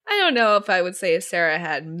don't know if I would say Sarah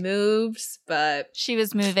had moves, but she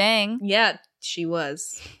was moving. Yeah, she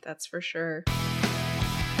was. That's for sure.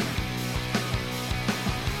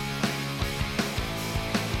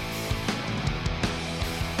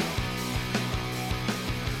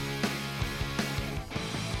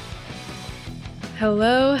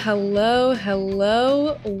 Hello, hello,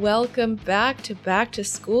 hello. Welcome back to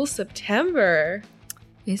School September.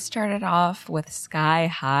 We started off with Sky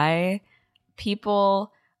High.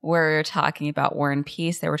 People were talking about War and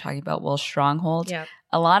Peace. They were talking about Will Stronghold. Yeah.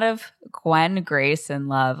 A lot of Gwen Grayson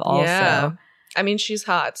love also. Yeah. I mean, she's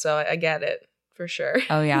hot, so I get it for sure.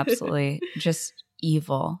 Oh, yeah, absolutely. Just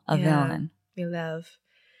evil, a villain. We love.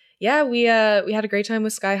 Yeah, we had a great time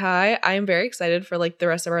with Sky High. I am very excited for like the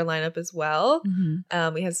rest of our lineup as well.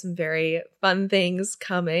 Mm-hmm. We have some very fun things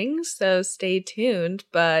coming, so stay tuned.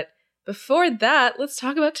 But before that, let's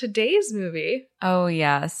talk about today's movie. Oh,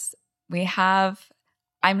 yes. We have,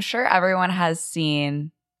 I'm sure everyone has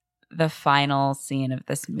seen the final scene of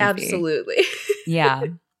this movie. Absolutely. Yeah.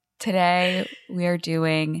 Today, we are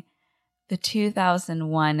doing the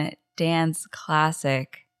 2001 dance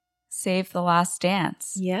classic, Save the Last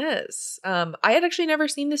Dance. Yes. I had actually never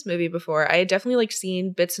seen this movie before. I had definitely like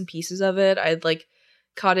seen bits and pieces of it. I'd like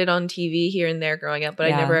caught it on TV here and there growing up, but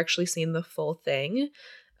I'd never actually seen the full thing.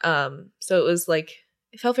 So it was like,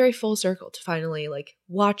 it felt very full circle to finally like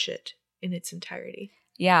watch it in its entirety.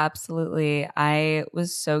 Yeah, absolutely. I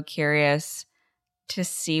was so curious to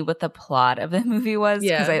see what the plot of the movie was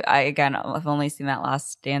because I've only seen that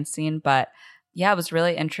last dance scene, but yeah, it was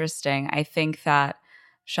really interesting. I think that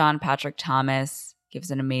Sean Patrick Thomas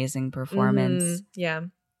gives an amazing performance. Mm-hmm.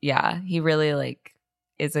 Yeah, he really like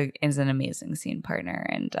is an amazing scene partner,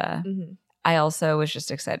 and I also was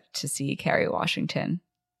just excited to see Kerry Washington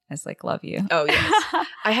as like Love You. Oh yes,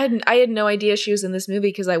 I had no idea she was in this movie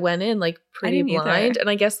because I went in like pretty blind, and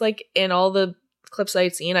I guess like in all the clips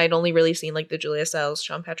I'd seen, I'd only really seen like the Julia Stiles,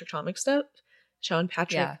 Sean Patrick Thomas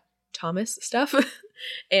stuff,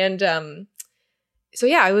 and so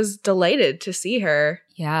yeah, I was delighted to see her.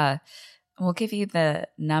 Yeah. We'll give you the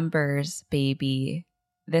numbers, baby.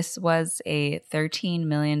 This was a $13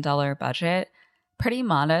 million budget. Pretty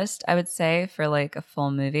modest, I would say, for like a full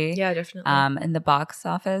movie. Yeah, definitely. In the box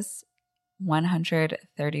office,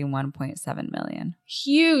 $131.7 million.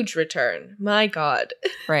 Huge return. My God.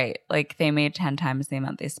 Right. Like they made 10 times the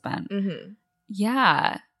amount they spent. Mm-hmm.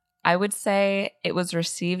 Yeah. I would say it was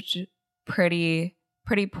received pretty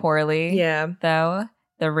poorly. Yeah. Though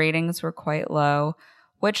the ratings were quite low,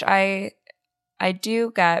 which I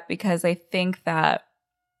do get because I think that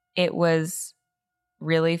it was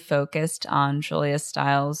really focused on Julia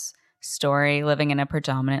Stiles' story living in a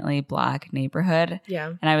predominantly Black neighborhood.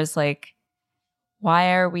 Yeah. And I was like,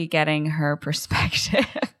 why are we getting her perspective?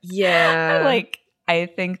 Yeah. Like, I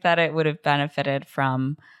think that it would have benefited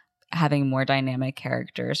from having more dynamic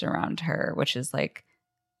characters around her, which is like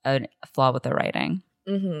a flaw with the writing.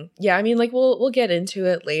 Mm-hmm. Yeah, I mean, like we'll get into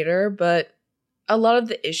it later, but a lot of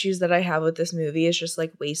the issues that I have with this movie is just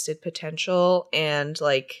like wasted potential and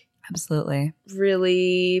like absolutely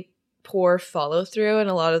really poor follow through in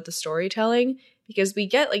a lot of the storytelling, because we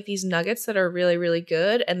get like these nuggets that are really, really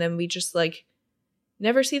good, and then we just like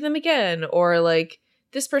never see them again, or like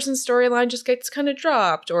this person's storyline just gets kind of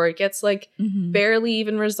dropped, or it gets like barely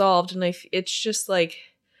even resolved, and it's just like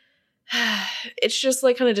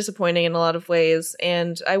kind of disappointing in a lot of ways.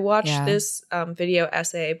 And I watched this video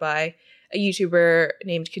essay by a YouTuber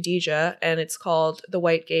named Khadija, and it's called The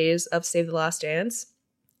White Gaze of Save the Last Dance.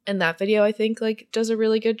 And that video, I think, like does a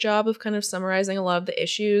really good job of kind of summarizing a lot of the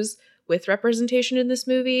issues with representation in this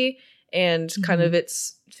movie and kind of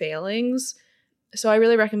its failings. So I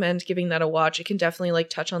really recommend giving that a watch. It can definitely like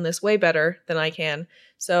touch on this way better than I can.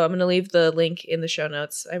 So I'm going to leave the link in the show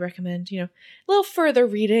notes. I recommend, a little further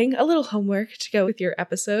reading, a little homework to go with your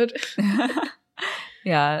episode.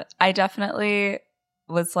 Yeah, I definitely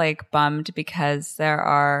was like bummed because there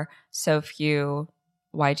are so few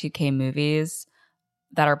Y2K movies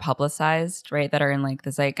that are publicized, right? That are in like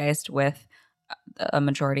the zeitgeist with a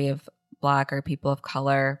majority of Black or people of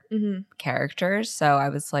color characters. So I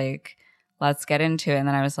was like, let's get into it. And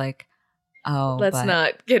then I was like, let's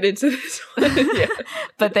not get into this one. Yeah.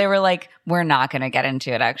 But they were like, we're not going to get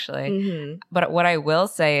into it actually. But what I will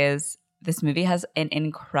say is this movie has an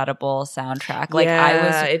incredible soundtrack. Like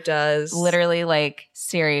it does. Literally like,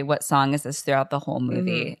 Siri, what song is this throughout the whole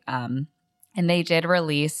movie? And they did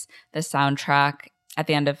release the soundtrack at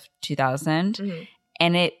the end of 2000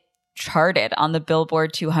 and it charted on the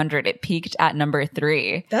Billboard 200. It peaked at number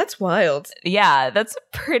 3. That's wild. Yeah, that's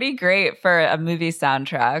pretty great for a movie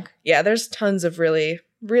soundtrack. Yeah, there's tons of really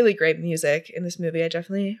really great music in this movie. I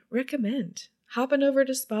definitely recommend hopping over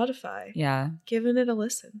to Spotify. Yeah. Giving it a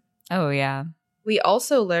listen. Oh, yeah. We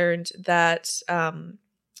also learned that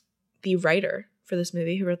the writer for this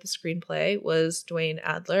movie who wrote the screenplay was Dwayne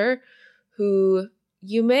Adler, who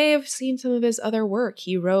you may have seen some of his other work.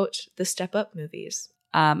 He wrote the Step Up movies.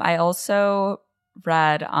 I also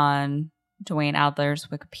read on Dwayne Adler's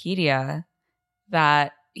Wikipedia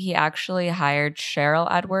that he actually hired Cheryl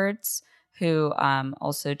Edwards, who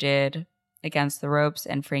also did Against the Ropes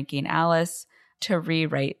and Frankie and Alice, to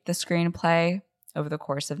rewrite the screenplay over the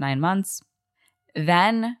course of 9 months,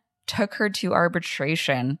 then took her to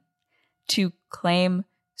arbitration to claim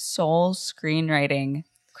sole screenwriting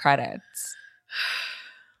credits.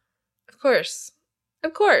 Of course,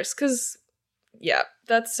 because, yeah,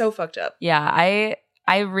 that's so fucked up. Yeah,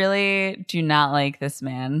 I really do not like this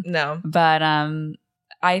man. No. But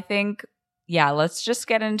I think, yeah, let's just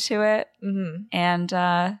get into it. Mm-hmm. And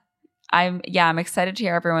I'm excited to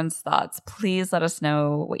hear everyone's thoughts. Please let us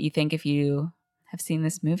know what you think if you have seen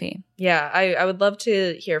this movie. Yeah, I would love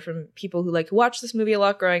to hear from people who watched this movie a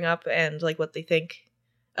lot growing up and what they think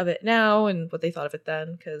of it now and what they thought of it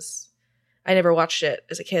then, because I never watched it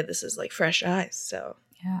as a kid. This is fresh eyes, so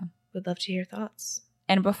yeah, would love to hear your thoughts.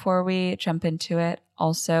 And before we jump into it,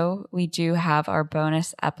 also, we do have our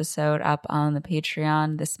bonus episode up on the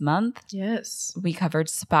Patreon this month. Yes. We covered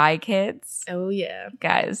Spy Kids. Oh, yeah.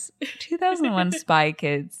 Guys, 2001 Spy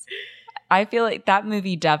Kids. I feel like that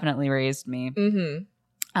movie definitely raised me.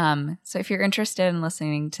 Mm-hmm. So if you're interested in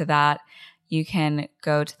listening to that, you can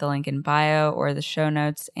go to the link in bio or the show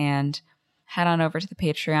notes and head on over to the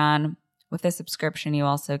Patreon. With a subscription, you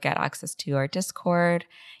also get access to our Discord.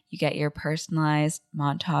 You get your personalized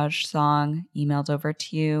montage song emailed over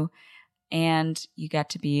to you, and you get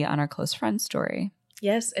to be on our close friend story.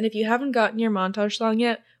 Yes, and if you haven't gotten your montage song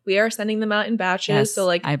yet, we are sending them out in batches. Yes, so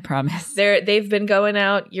I promise. They've been going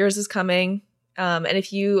out. Yours is coming. And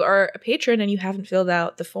if you are a patron and you haven't filled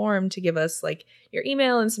out the form to give us your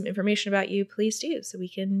email and some information about you, please do, so we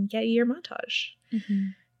can get you your montage. Mm-hmm.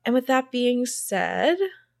 And with that being said,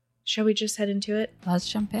 shall we just head into it?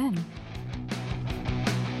 Let's jump in.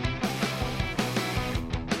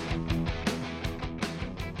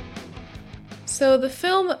 So the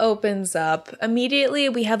film opens up. Immediately,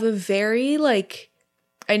 we have a very,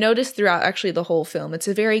 I noticed throughout actually the whole film, it's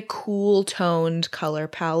a very cool toned color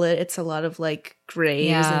palette. It's a lot of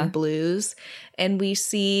grays and blues. And we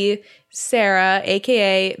see Sarah,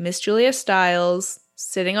 aka Miss Julia Stiles,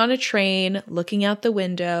 sitting on a train, looking out the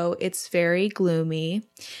window. It's very gloomy.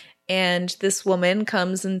 And this woman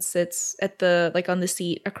comes and sits at the, on the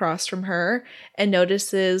seat across from her and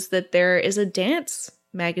notices that there is a dance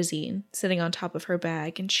magazine sitting on top of her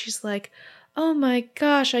bag. And she's like, oh my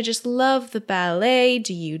gosh, I just love the ballet.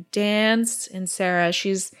 Do you dance? And Sarah,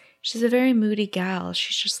 she's a very moody gal.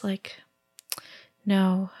 She's just like,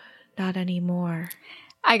 no, not anymore.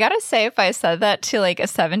 I gotta say, if I said that to a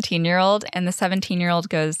 17-year-old and the 17-year-old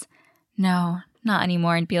goes, no, not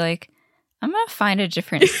anymore, and be like, I'm gonna find a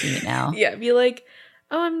different seat now. Yeah, be like,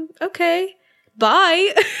 oh, I'm okay.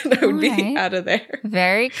 Bye. That would be out of there.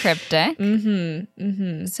 Very cryptic. Mm-hmm.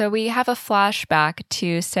 Mm-hmm. So we have a flashback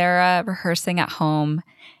to Sarah rehearsing at home,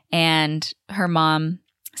 and her mom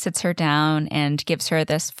sits her down and gives her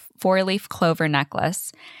this 4-leaf clover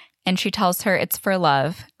necklace. And she tells her it's for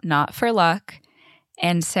love, not for luck.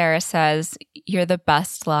 And Sarah says, you're the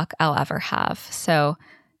best luck I'll ever have. So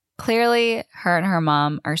clearly her and her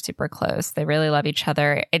mom are super close. They really love each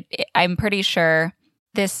other. I'm pretty sure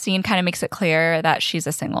this scene kind of makes it clear that she's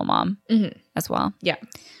a single mom as well. Yeah.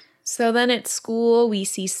 So then at school, we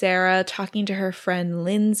see Sarah talking to her friend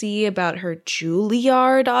Lindsay about her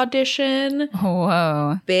Juilliard audition.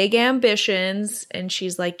 Whoa. Big ambitions. And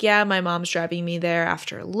she's like, yeah, my mom's driving me there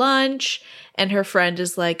after lunch. And her friend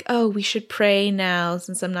is like, oh, we should pray now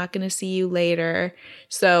since I'm not going to see you later.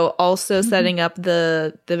 So also setting up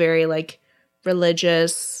the very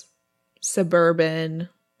religious suburban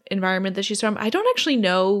environment that she's from. I don't actually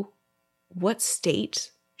know what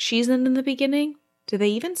state she's in the beginning. Do they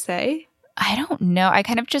even say? I don't know. I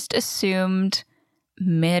kind of just assumed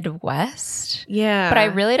Midwest. Yeah. But I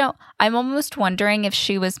really don't. I'm almost wondering if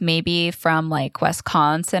she was maybe from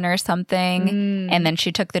Wisconsin or something. And then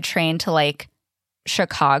she took the train to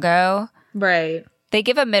Chicago. Right. They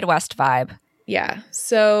give a Midwest vibe. Yeah.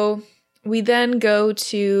 So we then go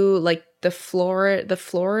to the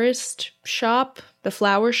florist shop, the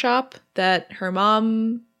flower shop that her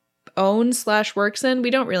mom owns / works in.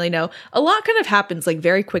 We don't really know. A lot kind of happens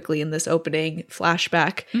very quickly in this opening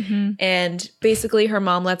flashback. And basically her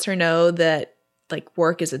mom lets her know that like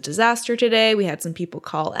work is a disaster today. We had some people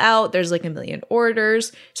call out. There's like a million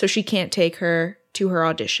orders. So she can't take her to her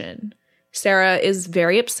audition. Sarah is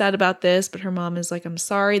very upset about this, but her mom is like, I'm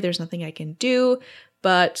sorry, there's nothing I can do.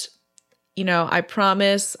 But, you know, I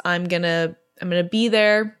promise I'm gonna be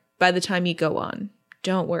there by the time you go on.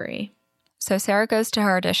 Don't worry. So Sarah goes to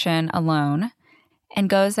her audition alone and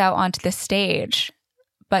goes out onto the stage,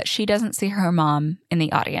 but she doesn't see her mom in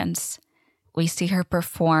the audience. We see her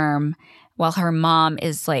perform while her mom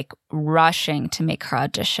is like rushing to make her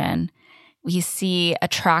audition. We see a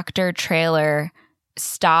tractor trailer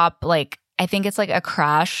stop, like, I think it's like a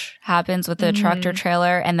crash happens with the tractor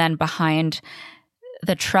trailer, and then behind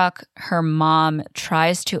the truck, her mom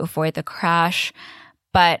tries to avoid the crash,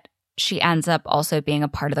 but she ends up also being a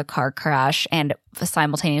part of the car crash. And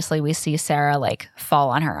simultaneously, we see Sarah like fall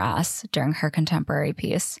on her ass during her contemporary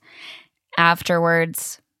piece.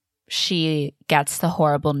 Afterwards, she gets the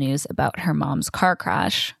horrible news about her mom's car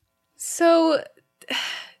crash. So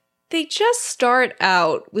they just start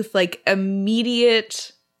out with like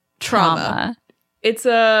immediate trauma. It's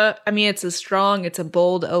a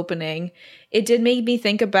bold opening. It did make me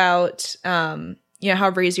think about, how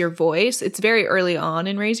Raise Your Voice. It's very early on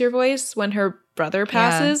in Raise Your Voice when her brother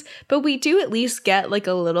passes, but we do at least get like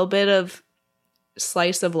a little bit of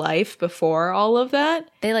slice of life before all of that.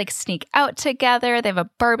 They like sneak out together. They have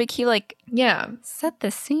a barbecue. Like, yeah, set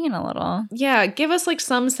the scene a little. Yeah, give us like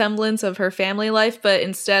some semblance of her family life, but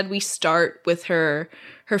instead we start with her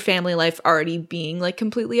family life already being like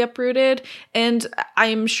completely uprooted. And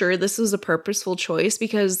I'm sure this was a purposeful choice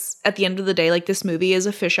because at the end of the day, like this movie is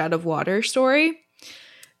a fish out of water story.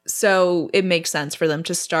 So it makes sense for them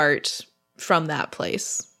to start from that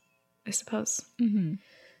place, I suppose. Mm-hmm.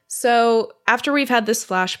 So after we've had this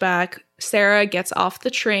flashback, Sarah gets off the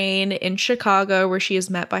train in Chicago where she is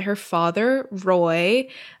met by her father, Roy.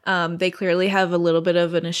 They clearly have a little bit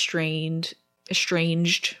of an estranged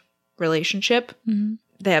relationship. Mm-hmm.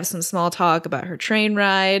 They have some small talk about her train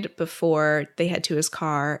ride before they head to his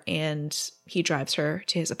car, and he drives her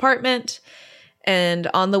to his apartment. And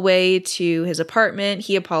on the way to his apartment,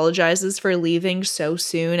 he apologizes for leaving so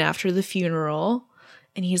soon after the funeral.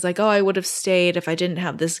 And he's like, oh, I would have stayed if I didn't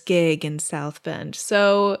have this gig in South Bend.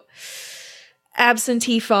 So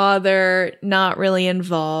absentee father, not really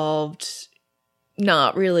involved,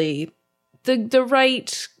 not really the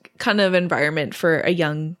right kind of environment for a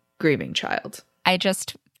young grieving child. I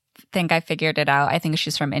just think I figured it out. I think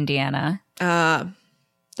she's from Indiana. That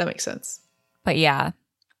makes sense. But yeah,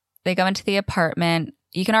 they go into the apartment.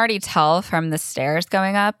 You can already tell from the stairs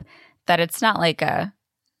going up that it's not like a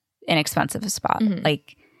inexpensive spot. Mm-hmm.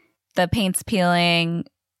 Like the paint's peeling.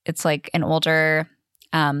 It's like an older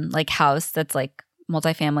like house that's like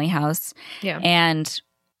multifamily house. Yeah. And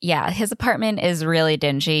yeah, his apartment is really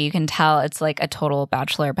dingy. You can tell it's like a total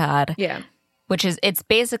bachelor pad. Yeah. Which is, it's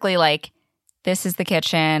basically like, this is the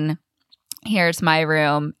kitchen, here's my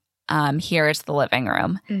room, here's the living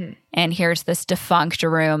room, and here's this defunct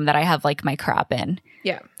room that I have like my crap in.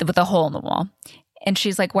 Yeah. With a hole in the wall. And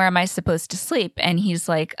she's like, where am I supposed to sleep? And he's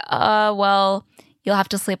like, well, you'll have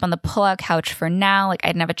to sleep on the pull-out couch for now. Like, I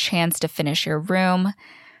didn't have a chance to finish your room.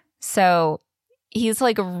 So he's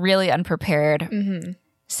like really unprepared. Mm-hmm.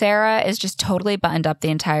 Sarah is just totally buttoned up the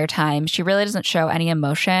entire time. She really doesn't show any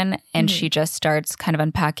emotion, and she just starts kind of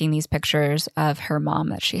unpacking these pictures of her mom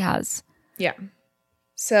that she has. Yeah.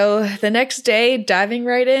 So the next day, diving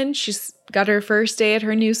right in, she's got her first day at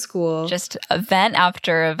her new school. Just event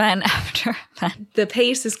after event after event. The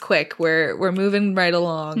pace is quick. We're moving right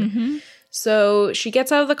along. Mm-hmm. So she gets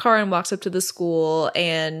out of the car and walks up to the school,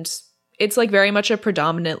 and it's like very much a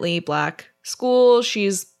predominantly Black school.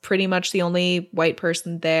 She's pretty much the only white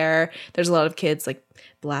person there. There's a lot of kids like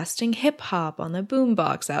blasting hip hop on the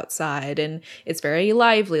boombox outside, and it's very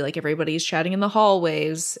lively. Like everybody's chatting in the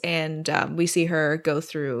hallways, and we see her go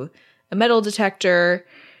through a metal detector.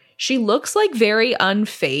 She looks like very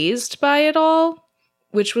unfazed by it all,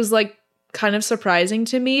 which was like kind of surprising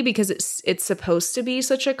to me because it's supposed to be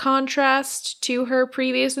such a contrast to her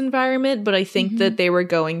previous environment, but I think that they were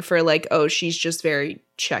going for like, oh, she's just very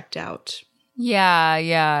checked out.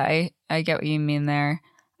 Yeah, I get what you mean there.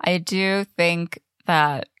 I do think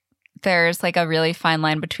that there's like a really fine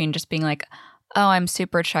line between just being like, oh, I'm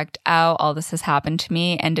super checked out, all this has happened to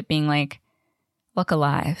me, and it being like, look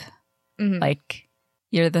alive. Mm-hmm. Like,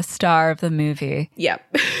 you're the star of the movie.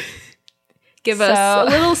 Yep. Give us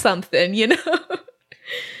a little something, you know?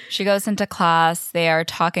 She goes into class. They are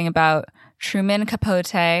talking about Truman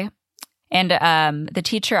Capote. And the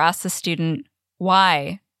teacher asks the student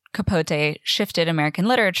why Capote shifted American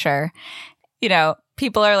literature. You know,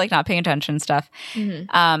 people are like not paying attention stuff.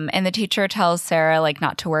 And the teacher tells Sarah like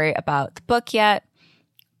not to worry about the book yet,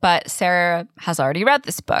 but Sarah has already read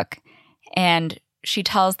this book, and she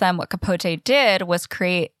tells them what Capote did was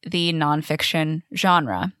create the nonfiction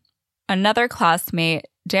genre. Another classmate,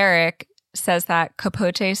 Derek, says that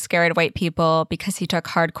Capote scared white people because he took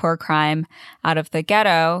hardcore crime out of the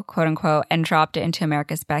ghetto, quote unquote, and dropped it into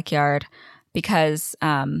America's backyard because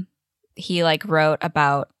he like wrote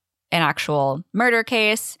about an actual murder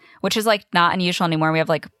case, which is like not unusual anymore. We have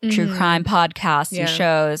like true crime podcasts and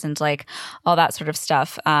shows and like all that sort of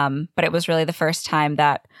stuff. But it was really the first time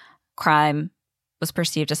that crime was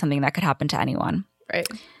perceived as something that could happen to anyone. Right.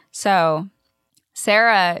 So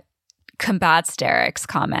Sarah combats Derek's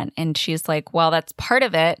comment, and she's like, well, that's part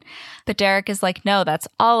of it. But Derek is like, no, that's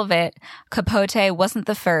all of it. Capote wasn't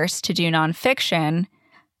the first to do nonfiction.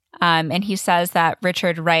 And he says that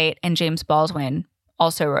Richard Wright and James Baldwin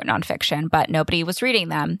also wrote nonfiction, but nobody was reading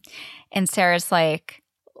them. And Sarah's like,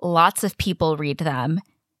 lots of people read them.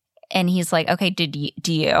 And he's like, okay, do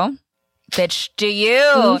you? Bitch, do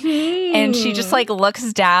you? And she just like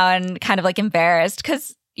looks down, kind of like embarrassed,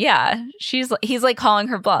 because he's like calling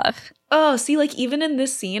her bluff. Oh, see, like even in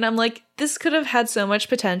this scene, I'm like, this could have had so much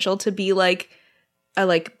potential to be like a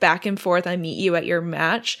like back and forth, I meet you at your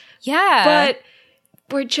match. Yeah. But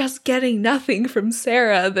we're just getting nothing from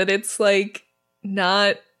Sarah that it's like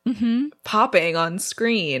not popping on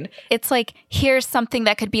screen. It's like, here's something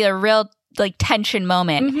that could be a real like tension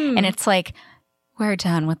moment. And it's like, we're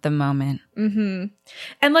done with the moment. And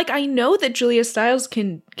like, I know that Julia Stiles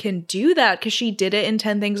can do that because she did it in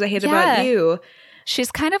 10 Things I Hate About You.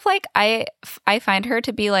 She's kind of like, I find her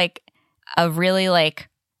to be like a really like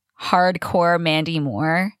hardcore Mandy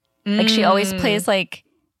Moore. Like she always plays like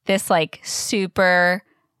this like super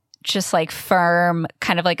just like firm,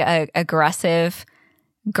 kind of like a aggressive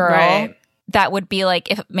girl that would be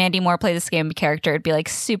like, if Mandy Moore played this game character, it'd be like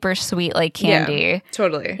super sweet like Candy. Yeah,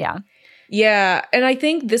 totally. Yeah. And I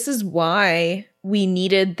think this is why we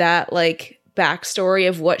needed that like backstory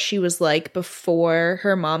of what she was like before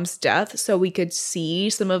her mom's death, so we could see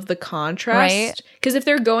some of the contrast. Because if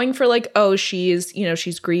they're going for like, oh, she's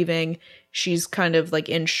grieving, she's kind of like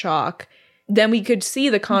in shock, then we could see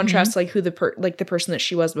the contrast, like who the person that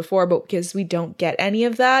she was before. But because we don't get any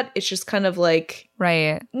of that, it's just kind of like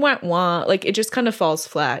wah wah, like it just kind of falls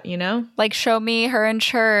flat, you know? Like, show me her in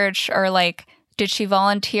church, or like, did she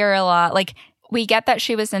volunteer a lot? Like, we get that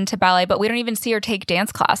she was into ballet, but we don't even see her take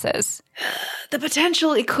dance classes. The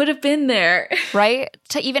potential, it could have been there. Right?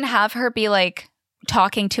 To even have her be like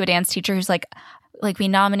talking to a dance teacher who's like, we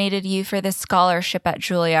nominated you for this scholarship at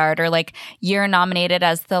Juilliard, or like, you're nominated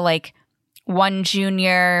as the like one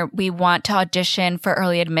junior, we want to audition for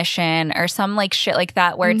early admission, or some like shit like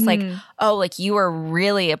that, where it's like, oh, like you were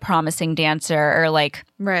really a promising dancer, or like,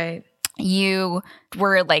 you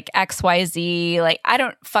were like XYZ, like I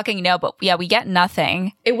don't fucking know, but yeah, we get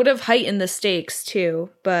nothing. It would have heightened the stakes too,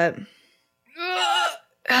 but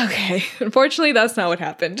okay, unfortunately that's not what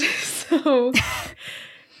happened. So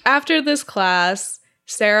after this class,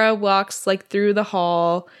 Sarah walks like through the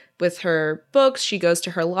hall with her books. She goes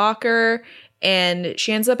to her locker, and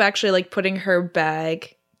she ends up actually like putting her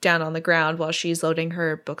bag down on the ground while she's loading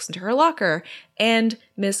her books into her locker. And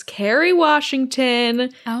Miss Kerry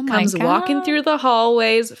Washington comes walking through the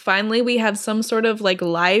hallways. Finally, we have some sort of like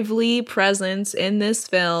lively presence in this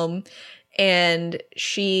film. And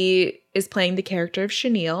she is playing the character of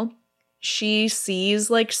Chenille. She sees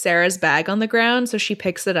like Sarah's bag on the ground, so she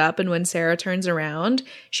picks it up. And when Sarah turns around,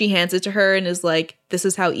 she hands it to her and is like, this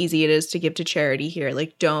is how easy it is to give to charity here.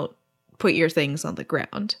 Like, don't put your things on the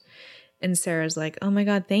ground. And Sarah's like, oh my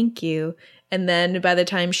God, thank you. And then by the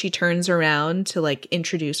time she turns around to like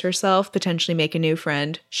introduce herself, potentially make a new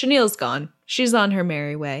friend, Chenille's gone. She's on her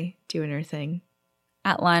merry way, doing her thing.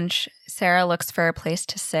 At lunch, Sarah looks for a place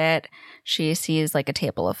to sit. She sees like a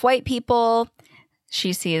table of white people.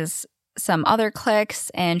 She sees some other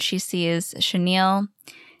cliques, and she sees Chenille.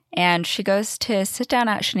 And she goes to sit down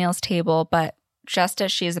at Chenille's table, but just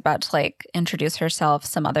as she's about to like introduce herself,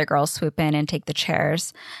 some other girls swoop in and take the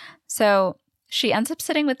chairs. So she ends up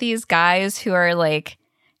sitting with these guys who are like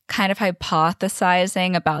kind of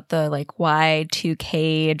hypothesizing about the like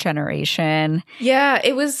Y2K generation. Yeah,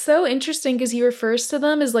 it was so interesting because he refers to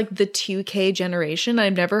them as like the 2K generation.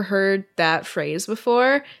 I've never heard that phrase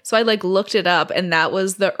before. So I like looked it up, and that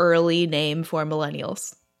was the early name for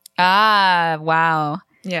millennials. Ah, wow.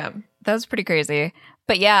 Yeah. That was pretty crazy.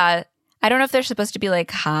 But yeah, I don't know if they're supposed to be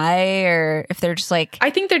like high, or if they're just like, I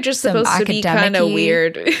think they're just supposed to be kind of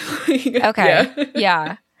weird. Okay.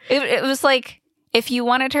 Yeah. It was like, if you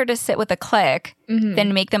wanted her to sit with a clique,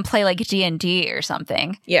 then make them play like D&D or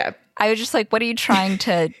something. Yeah. I was just like, what are you trying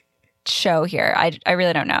to show here? I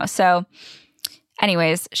really don't know. So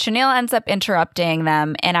anyways, Chanel ends up interrupting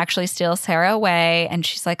them and actually steals Sarah away. And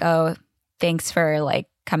she's like, oh, thanks for like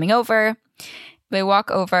coming over. They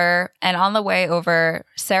walk over, and on the way over,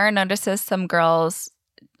 Sarah notices some girls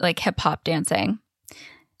like hip hop dancing.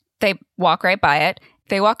 They walk right by it.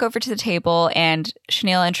 They walk over to the table, and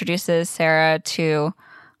Chanel introduces Sarah to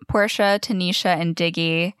Portia, Tanisha, and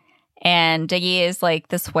Diggy. And Diggy is like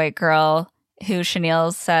this white girl who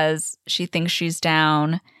Chanel says she thinks she's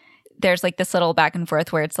down. There's like this little back and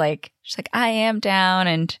forth where it's like, she's like, I am down.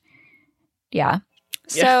 And yeah.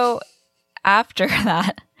 So after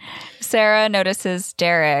that, Sarah notices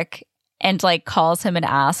Derek and like calls him an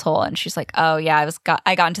asshole. And she's like, oh yeah,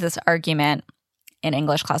 I got into this argument in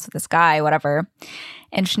English class with this guy, whatever.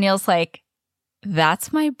 And Chanel's like,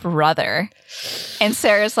 that's my brother. And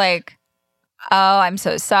Sarah's like, oh, I'm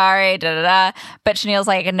so sorry, da da da. But Chanel's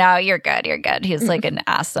like, no, you're good. He's like an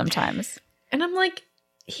ass sometimes. And I'm like,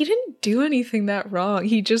 he didn't do anything that wrong.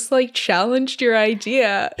 He just like challenged your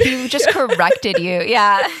idea. He just corrected you.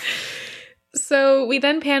 Yeah. So we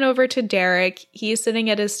then pan over to Derek. He's sitting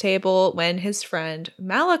at his table when his friend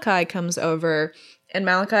Malachi comes over. And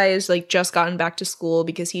Malachi is like just gotten back to school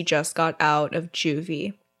because he just got out of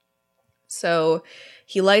juvie. So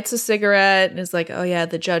he lights a cigarette and is like, oh yeah,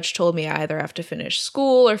 the judge told me I either have to finish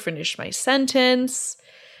school or finish my sentence.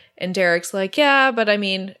 And Derek's like, yeah, but I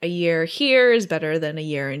mean, a year here is better than a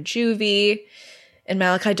year in juvie. And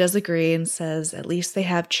Malachi does agree and says, at least they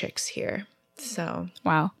have chicks here. So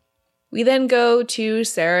wow. We then go to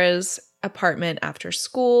Sarah's apartment after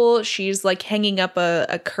school. She's like hanging up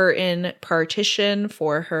a curtain partition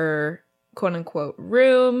for her quote unquote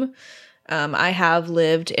room. I have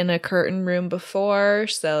lived in a curtain room before,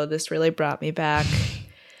 so this really brought me back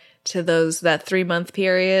to that 3-month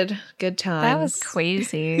period. Good times. That was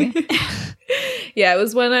crazy. Yeah, it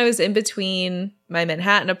was when I was in between my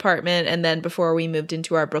Manhattan apartment and then before we moved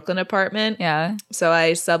into our Brooklyn apartment. Yeah. So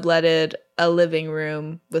I subletted a living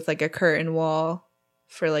room with like a curtain wall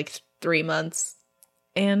for like 3 months.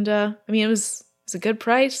 And I mean, it was a good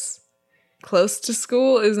price. Close to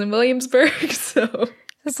school. It was in Williamsburg, so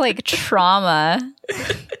it's like trauma.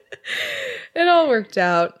 It all worked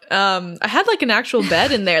out. I had like an actual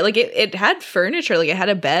bed in there. Like it had furniture. Like it had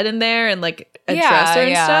a bed in there and like a dresser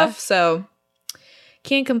and stuff. So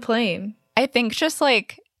can't complain. I think just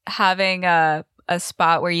like having a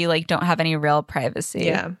spot where you like don't have any real privacy.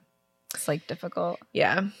 Yeah. It's like difficult.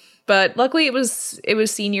 Yeah. But luckily it was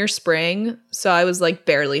senior spring, so I was like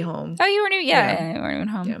barely home. Oh, you weren't even you weren't even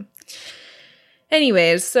home. Yeah.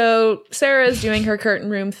 Anyways, so Sarah's doing her curtain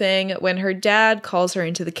room thing when her dad calls her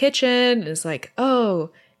into the kitchen and is like, oh,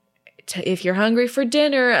 if you're hungry for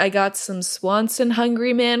dinner, I got some Swanson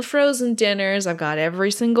Hungry Man frozen dinners. I've got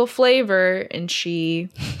every single flavor. And she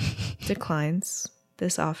declines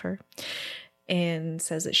this offer and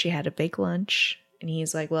says that she had a big lunch. And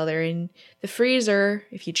he's like, well, they're in the freezer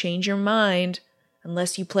if you change your mind,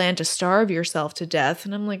 unless you plan to starve yourself to death.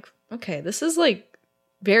 And I'm like, okay, this is like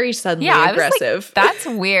very suddenly aggressive. Like, that's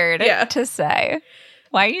weird to say.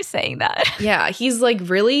 Why are you saying that? Yeah, he's like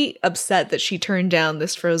really upset that she turned down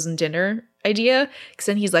this frozen dinner idea. Because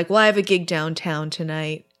then he's like, well, I have a gig downtown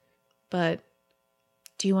tonight. But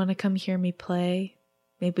do you want to come hear me play?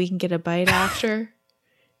 Maybe we can get a bite after.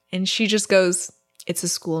 And she just goes, it's a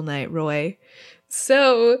school night, Roy.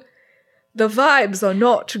 So the vibes are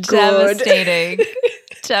not good. Devastating.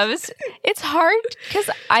 It's hard because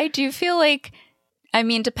I do feel like, I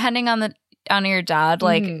mean, depending on your dad,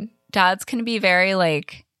 like dads can be very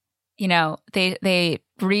like, you know, they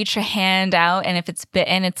reach a hand out and if it's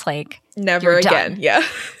bitten, it's like never again. Done. Yeah.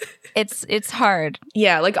 It's hard.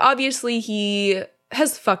 Yeah. Like obviously he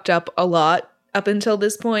has fucked up a lot up until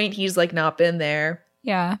this point. He's like not been there.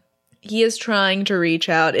 Yeah. He is trying to reach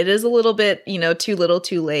out. It is a little bit, you know, too little,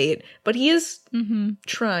 too late, but he is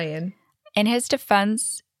trying. In his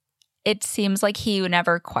defense, it seems like he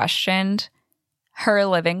never questioned her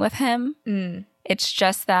living with him. It's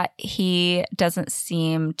just that he doesn't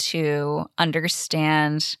seem to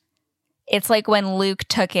understand. It's like when Luke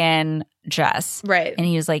took in Jess. Right. And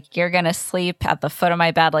he was like, you're going to sleep at the foot of my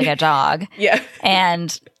bed like a dog. Yeah.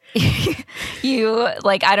 And you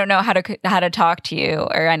like, I don't know how to talk to you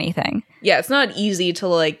or anything. Yeah, it's not easy to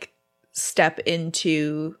like step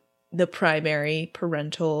into the primary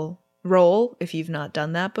parental role if you've not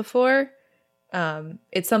done that before.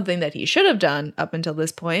 It's something that he should have done up until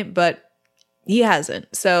this point, but he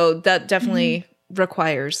hasn't. So that definitely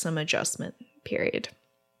requires some adjustment period.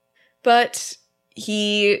 But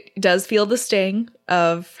he does feel the sting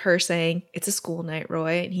of her saying, it's a school night,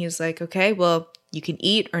 Roy. And he's like, okay, well, you can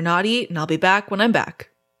eat or not eat, and I'll be back when I'm back.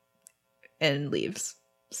 And leaves.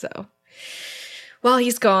 So while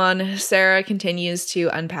he's gone, Sarah continues to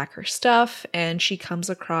unpack her stuff, and she comes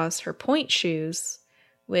across her point shoes,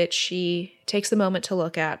 which she takes a moment to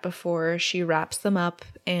look at before she wraps them up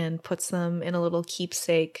and puts them in a little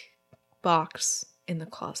keepsake box in the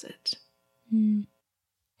closet. In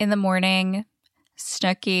the morning,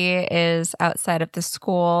 Snooki is outside of the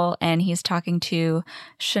school, and he's talking to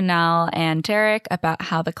Chanel and Derek about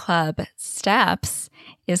how the club Steps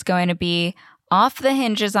is going to be off the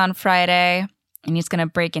hinges on Friday, and he's going to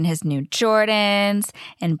break in his new Jordans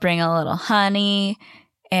and bring a little honey.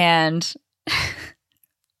 And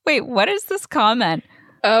wait, what is this comment?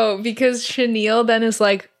 Oh, because Chanel then is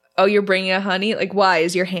like, oh, you're bringing a honey? Like, why?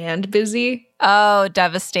 Is your hand busy? Oh,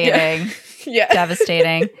 devastating. Yeah.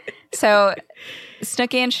 Devastating. So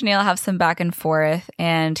Snooki and Chanel have some back and forth,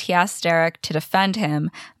 and he asks Derek to defend him,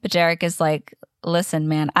 but Derek is like, listen,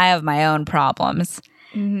 man, I have my own problems.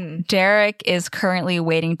 Mm-hmm. Derek is currently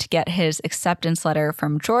waiting to get his acceptance letter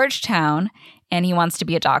from Georgetown, and he wants to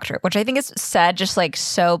be a doctor, which I think is said just like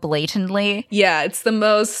so blatantly. Yeah, it's the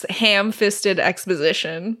most ham-fisted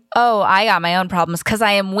exposition. Oh, I got my own problems because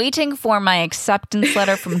I am waiting for my acceptance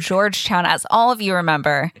letter from Georgetown, as all of you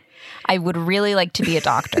remember. I would really like to be a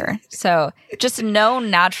doctor. So just no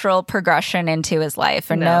natural progression into his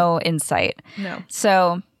life or no insight. No.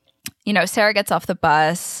 So, you know, Sarah gets off the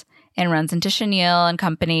bus and runs into Chanel and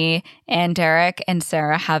company, and Derek and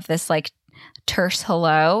Sarah have this like terse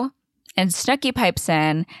hello, and Snooki pipes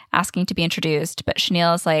in asking to be introduced, but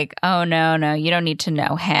Chanel is like, oh, no, you don't need to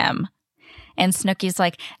know him. And Snooki's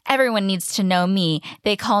like, everyone needs to know me.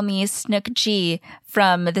 They call me Snook G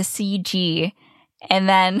from the CG. And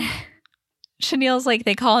then Chanel's like,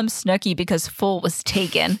 they call him Snooki because Fool was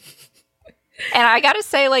taken. And I gotta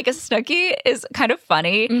say, like, Snooki is kind of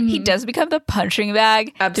funny. Mm-hmm. He does become the punching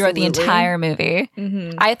bag throughout the entire movie.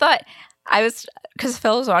 Mm-hmm. Because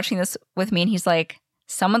Phil was watching this with me, and he's like,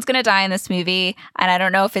 someone's gonna die in this movie, and I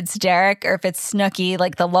don't know if it's Derek or if it's Snooki,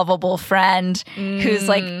 like the lovable friend who's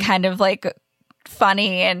like kind of like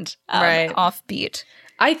funny and offbeat.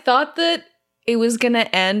 I thought that it was gonna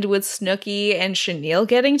end with Snooki and Chanel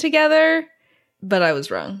getting together, but I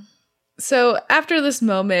was wrong. So after this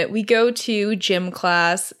moment, we go to gym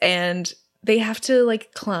class, and they have to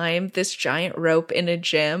like climb this giant rope in a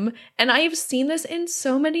gym. And I have seen this in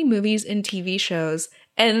so many movies and TV shows.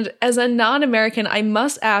 And as a non-American, I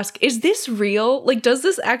must ask, is this real? Like, does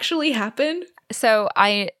this actually happen? So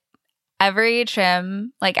every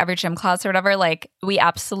gym class or whatever, like we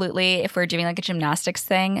absolutely, if we're doing like a gymnastics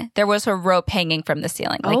thing, there was a rope hanging from the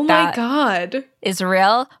ceiling. Like, oh my God. Is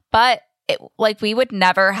real. But we would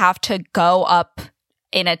never have to go up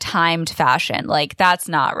in a timed fashion. Like, that's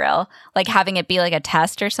not real. Like, having it be like a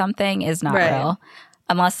test or something is not real.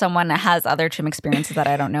 Unless someone has other gym experiences that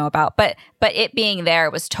I don't know about. But it being there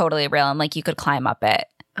was totally real, and like you could climb up it.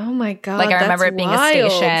 Oh my God. Like, I remember it being wild. a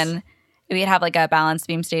station. We'd have like a balance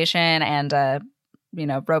beam station and a,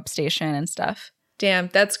 rope station and stuff. Damn,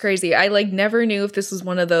 that's crazy. I like never knew if this was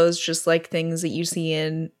one of those just like things that you see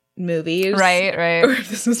in movies. Right. Or if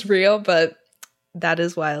this was real, but that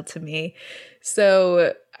is wild to me.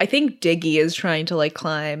 So I think Diggy is trying to like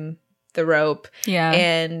climb the rope. Yeah.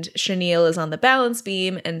 And Chanel is on the balance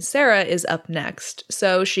beam, and Sarah is up next.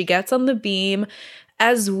 So she gets on the beam.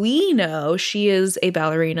 As we know, she is a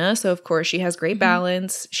ballerina, so of course she has great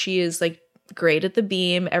balance. She is like great at the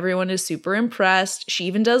beam. Everyone is super impressed. She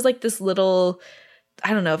even does like this little,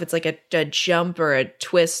 I don't know if it's like a jump or a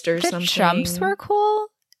twist or something. The jumps were cool.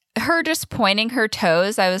 Her just pointing her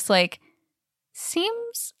toes, I was like,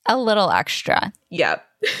 seems a little extra. Yeah.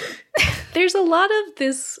 There's a lot of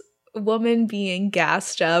this woman being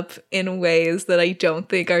gassed up in ways that I don't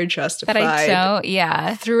think are justified. That I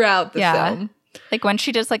don't, throughout the film. Like when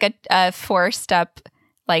she does like a 4-step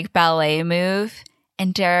like ballet move,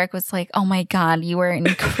 and Derek was like, oh my God, you were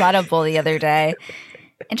incredible the other day.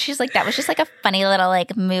 And she's like, that was just like a funny little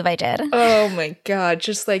like move I did. Oh my God.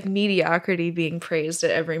 Just like mediocrity being praised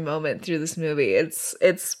at every moment through this movie. It's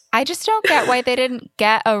I just don't get why they didn't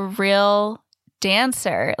get a real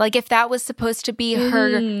dancer. Like if that was supposed to be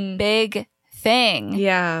her big thing.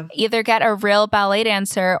 Yeah. Either get a real ballet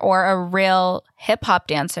dancer or a real hip hop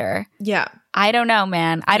dancer. Yeah. I don't know,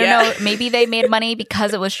 man. I don't know. Maybe they made money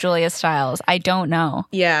because it was Julia Stiles. I don't know.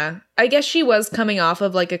 Yeah. I guess she was coming off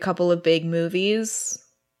of like a couple of big movies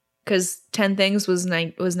because 10 Things was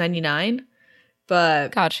 99.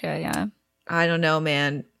 But gotcha, yeah. I don't know,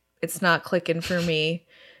 man. It's not clicking for me.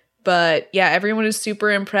 But yeah, everyone is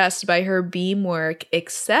super impressed by her beam work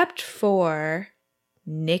except for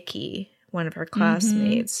Nikki, one of her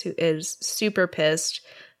classmates, who is super pissed.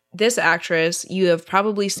 This actress you have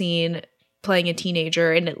probably seen playing a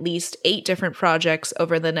teenager in at least 8 different projects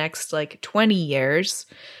over the next like 20 years.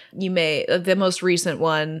 The most recent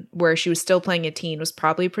one where she was still playing a teen was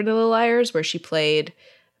probably Pretty Little Liars, where she played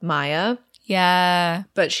Maya. Yeah.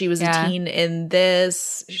 But she was a teen in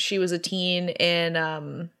this. She was a teen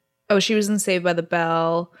in she was in Saved by the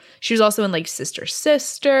Bell. She was also in like Sister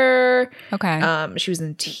Sister. Okay. She was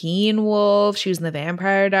in Teen Wolf. She was in The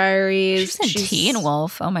Vampire Diaries. She's in Teen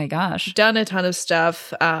Wolf. Oh my gosh. Done a ton of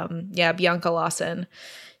stuff. Bianca Lawson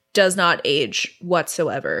does not age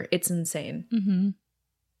whatsoever. It's insane. Mm-hmm.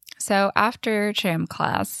 So after gym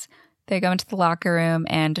class, they go into the locker room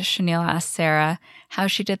and Chanel asks Sarah how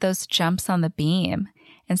she did those jumps on the beam.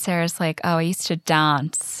 And Sarah's like, oh, I used to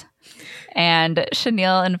dance. And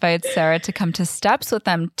Chanel invites Sarah to come to Steps with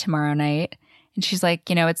them tomorrow night. And she's like,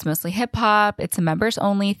 it's mostly hip hop. It's a members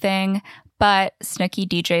only thing, but Snooki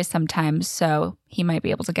DJs sometimes, so he might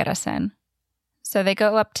be able to get us in. So they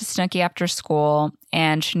go up to Snooki after school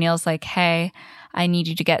and Chanel's like, hey, I need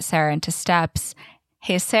you to get Sarah into Steps.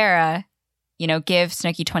 Hey, Sarah, give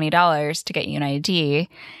Snooki $20 to get you an ID.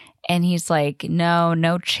 And he's like,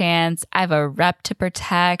 no chance. I have a rep to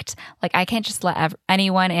protect. Like, I can't just let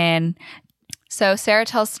anyone in. So Sarah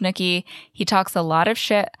tells Snooki he talks a lot of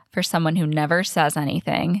shit for someone who never says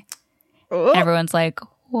anything. Oh. Everyone's like,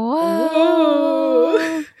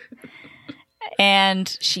 whoa.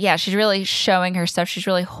 And she's really showing her stuff. She's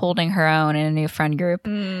really holding her own in a new friend group.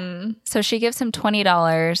 So she gives him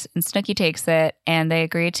 $20 and Snooki takes it and they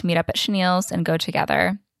agree to meet up at Chanel's and go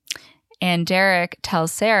together. And Derek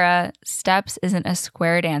tells Sarah Steps isn't a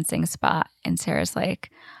square dancing spot. And Sarah's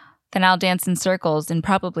like, then I'll dance in circles and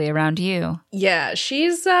probably around you. Yeah,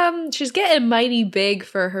 she's getting mighty big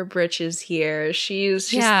for her britches here.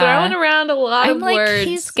 She's throwing around a lot of words.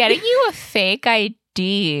 He's getting you a fake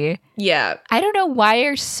ID. Yeah. I don't know why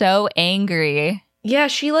you're so angry. Yeah,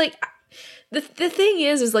 she like the thing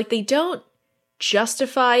is like they don't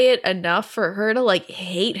justify it enough for her to like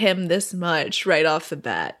hate him this much right off the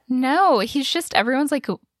bat. No, he's just everyone's like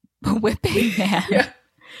a whipping man. Yeah.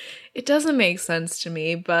 It doesn't make sense to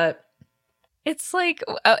me, but it's like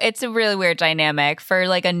it's a really weird dynamic for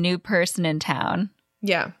like a new person in town.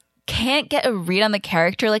 Yeah. Can't get a read on the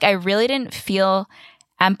character. Like I really didn't feel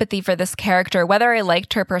empathy for this character, whether I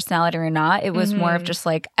liked her personality or not. It was more of just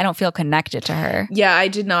like I don't feel connected to her. Yeah, I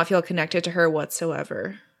did not feel connected to her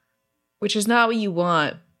whatsoever. Which is not what you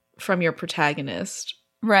want from your protagonist.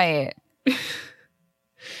 Right.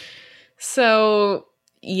 So,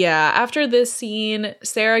 yeah, after this scene,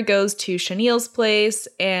 Sarah goes to Chanel's place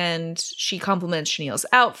and she compliments Chanel's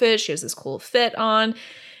outfit. She has this cool fit on.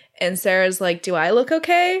 And Sarah's like, do I look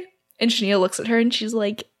okay? And Chanel looks at her and she's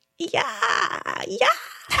like, yeah. You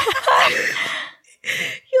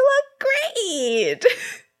look great.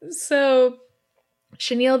 So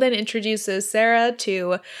Chanel then introduces Sarah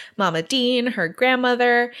to Mama Dean, her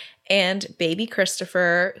grandmother, and baby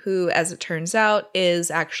Christopher, who, as it turns out, is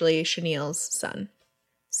actually Chanel's son.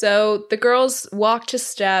 So the girls walk to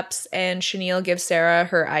Steps, and Chanel gives Sarah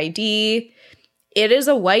her ID. It is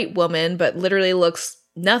a white woman, but literally looks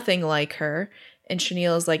nothing like her. And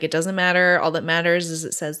Chanel is like, it doesn't matter. All that matters is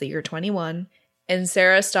it says that you're 21. And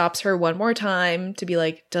Sarah stops her one more time to be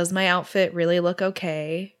like, does my outfit really look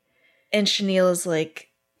okay? And Chanel is like,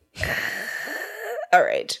 all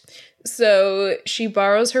right. So she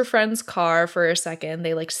borrows her friend's car for a second.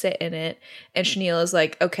 They like sit in it. And Chanel is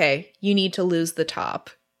like, okay, you need to lose the top.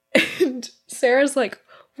 And Sarah's like,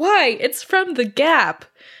 why? It's from The Gap.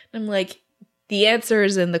 And I'm like, the answer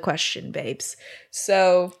is in the question, babes.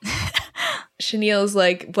 So Chanel's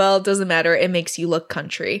like, well, it doesn't matter. It makes you look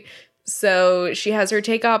country. So she has her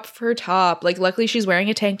take off her top. Like, luckily she's wearing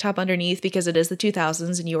a tank top underneath because it is the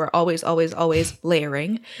 2000s and you are always, always, always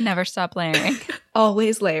layering. Never stop layering.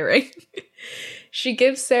 Always layering. She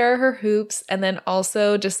gives Sarah her hoops and then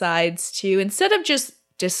also decides to, instead of just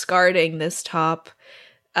discarding this top,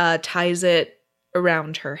 ties it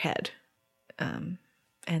around her head. And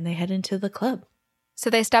they head into the club. So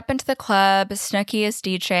they step into the club. Snooki is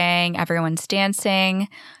DJing. Everyone's dancing.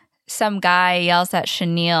 Some guy yells at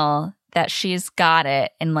Chanel that she's got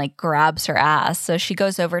it and like grabs her ass. So she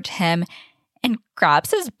goes over to him and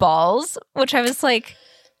grabs his balls, which I was like,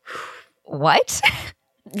 what?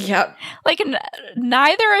 Yep. Like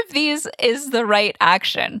neither of these is the right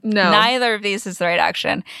action. No. Neither of these is the right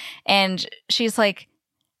action. And she's like,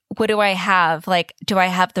 what do I have? Like, do I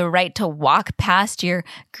have the right to walk past your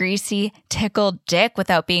greasy, tickled dick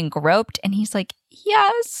without being groped? And he's like,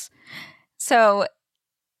 yes. So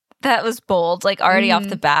that was bold. Like already off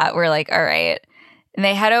the bat, we're like, all right. And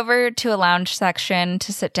they head over to a lounge section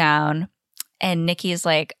to sit down. And Nikki's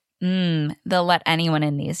like, they'll let anyone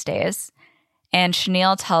in these days. And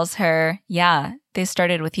Chanel tells her, yeah, they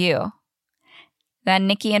started with you. Then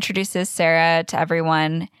Nikki introduces Sarah to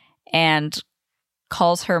everyone and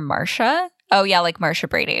calls her Marsha. Oh, yeah, like Marsha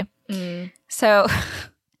Brady. So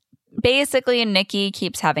basically, Nikki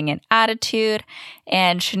keeps having an attitude,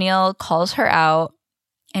 and Chanel calls her out.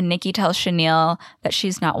 And Nikki tells Chanel that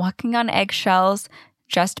she's not walking on eggshells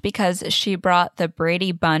just because she brought the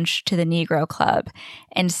Brady Bunch to the Negro Club.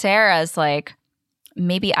 And Sarah's like,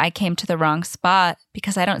 maybe I came to the wrong spot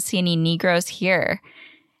because I don't see any Negroes here.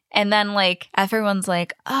 And then like everyone's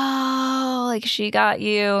like, oh, like she got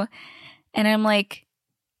you. And I'm like,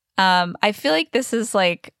 I feel like this is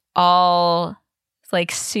like all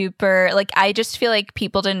like super, like I just feel like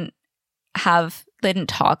people didn't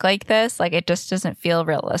talk like this. Like it just doesn't feel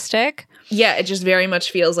realistic. Yeah, it just very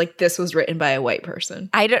much feels like this was written by a white person.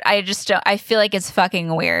 I feel like it's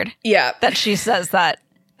fucking weird. Yeah. That she says that.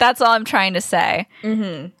 That's all I'm trying to say.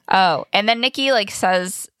 Oh, and then Nikki like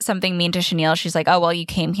says something mean to Chanel. She's like, oh, well, you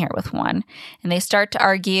came here with one. And they start to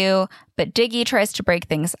argue, but Diggy tries to break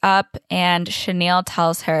things up. And Chanel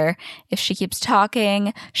tells her if she keeps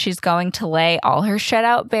talking, she's going to lay all her shit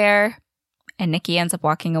out bare. And Nikki ends up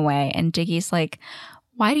walking away. And Diggy's like,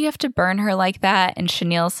 why do you have to burn her like that? And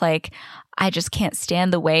Chanel's like, I just can't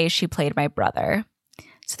stand the way she played my brother.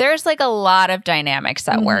 So there's like a lot of dynamics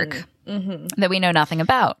at work that we know nothing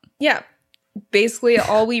about. Yeah. Basically,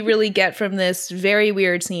 all we really get from this very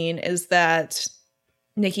weird scene is that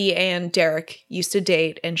Nikki and Derek used to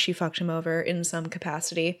date and she fucked him over in some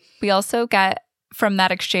capacity. We also get from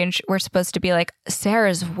that exchange, we're supposed to be like,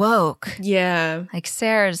 Sarah's woke. Yeah. Like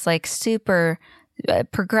Sarah's like super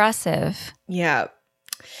progressive. Yeah.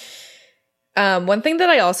 One thing that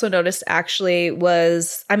I also noticed actually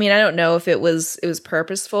was, I mean, I don't know if it was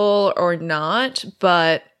purposeful or not,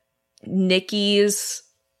 but Nikki's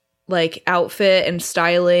like outfit and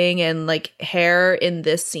styling and like hair in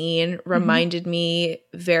this scene reminded me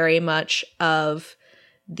very much of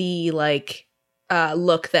the like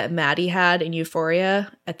look that Maddie had in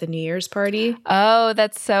Euphoria at the New Year's party. Oh,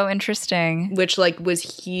 that's so interesting. Which like was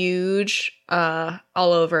huge all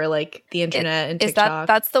over like the internet and TikTok.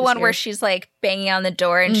 That's the one where she's like banging on the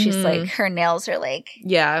door and she's like, her nails are like.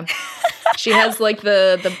 Yeah. She has like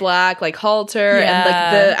the black like halter and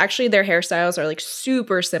like actually their hairstyles are like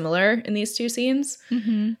super similar in these two scenes.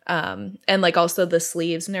 And like also the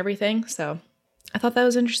sleeves and everything. So I thought that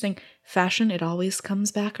was interesting. Fashion, it always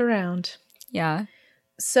comes back around. Yeah.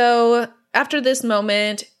 So after this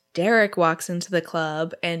moment, Derek walks into the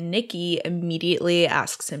club and Nikki immediately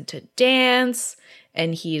asks him to dance.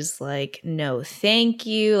 And he's like, no, thank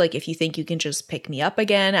you. Like, if you think you can just pick me up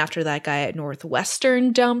again after that guy at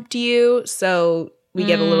Northwestern dumped you. So we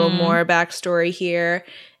get a little more backstory here.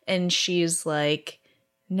 And she's like,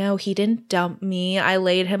 no, he didn't dump me. I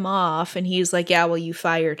laid him off. And he's like, yeah, well, you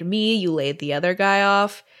fired me. You laid the other guy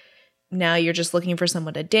off. Now you're just looking for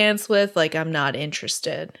someone to dance with. Like, I'm not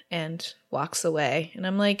interested. And walks away. And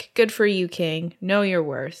I'm like, good for you, King. Know your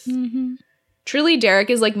worth. Truly,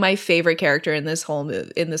 Derek is like my favorite character in this whole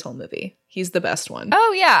movie. He's the best one.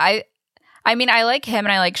 Oh yeah, I mean I like him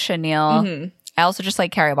and I like Chanel. I also just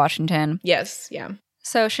like Kerry Washington. Yes, yeah.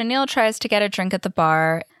 So Chanel tries to get a drink at the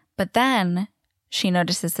bar, but then she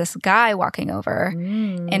notices this guy walking over,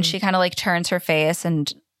 and she kind of like turns her face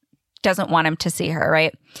and doesn't want him to see her,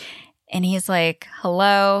 right? And he's like,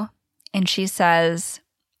 "Hello," and she says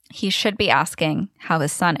he should be asking how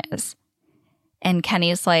his son is, and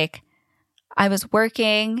Kenny's like, I was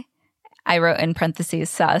working, I wrote in parentheses,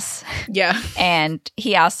 sus. Yeah. And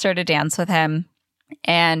he asked her to dance with him.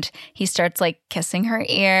 And he starts like kissing her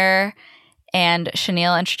ear. And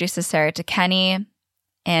Chanel introduces Sarah to Kenny.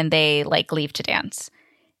 And they like leave to dance.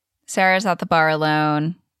 Sarah's at the bar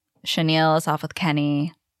alone. Chanel is off with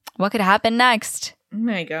Kenny. What could happen next? Oh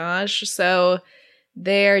my gosh. So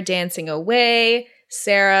they're dancing away.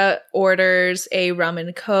 Sarah orders a rum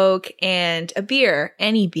and coke and a beer,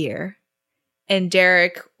 any beer. And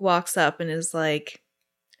Derek walks up and is like,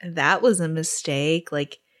 that was a mistake.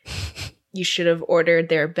 Like, you should have ordered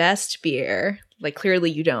their best beer. Like, clearly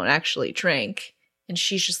you don't actually drink. And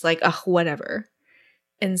she's just like, ugh, whatever.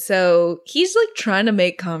 And so he's like trying to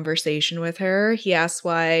make conversation with her. He asks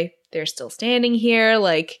why they're still standing here.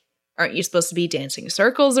 Like, aren't you supposed to be dancing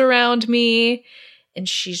circles around me? And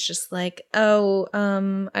she's just like, oh,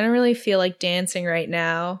 I don't really feel like dancing right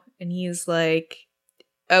now. And he's like,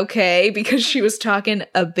 okay, because she was talking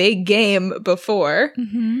a big game before.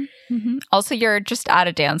 Mm-hmm. Also, you're just at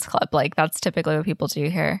a dance club. Like, that's typically what people do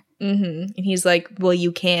here. Mm-hmm. And he's like, well,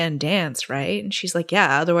 you can dance, right? And she's like,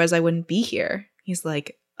 yeah, otherwise I wouldn't be here. He's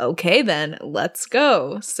like, okay, then let's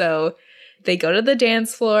go. So they go to the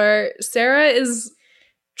dance floor. Sarah is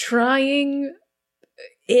trying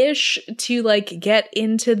ish to like get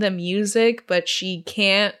into the music, but she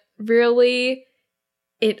can't really.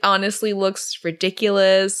 It honestly looks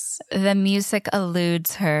ridiculous. The music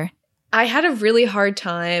eludes her. I had a really hard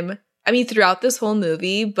time, I mean, throughout this whole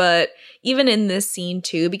movie, but even in this scene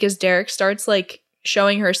too, because Derek starts like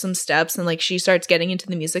showing her some steps and like she starts getting into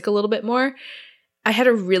the music a little bit more. I had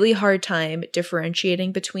a really hard time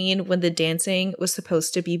differentiating between when the dancing was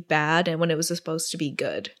supposed to be bad and when it was supposed to be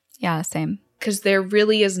good. Yeah, same. Because there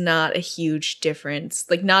really is not a huge difference,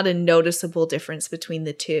 like not a noticeable difference between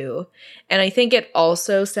the two. And I think it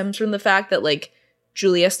also stems from the fact that like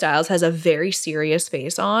Julia Stiles has a very serious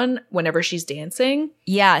face on whenever she's dancing.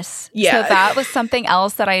 Yes. Yeah. So that was something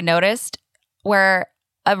else that I noticed where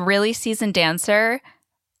a really seasoned dancer,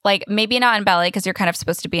 like maybe not in ballet because you're kind of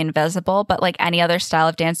supposed to be invisible, but like any other style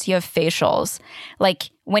of dance, you have facials.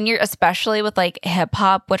 Like when you're, especially with like hip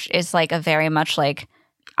hop, which is like a very much like,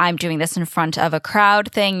 I'm doing this in front of a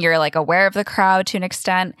crowd thing. You're like aware of the crowd to an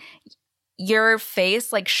extent. Your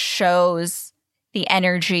face like shows the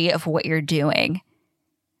energy of what you're doing.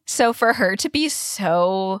 So for her to be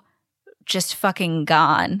so just fucking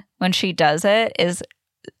gone when she does it is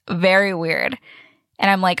very weird. And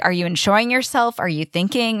I'm like, are you enjoying yourself? Are you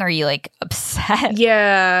thinking? Are you like upset?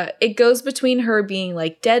 Yeah, it goes between her being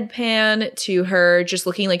like deadpan to her just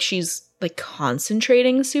looking like she's like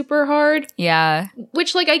concentrating super hard. Yeah.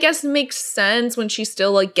 Which like I guess makes sense when she's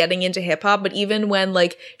still like getting into hip hop, but even when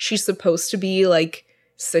like she's supposed to be like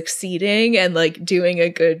succeeding and like doing a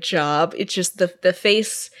good job, it's just the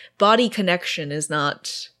face body connection is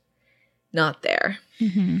not there.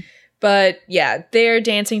 Mm-hmm. But yeah, they're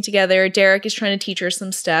dancing together. Derek is trying to teach her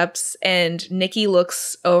some steps, and Nikki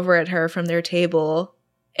looks over at her from their table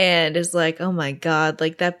and is like, oh my God,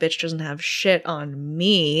 like that bitch doesn't have shit on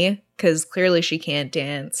me, because clearly she can't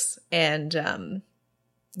dance. And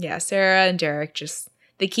yeah, Sarah and Derek just,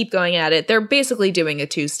 they keep going at it. They're basically doing a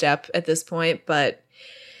two-step at this point, but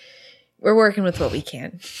we're working with what we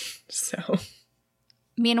can. So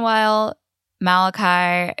meanwhile,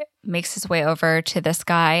 Malachi makes his way over to this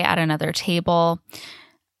guy at another table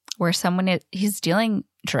where he's dealing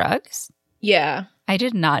drugs. Yeah. I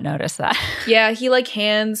did not notice that. Yeah, he like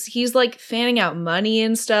he's like fanning out money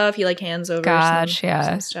and stuff. He like hands over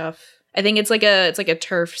some stuff. I think it's like a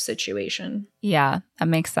turf situation. Yeah, that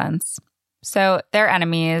makes sense. So they're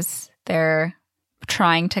enemies. They're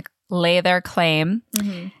trying to lay their claim.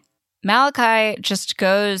 Mm-hmm. Malachi just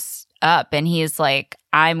goes up and he's like,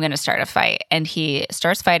 I'm going to start a fight. And he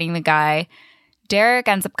starts fighting the guy. Derek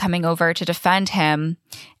ends up coming over to defend him.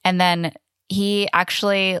 And then he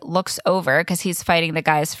actually looks over because he's fighting the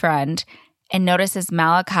guy's friend and notices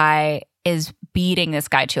Malachi is beating this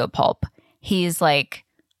guy to a pulp. He's like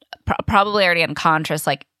probably already unconscious,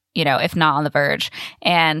 like, you know, if not on the verge.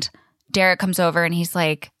 And Derek comes over and he's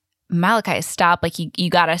like, Malachi, stop. Like, you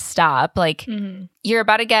got to stop. Like, you're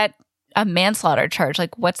about to get a manslaughter charge.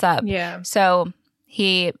 Like, what's up? Yeah. So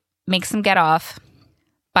he makes him get off.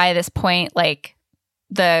 By this point, like,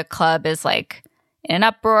 the club is like in an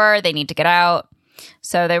uproar. They need to get out.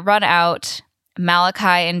 So they run out. Malachi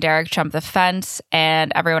and Derek jump the fence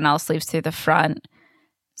and everyone else leaves through the front.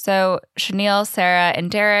 So Chenille, Sarah, and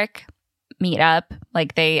Derek meet up.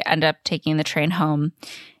 Like, they end up taking the train home.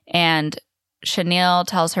 And Chenille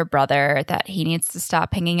tells her brother that he needs to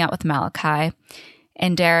stop hanging out with Malachi.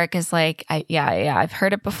 And Derek is like, yeah, I've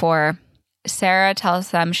heard it before. Sarah tells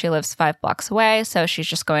them she lives 5 blocks away, so she's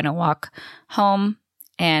just going to walk home.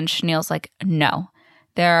 And Chenille's like, no,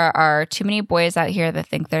 there are too many boys out here that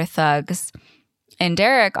think they're thugs. And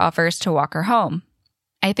Derek offers to walk her home.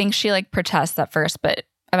 I think she like protests at first, but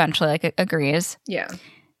eventually like agrees. Yeah.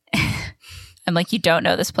 I'm like, you don't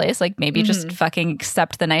know this place. Like, maybe just fucking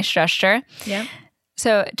accept the nice gesture. Yeah.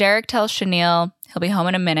 So Derek tells Chenille he'll be home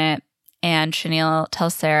in a minute. And Chenille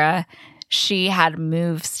tells Sarah she had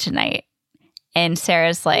moves tonight. And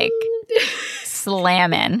Sarah's like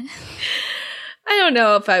slamming. I don't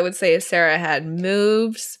know if I would say Sarah had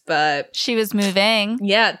moves, but she was moving.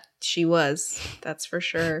 Yeah, she was. That's for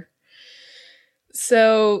sure.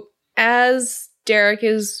 So as Derek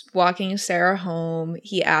is walking Sarah home,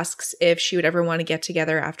 he asks if she would ever want to get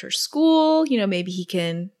together after school. You know, maybe he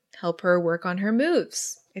can help her work on her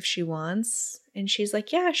moves if she wants. And she's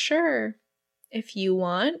like, yeah, sure, if you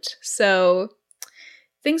want. So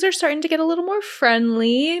things are starting to get a little more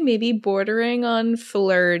friendly, maybe bordering on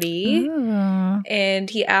flirty. Ooh. And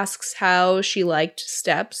he asks how she liked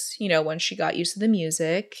Steps, you know, when she got used to the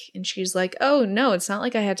music. And she's like, oh, no, it's not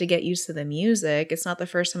like I had to get used to the music. It's not the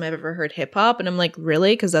first time I've ever heard hip hop. And I'm like,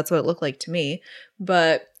 really? Because that's what it looked like to me.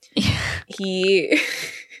 But he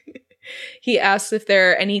asks if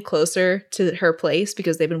they're any closer to her place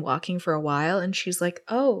because they've been walking for a while. And she's like,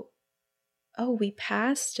 oh, we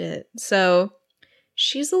passed it. So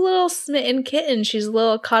she's a little smitten kitten. She's a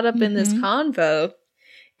little caught up in this convo.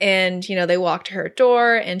 And, you know, they walk to her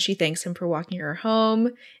door and she thanks him for walking her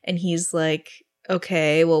home. And he's like,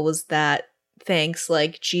 okay, well, was that thanks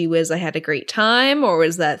like, gee whiz, I had a great time? Or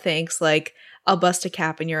was that thanks like, I'll bust a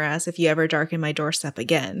cap in your ass if you ever darken my doorstep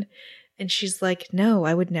again? And she's like, no,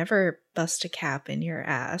 I would never bust a cap in your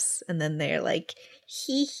ass. And then they're like,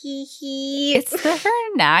 he. It's the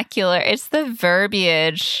vernacular. It's the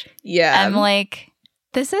verbiage. Yeah. I'm like,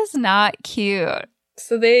 this is not cute.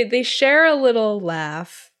 So they share a little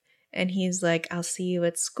laugh. And he's like, I'll see you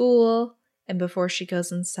at school. And before she goes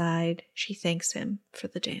inside, she thanks him for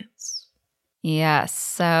the dance. Yes.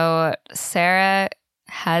 So Sarah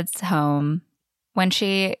heads home. When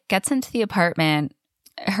she gets into the apartment,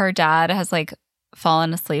 her dad has like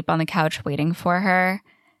fallen asleep on the couch waiting for her.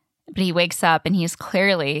 But he wakes up and he's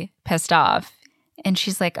clearly pissed off. And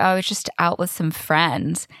she's like, oh, I was just out with some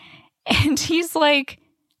friends. And he's like,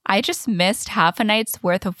 I just missed half a night's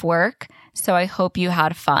worth of work, so I hope you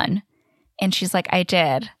had fun. And she's like, I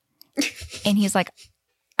did. And he's like,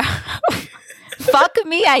 fuck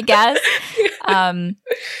me, I guess.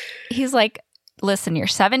 He's like, listen, you're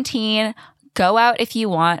 17. Go out if you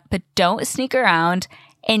want, but don't sneak around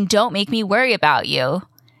and don't make me worry about you.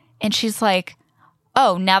 And she's like,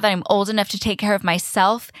 oh, now that I'm old enough to take care of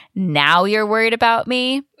myself, now you're worried about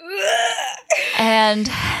me? And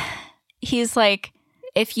he's like,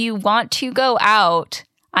 if you want to go out,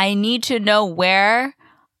 I need to know where,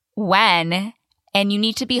 when, and you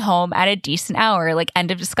need to be home at a decent hour. Like,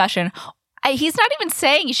 end of discussion. He's not even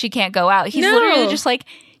saying she can't go out. He's literally just like,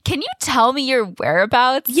 can you tell me your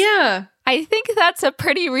whereabouts? Yeah. I think that's a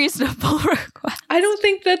pretty reasonable request. I don't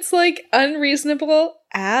think that's like unreasonable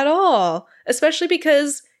at all, especially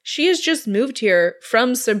because she has just moved here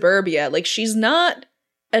from suburbia. Like, she's not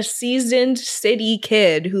a seasoned city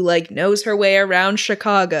kid who like knows her way around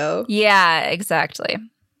Chicago. Yeah, exactly.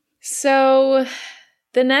 So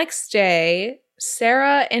the next day,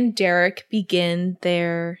 Sarah and Derek begin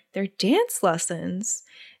their dance lessons.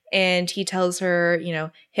 And he tells her, you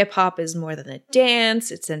know, hip hop is more than a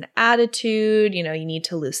dance. It's an attitude. You know, you need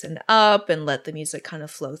to loosen up and let the music kind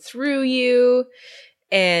of flow through you.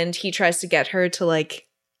 And he tries to get her to like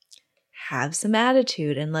have some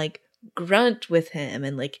attitude and like grunt with him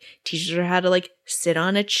and like teaches her how to like sit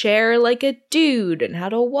on a chair like a dude and how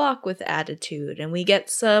to walk with attitude. And we get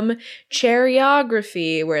some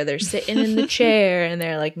choreography where they're sitting in the chair and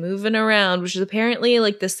they're like moving around, which is apparently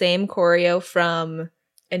like the same choreo from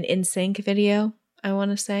an NSYNC video, I want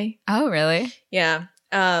to say. Oh, really? Yeah.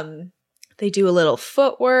 They do a little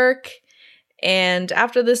footwork. And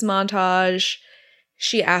after this montage,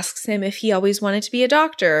 she asks him if he always wanted to be a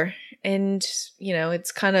doctor. And, you know,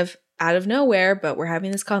 it's kind of out of nowhere, but we're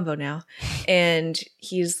having this convo now. And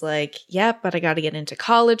he's like, yep, but I got to get into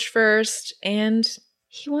college first. And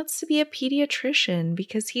he wants to be a pediatrician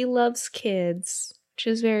because he loves kids, which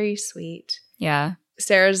is very sweet. Yeah.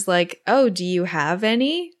 Sarah's like, oh, do you have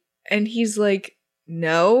any? And he's like,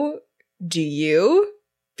 no, do you?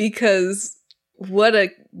 Because what a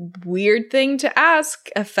weird thing to ask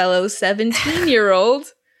a fellow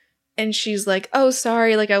 17-year-old. And she's like, oh,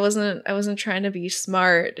 sorry, like I wasn't trying to be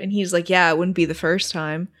smart. And he's like, yeah, it wouldn't be the first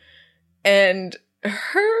time. And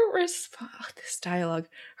her response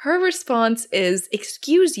is,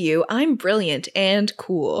 excuse you, I'm brilliant and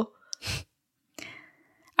cool.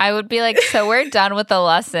 I would be like, so we're done with the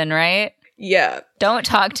lesson, right? Yeah. Don't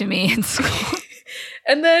talk to me in school.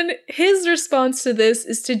 And then his response to this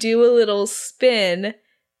is to do a little spin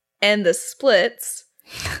and the splits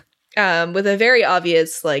with a very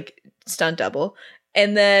obvious, like, stunt double.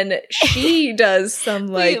 And then she does some,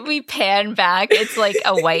 like... we pan back. It's like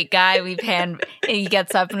a white guy. We pan... He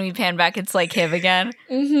gets up and we pan back. It's like him again.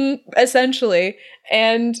 Mm-hmm, essentially.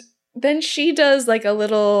 And then she does, like, a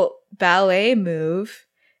little ballet move.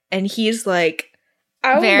 And he's like,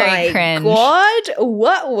 oh very my cringe. God,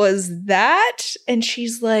 what was that? And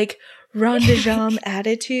she's like, ronde de jambe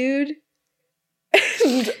attitude.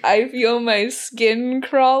 And I feel my skin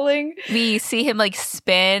crawling. We see him like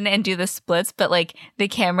spin and do the splits, but like the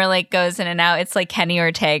camera like goes in and out. It's like Kenny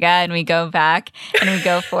Ortega, and we go back and we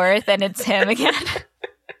go forth and it's him again.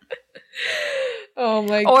 Oh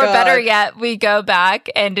my Or God. Or better yet, we go back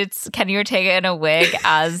and it's Kenny Ortega in a wig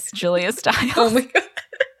as Julia Stiles. Oh my God.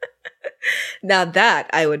 Now that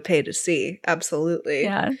I would pay to see. Absolutely.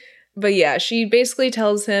 Yeah. But yeah, she basically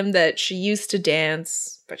tells him that she used to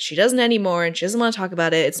dance, but she doesn't anymore and she doesn't want to talk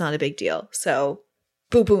about it. It's not a big deal. So,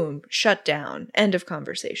 boom, boom, shut down. End of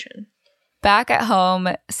conversation. Back at home,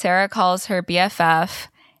 Sarah calls her BFF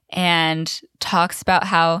and talks about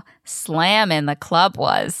how slamming the club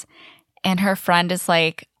was. And her friend is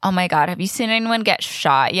like, oh my God, have you seen anyone get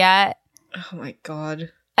shot yet? Oh my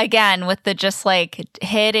God. Again, with the just like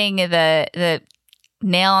hitting the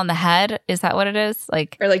nail on the head. Is that what it is?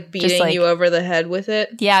 Like, or like beating you over the head with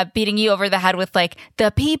it? Yeah, beating you over the head with like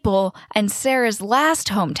the people in Sarah's last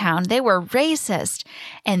hometown, they were racist.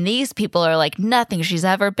 And these people are like nothing she's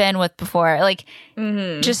ever been with before. Like,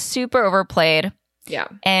 just super overplayed. Yeah.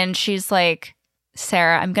 And she's like,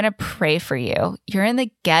 Sarah, I'm going to pray for you. You're in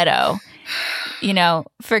the ghetto. You know,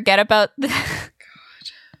 forget about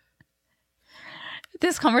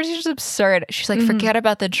this conversation is absurd. She's like, forget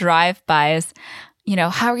about the drive-bys. You know,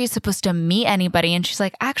 how are you supposed to meet anybody? And she's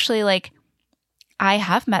like, actually, like, I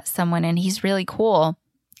have met someone and he's really cool.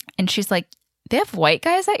 And she's like, they have white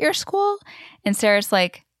guys at your school? And Sarah's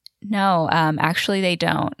like, no, actually they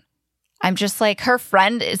don't. I'm just like, her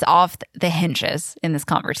friend is off the hinges in this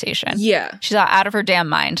conversation. Yeah. She's out of her damn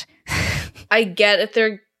mind. I get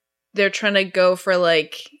if they're trying to go for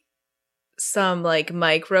like some like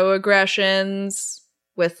microaggressions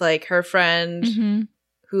with like her friend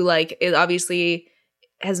who like it obviously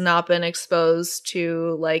has not been exposed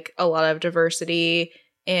to like a lot of diversity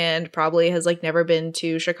and probably has like never been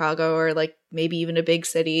to Chicago or like maybe even a big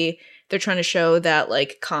city. They're trying to show that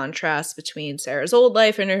like contrast between Sarah's old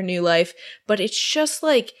life and her new life, but it's just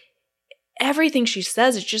like everything she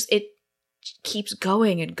says, it keeps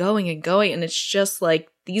going and going and going, and it's just like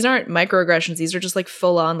these aren't microaggressions, these are just like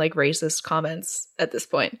full on like racist comments at this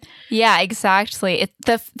point. Yeah, exactly.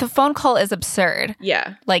 The phone call is absurd.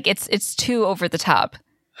 Yeah. Like it's too over the top.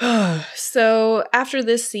 So after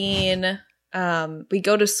this scene, we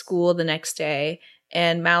go to school the next day,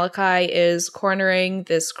 and Malachi is cornering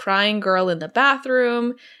this crying girl in the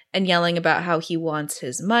bathroom and yelling about how he wants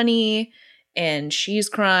his money, and she's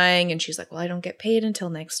crying and she's like, well, I don't get paid until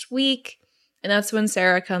next week. And that's when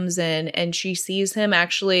Sarah comes in and she sees him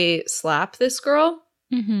actually slap this girl.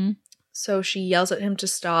 So she yells at him to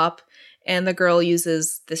stop, and the girl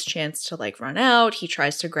uses this chance to like run out. He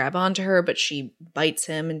tries to grab onto her, but she bites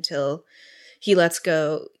him until he lets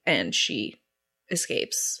go and she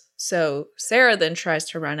escapes. So Sarah then tries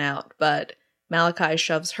to run out, but Malachi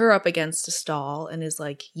shoves her up against a stall and is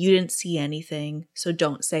like, you didn't see anything, so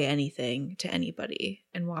don't say anything to anybody,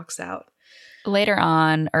 and walks out. Later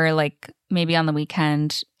on, or like maybe on the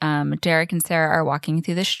weekend, Derek and Sarah are walking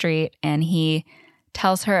through the street and he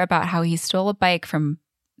tells her about how he stole a bike from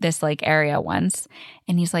this like area once.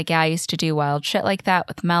 And he's like, yeah, I used to do wild shit like that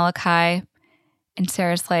with Malachi. And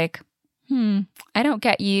Sarah's like, I don't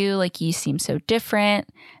get you. Like, you seem so different.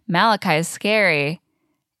 Malachi is scary.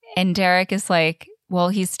 And Derek is like, well,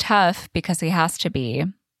 he's tough because he has to be.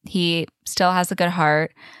 He still has a good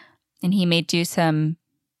heart and he may do some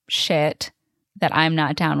shit that I'm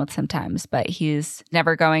not down with sometimes, but he's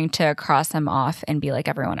never going to cross him off and be like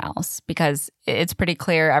everyone else, because it's pretty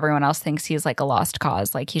clear everyone else thinks he's like a lost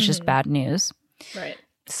cause. Like he's just bad news. Right.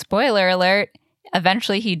 Spoiler alert.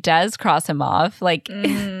 Eventually he does cross him off, like,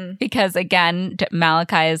 because again,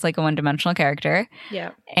 Malachi is like a one-dimensional character.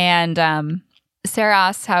 Yeah. And Sarah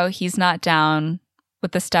asks how he's not down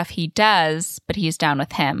with the stuff he does, but he's down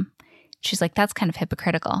with him. She's like, that's kind of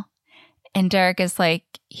hypocritical. And Derek is like,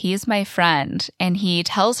 he's my friend. And he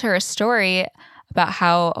tells her a story about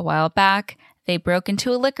how a while back they broke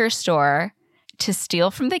into a liquor store to steal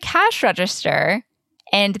from the cash register,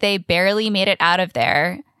 and they barely made it out of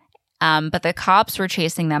there. But the cops were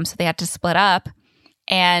chasing them, so they had to split up.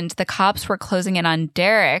 And the cops were closing in on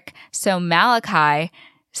Derek. So Malachi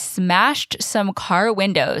smashed some car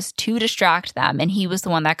windows to distract them, and he was the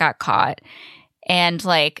one that got caught. And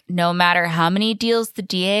like, no matter how many deals the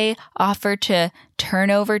DA offered to turn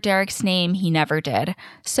over Derek's name, he never did.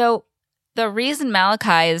 So the reason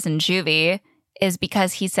Malachi is in juvie is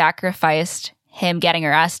because he sacrificed him getting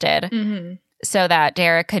arrested so that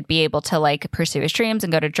Derek could be able to like pursue his dreams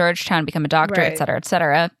and go to Georgetown, become a doctor, et cetera, et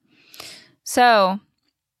cetera. So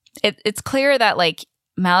it's clear that like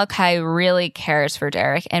Malachi really cares for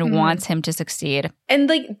Derek and wants him to succeed. And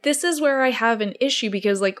like, this is where I have an issue,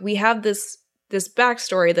 because like we have this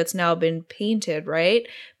backstory that's now been painted, right?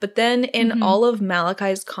 But then in all of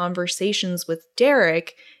Malachi's conversations with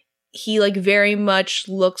Derek, he like very much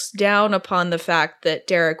looks down upon the fact that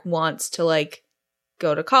Derek wants to like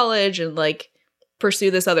go to college and like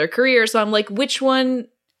pursue this other career. So I'm like, which one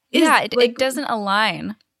is it doesn't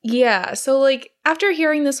align. Yeah. So like after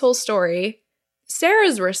hearing this whole story,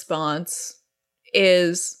 Sarah's response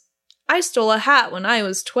is, I stole a hat when I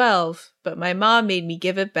was 12, but my mom made me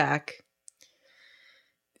give it back.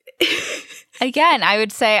 Again, I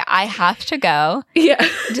would say I have to go. Yeah.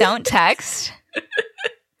 Don't text.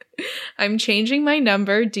 I'm changing my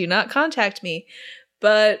number. Do not contact me.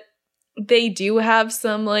 But they do have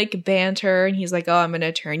some like banter, and he's like, oh, I'm going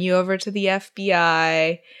to turn you over to the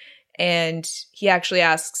FBI. And he actually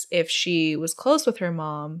asks if she was close with her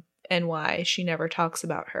mom and why she never talks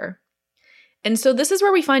about her. And so this is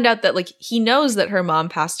where we find out that like he knows that her mom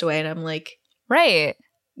passed away, and I'm like, right.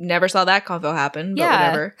 Never saw that convo happen, but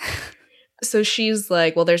whatever. So she's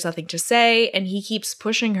like, well, there's nothing to say. And he keeps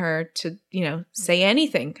pushing her to, you know, say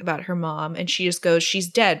anything about her mom. And she just goes, she's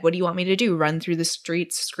dead. What do you want me to do? Run through the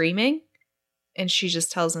streets screaming? And she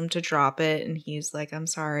just tells him to drop it. And he's like, I'm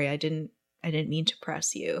sorry. I didn't mean to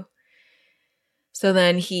press you. So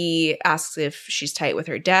then he asks if she's tight with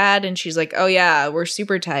her dad. And she's like, oh, yeah, we're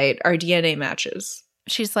super tight. Our DNA matches.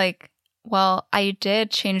 She's like, well, I did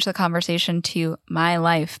change the conversation to my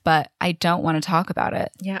life, but I don't want to talk about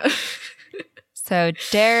it. Yeah. So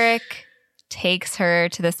Derek takes her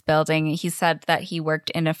to this building. He said that he worked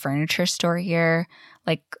in a furniture store here,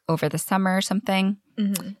 like over the summer or something.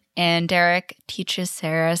 Mm-hmm. And Derek teaches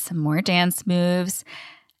Sarah some more dance moves.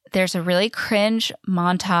 There's a really cringe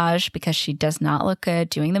montage because she does not look good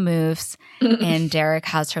doing the moves. And Derek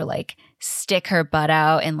has her like stick her butt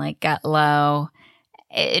out and like get low.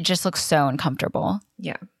 It just looks so uncomfortable.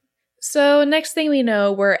 Yeah. So next thing we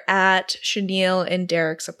know, we're at Chenille and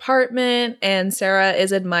Derek's apartment, and Sarah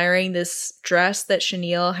is admiring this dress that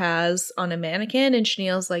Chenille has on a mannequin. And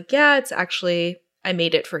Chenille's like, yeah, it's actually, I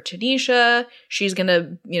made it for Tanisha. She's going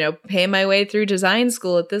to, you know, pay my way through design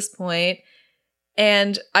school at this point.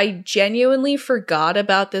 And I genuinely forgot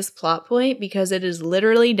about this plot point because it is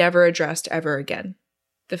literally never addressed ever again.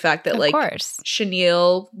 The fact that, like,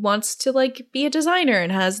 Chenille wants to, like, be a designer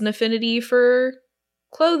and has an affinity for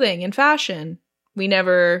clothing and fashion. We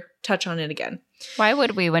never touch on it again. Why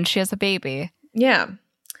would we when she has a baby? Yeah.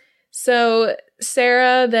 So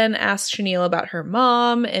Sarah then asks Chenille about her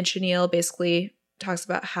mom, and Chenille basically talks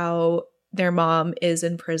about how their mom is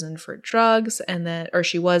in prison for drugs, and that, or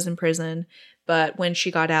she was in prison, but when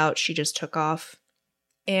she got out, she just took off.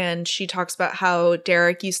 And she talks about how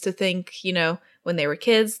Derek used to think, you know, when they were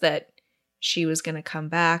kids that she was going to come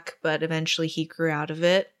back, but eventually he grew out of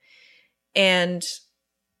it. And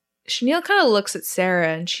Chenille kind of looks at Sarah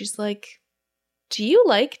and she's like, do you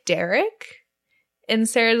like Derek? And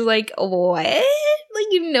Sarah's like, what? Like,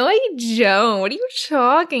 you know I don't. What are you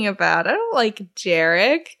talking about? I don't like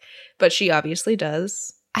Derek. But she obviously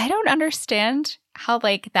does. I don't understand how,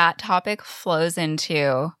 like, that topic flows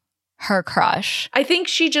into her crush. I think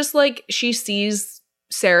she just, like, she sees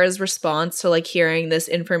Sarah's response to, like, hearing this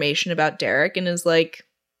information about Derek and is like,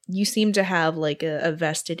 you seem to have, like, a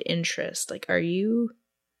vested interest. Like, are you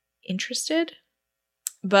interested?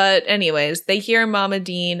 But anyways, they hear Mama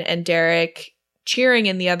Dean and Derek cheering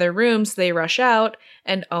in the other room, so they rush out.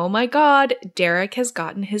 And oh my God, Derek has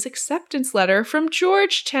gotten his acceptance letter from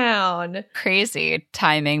Georgetown. Crazy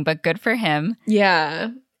timing, but good for him. Yeah.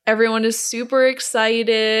 Everyone is super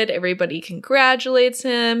excited. Everybody congratulates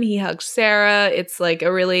him. He hugs Sarah. It's like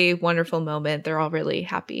a really wonderful moment. They're all really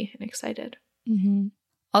happy and excited. Mm-hmm.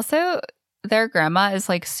 Also, their grandma is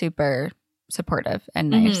like super supportive and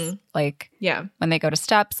nice. Mm-hmm. Like, yeah, when they go to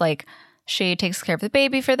steps, like she takes care of the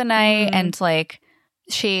baby for the night, mm-hmm. and like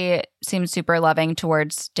she seems super loving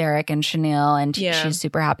towards Derek and Chenille, and she's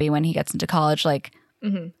super happy when he gets into college. Like,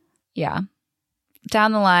 mm-hmm. yeah,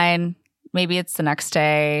 down the line. Maybe it's the next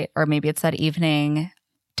day or maybe it's that evening.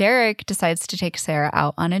 Derek decides to take Sarah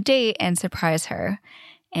out on a date and surprise her.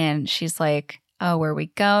 And she's like, oh, where are we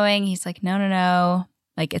going? He's like, no.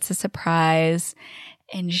 Like, it's a surprise.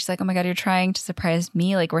 And she's like, oh my God, you're trying to surprise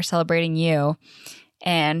me. Like, we're celebrating you.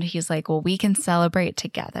 And he's like, well, we can celebrate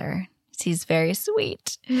together. He's very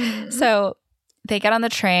sweet. Mm. So they get on the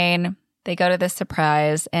train. They go to this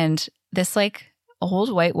surprise. And this like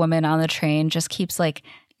old white woman on the train just keeps like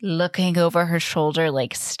looking over her shoulder,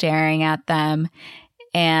 like staring at them.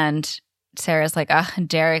 And Sarah's like,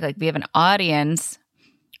 Derek, like we have an audience,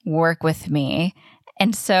 work with me.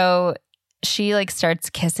 And so she like starts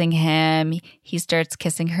kissing him. He starts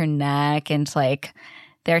kissing her neck, and like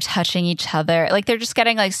they're touching each other. Like they're just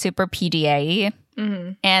getting like super PDA.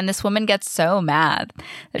 Mm-hmm. And this woman gets so mad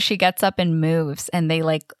that she gets up and moves, and they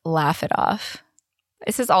like laugh it off.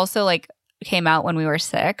 This is also like came out when we were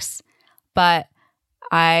 6, but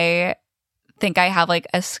I think I have like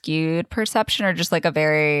a skewed perception or just like a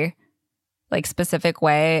very like specific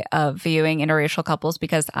way of viewing interracial couples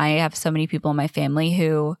because I have so many people in my family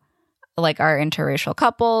who like are interracial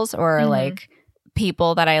couples or like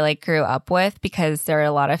people that I like grew up with because there are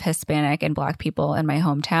a lot of Hispanic and Black people in my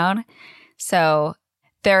hometown. So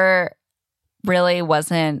there really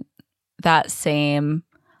wasn't that same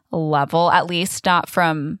level, at least not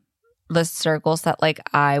from the circles that like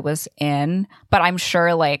I was in. But I'm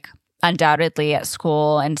sure like undoubtedly at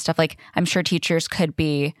school and stuff, like I'm sure teachers could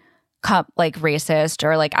be like racist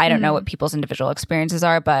or like I don't know what people's individual experiences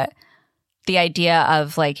are, but the idea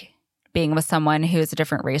of like being with someone who is a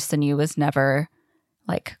different race than you was never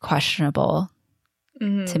like questionable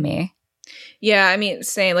to me. Yeah, I mean,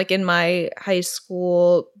 same. Like in my high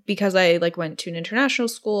school, because I like went to an international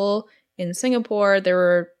school in Singapore, there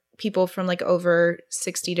were people from like over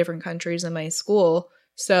 60 different countries in my school.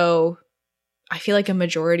 So I feel like a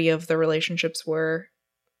majority of the relationships were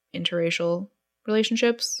interracial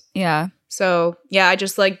relationships. Yeah. So yeah, I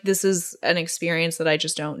just like this is an experience that I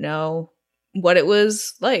just don't know what it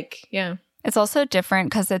was like. Yeah. It's also different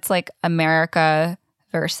because it's like America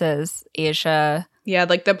versus Asia. Yeah,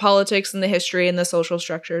 like the politics and the history and the social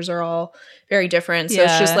structures are all very different. So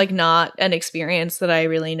it's just like not an experience that I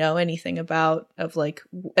really know anything about of like,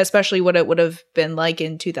 especially what it would have been like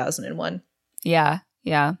in 2001. Yeah.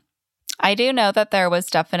 Yeah. I do know that there was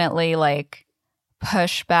definitely like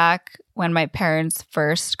pushback when my parents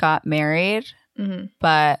first got married,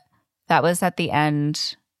 but that was at the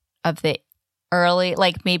end of the early,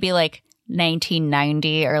 like maybe like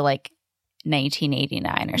 1990 or like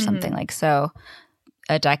 1989 or something like so.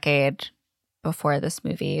 A decade before this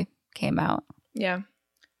movie came out. Yeah.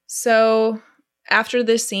 So after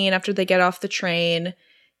this scene, after they get off the train,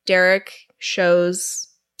 Derek shows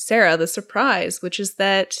Sarah the surprise, which is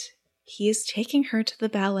that he is taking her to the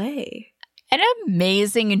ballet. An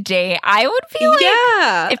amazing day. I would be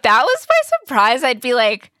like, if that was my surprise, I'd be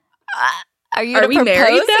like, are we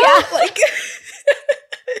married now? Yeah. Like,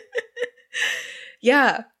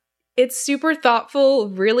 yeah. It's super thoughtful,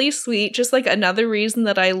 really sweet, just like another reason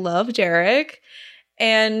that I love Derek.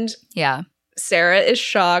 And yeah, Sarah is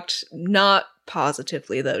shocked, not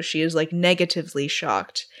positively though. She is like negatively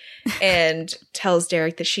shocked and tells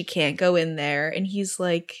Derek that she can't go in there. And he's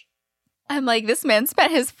like, I'm like, this man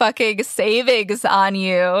spent his fucking savings on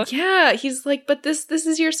you. Yeah, he's like, but this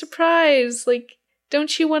is your surprise. Like,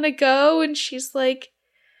 don't you want to go? And she's like,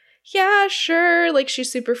 yeah, sure. Like,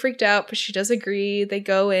 she's super freaked out, but she does agree. They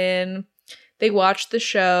go in, they watch the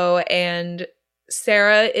show, and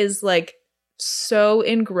Sarah is like so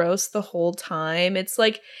engrossed the whole time. It's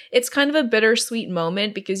like, it's kind of a bittersweet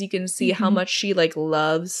moment because you can see how much she like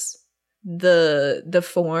loves the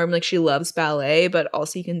form. Like, she loves ballet, but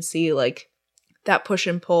also you can see like that push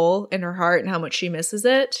and pull in her heart and how much she misses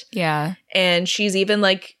it. Yeah. And she's even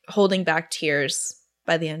like holding back tears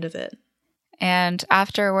by the end of it. And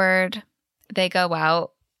afterward, they go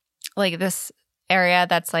out, like this area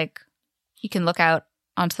that's like, you can look out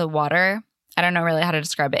onto the water. I don't know really how to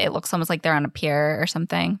describe it. It looks almost like they're on a pier or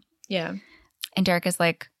something. Yeah. And Derek is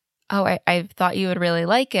like, oh, I thought you would really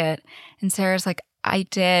like it. And Sarah's like, I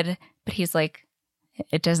did. But he's like,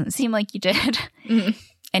 it doesn't seem like you did.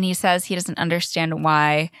 And he says he doesn't understand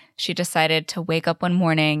why she decided to wake up one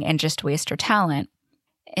morning and just waste her talent.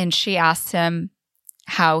 And she asks him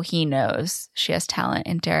how he knows she has talent.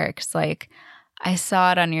 And Derek's like, I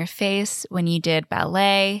saw it on your face when you did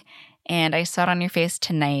ballet, and I saw it on your face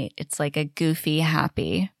tonight. It's like a goofy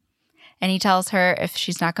happy. And he tells her if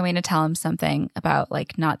she's not going to tell him something about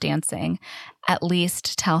like not dancing, at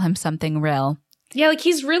least tell him something real. Yeah, like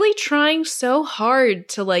he's really trying so hard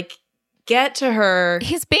to like get to her.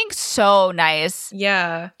 He's being so nice.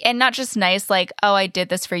 Yeah. And not just nice like, oh, I did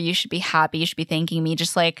this for you. You should be happy. You should be thanking me.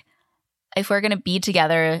 Just like, if we're going to be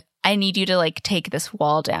together, I need you to like take this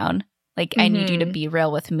wall down. Like, I need you to be real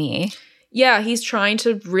with me. Yeah, he's trying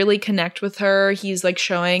to really connect with her. He's like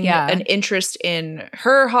showing an interest in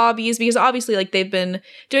her hobbies because obviously like they've been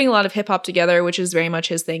doing a lot of hip hop together, which is very much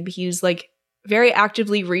his thing. But he's like very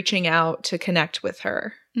actively reaching out to connect with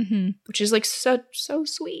her, which is like so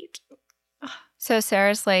sweet. So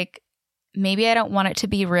Sarah's like, maybe I don't want it to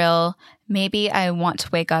be real. Maybe I want to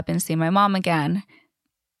wake up and see my mom again.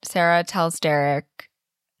 Sarah tells Derek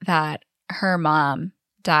that her mom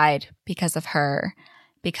died because of her,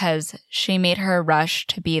 because she made her rush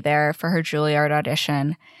to be there for her Juilliard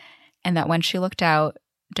audition, and that when she looked out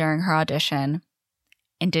during her audition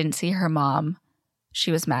and didn't see her mom,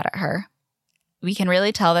 she was mad at her. We can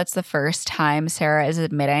really tell that's the first time Sarah is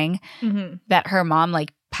admitting that her mom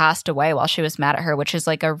like passed away while she was mad at her, which is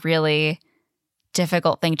like a really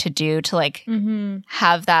difficult thing to do to like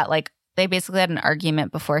have that, like they basically had an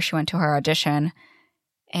argument before she went to her audition,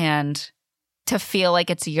 and to feel like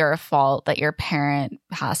it's your fault that your parent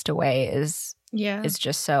passed away is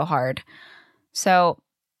just so hard. So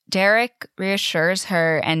Derek reassures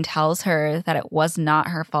her and tells her that it was not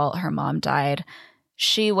her fault her mom died.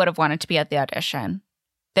 She would have wanted to be at the audition.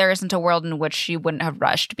 There isn't a world in which she wouldn't have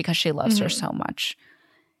rushed because she loves her so much.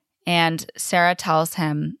 And Sarah tells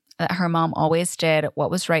him that her mom always did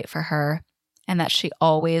what was right for her and that she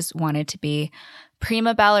always wanted to be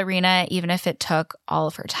prima ballerina, even if it took all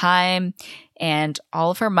of her time and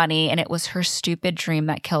all of her money, and it was her stupid dream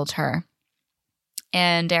that killed her.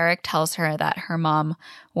 And Derek tells her that her mom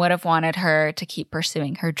would have wanted her to keep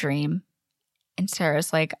pursuing her dream. And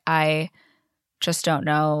Sarah's like, I just don't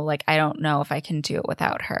know. Like, I don't know if I can do it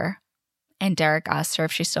without her. And Derek asks her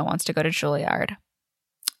if she still wants to go to Juilliard.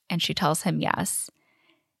 And she tells him yes.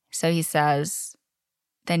 So he says,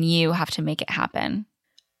 then you have to make it happen.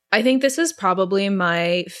 I think this is probably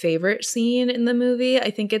my favorite scene in the movie. I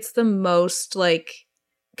think it's the most like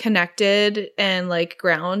connected and like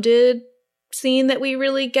grounded scene that we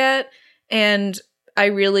really get. And I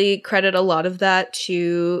really credit a lot of that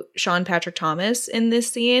to Sean Patrick Thomas in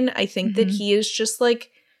this scene. I think that he is just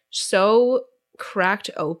like so cracked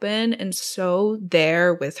open and so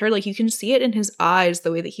there with her. Like you can see it in his eyes,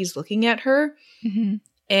 the way that he's looking at her.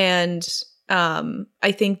 And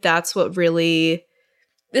I think that's what really,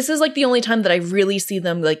 this is like the only time that I really see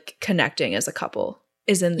them like connecting as a couple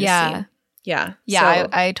is in this scene. Yeah. Yeah, so.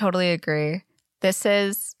 I totally agree. This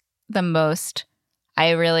is the most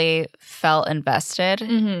I really felt invested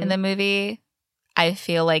in the movie. I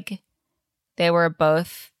feel like they were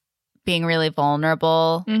both being really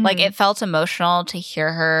vulnerable. Like it felt emotional to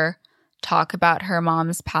hear her talk about her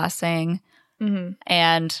mom's passing.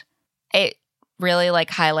 And it really like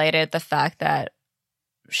highlighted the fact that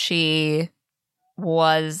she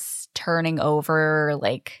was turning over,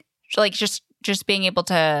 like just being able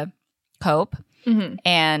to cope,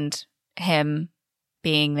 and him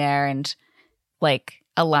being there and like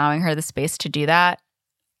allowing her the space to do that.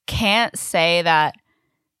 Can't say that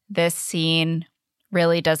this scene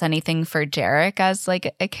really does anything for Derek as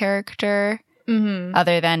like a character,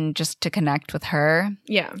 other than just to connect with her.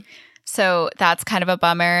 Yeah. So that's kind of a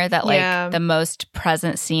bummer that like the most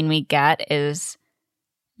present scene we get is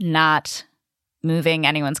not moving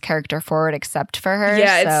anyone's character forward except for her.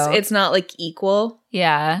 Yeah, so. It's not like equal.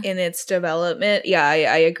 Yeah. In its development. Yeah,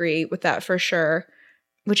 I agree with that for sure.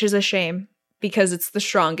 Which is a shame because it's the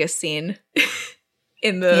strongest scene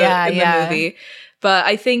in the movie. But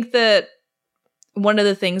I think that one of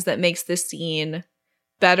the things that makes this scene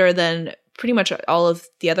better than pretty much all of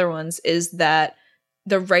the other ones is that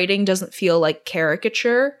the writing doesn't feel like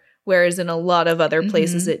caricature, whereas in a lot of other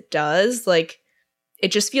places it does. Like,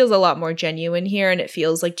 it just feels a lot more genuine here, and it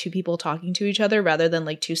feels like two people talking to each other rather than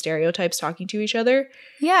like two stereotypes talking to each other.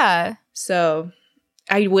 Yeah. So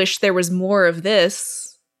I wish there was more of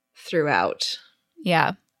this throughout.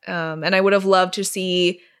 Yeah. And I would have loved to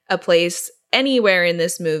see a place anywhere in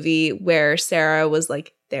this movie where Sarah was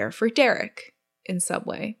like there for Derek in some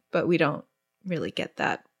way, but we don't really get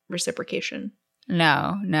that reciprocation.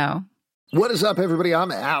 No. What is up, everybody?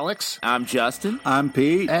 I'm Alex. I'm Justin. I'm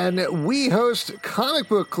Pete. And we host Comic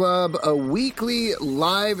Book Club, a weekly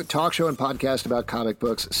live talk show and podcast about comic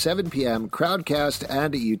books, 7 p.m., Crowdcast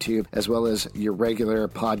and YouTube, as well as your regular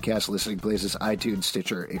podcast listening places, iTunes,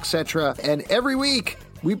 Stitcher, etc. And every week,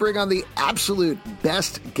 we bring on the absolute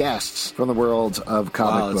best guests from the world of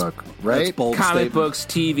comic book, right? Comic books,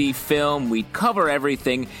 TV, film, we cover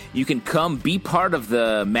everything. You can come be part of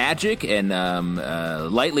the magic and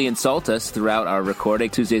lightly insult us throughout our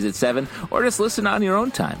recording, Tuesdays at 7, or just listen on your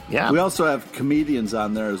own time. Yeah. We also have comedians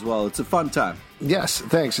on there as well. It's a fun time. Yes,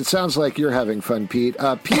 thanks. It sounds like you're having fun, Pete.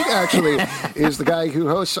 Pete actually is the guy who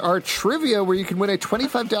hosts our trivia, where you can win a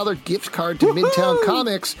 $25 gift card to Midtown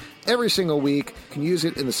Comics every single week. You can use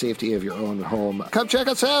it in the safety of your own home. Come check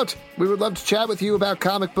us out. We would love to chat with you about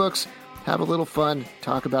comic books, have a little fun,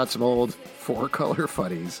 talk about some old four-color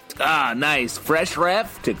funnies. Ah, nice. Fresh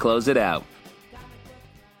ref to close it out.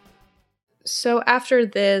 So after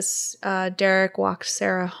this, Derek walks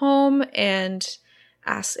Sarah home and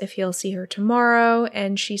asks if he'll see her tomorrow,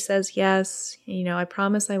 and she says yes. You know, I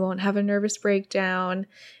promise I won't have a nervous breakdown.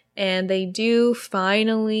 And they do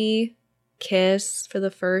finally kiss for the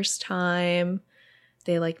first time.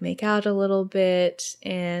 They like make out a little bit,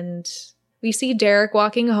 and we see Derek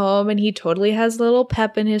walking home, and he totally has a little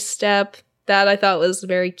pep in his step. That I thought was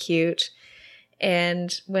very cute.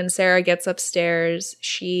 And when Sarah gets upstairs,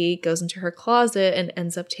 she goes into her closet and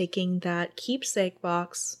ends up taking that keepsake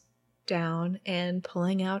box down and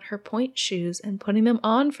pulling out her point shoes and putting them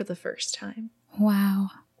on for the first time. Wow.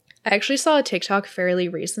 I actually saw a TikTok fairly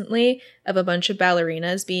recently of a bunch of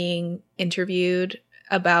ballerinas being interviewed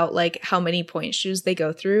about like how many point shoes they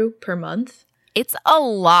go through per month. It's a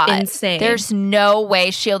lot. Insane. There's no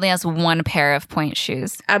way she only has one pair of point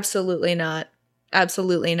shoes. Absolutely not.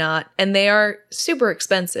 Absolutely not. And they are super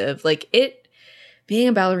expensive. Like being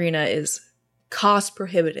a ballerina is cost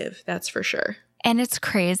prohibitive, that's for sure. And it's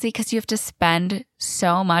crazy because you have to spend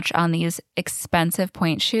so much on these expensive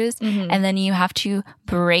point shoes, and then you have to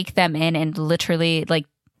break them in and literally like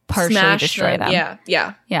partially Smash destroy them.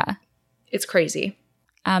 Yeah. Yeah. It's crazy.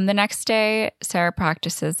 The next day, Sarah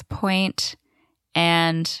practices point,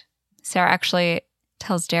 and Sarah actually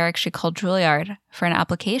tells Derek she called Juilliard for an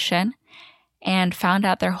application and found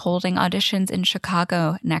out they're holding auditions in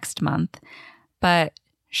Chicago next month. But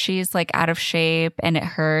she's like out of shape and it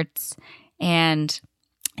hurts. And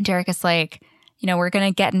Derek is like, we're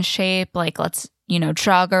going to get in shape. Like, let's,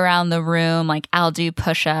 jog around the room. Like, I'll do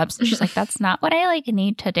push-ups. And she's like, that's not what I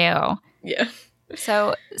need to do. Yeah.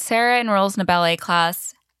 So Sarah enrolls in a ballet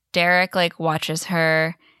class. Derek watches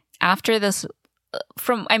her. After this,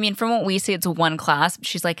 from what we see, it's one class.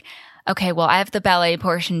 She's like, okay, well, I have the ballet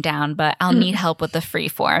portion down, but I'll need help with the free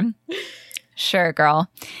form. Sure, girl.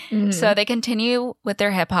 So they continue with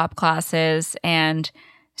their hip hop classes, and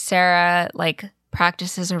Sarah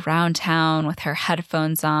practices around town with her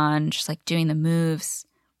headphones on, just doing the moves.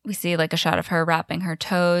 We see a shot of her wrapping her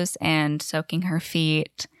toes and soaking her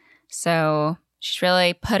feet. So she's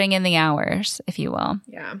really putting in the hours, if you will.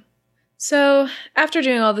 Yeah. So after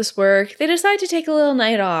doing all this work, they decide to take a little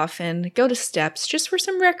night off and go to Steps just for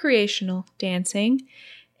some recreational dancing.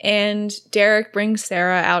 And Derek brings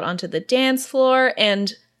Sarah out onto the dance floor,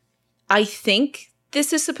 and I think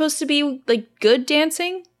this is supposed to be good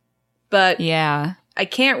dancing, but yeah, I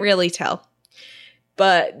can't really tell.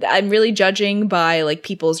 But I'm really judging by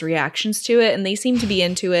people's reactions to it, and they seem to be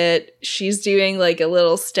into it. She's doing a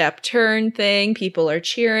little step turn thing. People are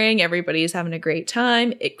cheering. Everybody's having a great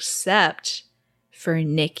time, except for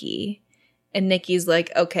Nikki. And Nikki's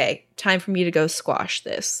like, okay, time for me to go squash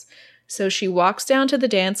this. So she walks down to the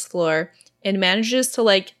dance floor and manages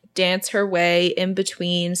to dance her way in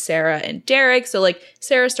between Sarah and Derek. So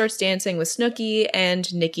Sarah starts dancing with Snooki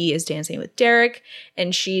and Nikki is dancing with Derek,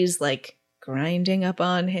 and she's grinding up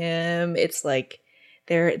on him. It's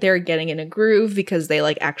they're getting in a groove because they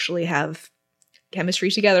actually have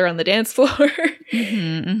chemistry together on the dance floor.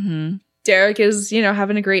 Derek is,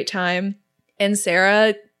 having a great time, and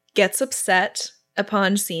Sarah gets upset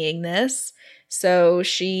upon seeing this. So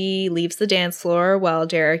she leaves the dance floor while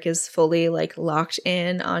Derek is fully locked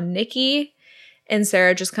in on Nikki, and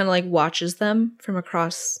Sarah just kind of watches them from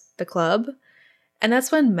across the club. And that's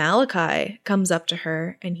when Malachi comes up to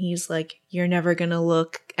her and he's like, you're never going to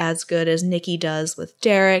look as good as Nikki does with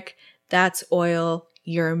Derek. That's oil.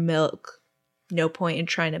 You're milk. No point in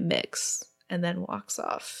trying to mix. And then walks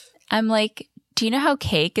off. I'm like, do you know how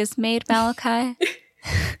cake is made, Malachi?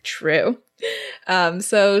 True.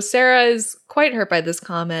 So Sarah is quite hurt by this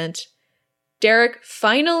comment. Derek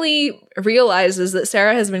finally realizes that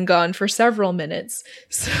Sarah has been gone for several minutes.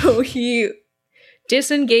 So he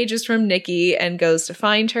disengages from Nikki and goes to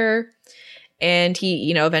find her. And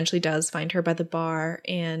he, eventually does find her by the bar.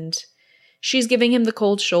 And she's giving him the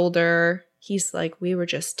cold shoulder. He's like, we were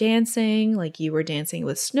just dancing. You were dancing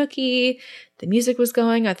with Snooki. The music was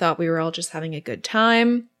going. I thought we were all just having a good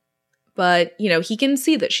time. But, he can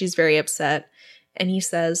see that she's very upset. And he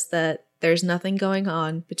says that there's nothing going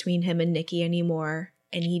on between him and Nikki anymore.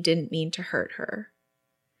 And he didn't mean to hurt her.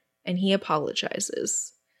 And he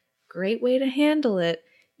apologizes. Great way to handle it.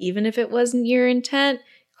 Even if it wasn't your intent,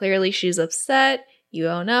 clearly she's upset. You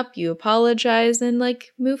own up, you apologize, and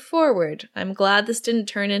move forward. I'm glad this didn't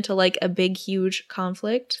turn into a big, huge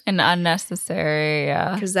conflict. And unnecessary,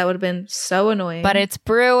 yeah. Because that would have been so annoying. But it's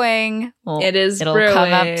brewing. Well, it'll brewing.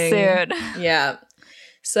 Come up soon. Yeah.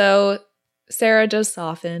 So Sarah does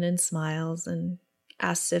soften and smiles and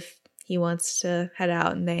asks if he wants to head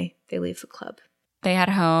out, and they leave the club. They head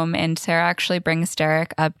home, and Sarah actually brings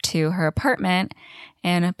Derek up to her apartment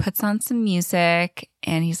and puts on some music.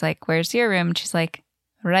 And he's like, where's your room? And she's like,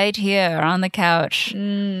 right here on the couch.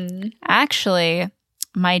 Actually,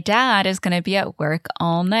 my dad is going to be at work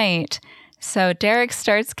all night. So Derek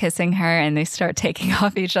starts kissing her, and they start taking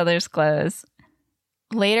off each other's clothes.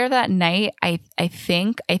 Later that night, I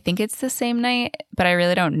think it's the same night, but I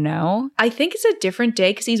really don't know. I think it's a different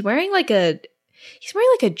day because he's wearing a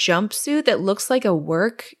jumpsuit that looks like a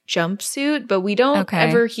work jumpsuit, but we don't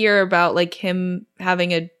ever hear about him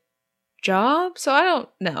having a job. So I don't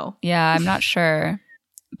know. Yeah, I'm not sure.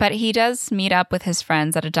 But he does meet up with his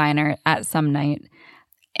friends at a diner at some night.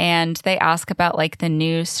 And they ask about like the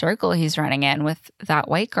new circle he's running in with that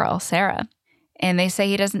white girl, Sarah. And they say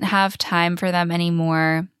he doesn't have time for them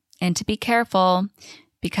anymore and to be careful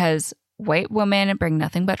because white women bring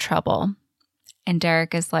nothing but trouble. And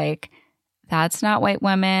Derek is like, that's not white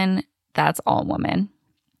women, that's all women.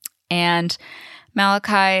 And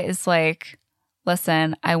Malachi is like,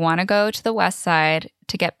 listen, I want to go to the West Side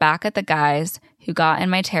to get back at the guys who got in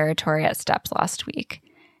my territory at Steps last week.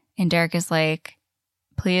 And Derek is like,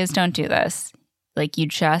 please don't do this. Like, you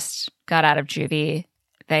just got out of juvie.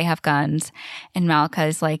 They have guns. And Malachi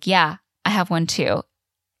is like, yeah, I have one too.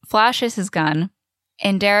 Flashes his gun.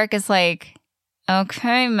 And Derek is like,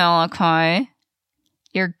 okay, Malachi,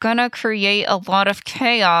 you're gonna create a lot of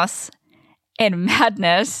chaos and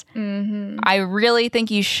madness. Mm-hmm. I really think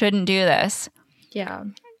you shouldn't do this. Yeah.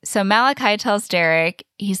 So Malachi tells Derek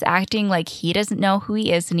he's acting like he doesn't know who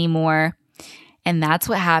he is anymore. And that's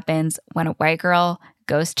what happens when a white girl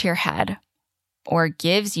goes to your head or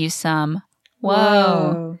gives you some.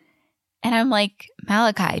 Whoa. And I'm like,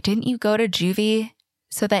 Malachi, didn't you go to juvie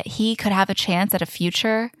so that he could have a chance at a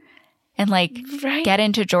future and like get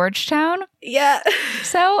into Georgetown? Yeah.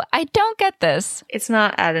 So I don't get this. It's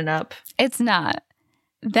not adding up. It's not.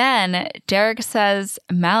 Then Derek says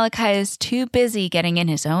Malachi is too busy getting in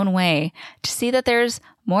his own way to see that there's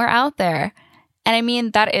more out there. And I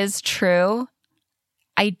mean, that is true.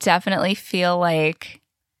 I definitely feel like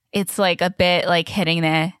it's like a bit like hitting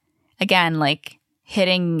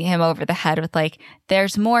him over the head with like,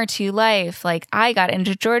 there's more to life. Like, I got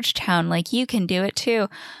into Georgetown. Like, you can do it too.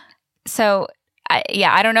 So,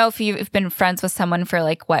 I don't know if you've been friends with someone for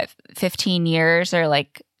like, 15 years or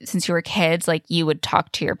like since you were kids, like you would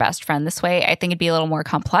talk to your best friend this way. I think it'd be a little more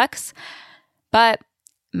complex. But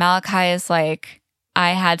Malachi is like, I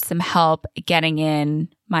had some help getting in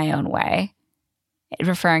my own way,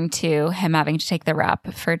 referring to him having to take the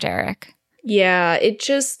rep for Derek. Yeah, it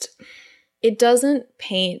doesn't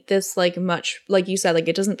paint this like much, like you said, like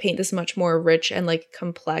it doesn't paint this much more rich and like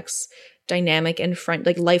complex dynamic and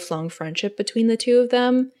like lifelong friendship between the two of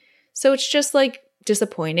them. So it's just like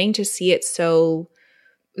disappointing to see it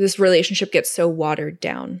this relationship gets so watered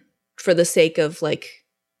down for the sake of like,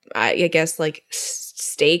 I guess like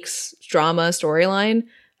stakes, drama, storyline.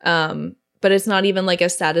 But it's not even like a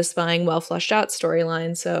satisfying, well fleshed out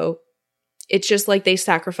storyline. So it's just like they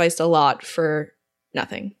sacrificed a lot for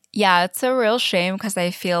nothing. Yeah, it's a real shame because I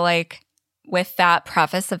feel like with that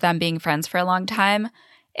preface of them being friends for a long time,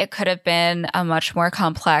 it could have been a much more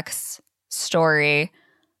complex story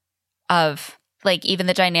of like even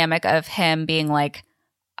the dynamic of him being like,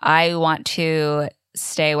 I want to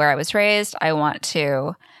stay where I was raised. I want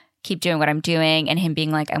to keep doing what I'm doing. And him being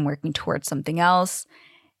like, I'm working towards something else.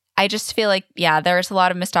 I just feel like, there's a lot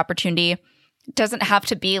of missed opportunity. It doesn't have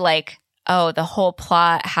to be like, oh, the whole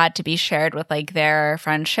plot had to be shared with like their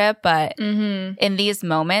friendship. But in these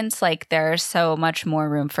moments, like there's so much more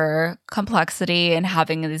room for complexity and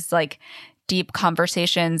having these like deep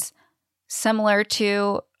conversations similar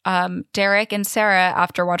to Derek and Sarah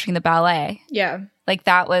after watching the ballet. Yeah. Like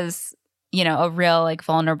that was, a real like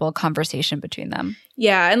vulnerable conversation between them.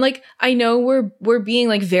 Yeah. And like, I know we're being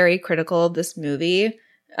like very critical of this movie.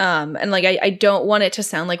 And like, I don't want it to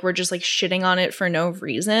sound like we're just like shitting on it for no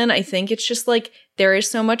reason. I think it's just like there is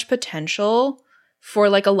so much potential for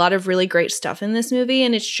like a lot of really great stuff in this movie.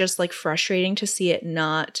 And it's just like frustrating to see it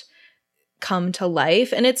not come to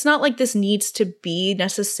life. And it's not like this needs to be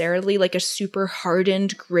necessarily like a super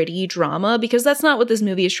hardened, gritty drama, because that's not what this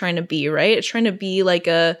movie is trying to be, right? It's trying to be like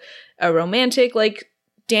a romantic, like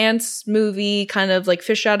dance movie, kind of like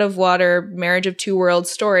fish out of water, marriage of two worlds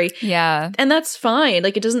story. Yeah. And that's fine.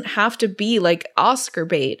 Like it doesn't have to be like Oscar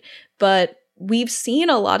bait, but we've seen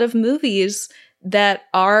a lot of movies that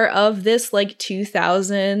are of this like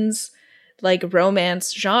 2000s like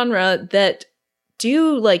romance genre that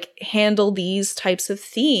do like handle these types of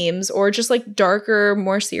themes or just like darker,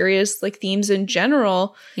 more serious like themes in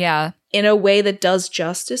general. Yeah. In a way that does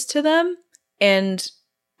justice to them. And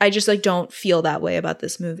I just like don't feel that way about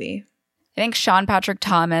this movie. I think Sean Patrick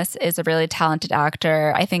Thomas is a really talented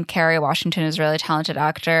actor. I think Kerry Washington is a really talented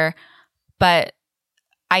actor, but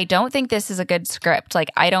I don't think this is a good script. Like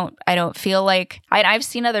I don't feel like I've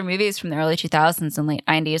seen other movies from the early 2000s and late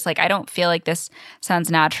 90s. Like I don't feel like this sounds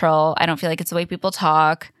natural. I don't feel like it's the way people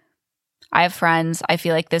talk. I have friends. I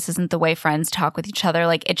feel like this isn't the way friends talk with each other.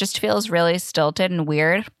 Like it just feels really stilted and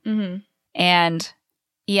weird. Mm-hmm. And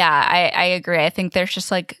yeah, I agree. I think there's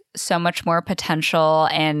just like so much more potential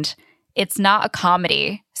and it's not a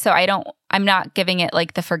comedy. So I I'm not giving it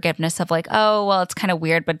like the forgiveness of like, oh, well, it's kind of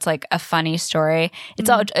weird, but it's like a funny story.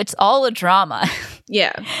 It's all a drama.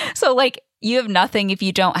 Yeah. So like you have nothing if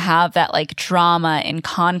you don't have that like drama and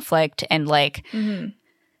conflict and like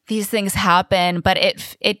these things happen. But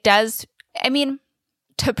it does, I mean,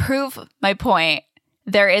 to prove my point,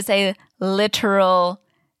 there is a literal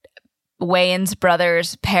Wayans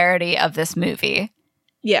Brothers parody of this movie.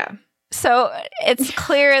 Yeah. So it's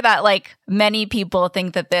clear that like many people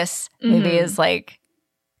think that this movie is like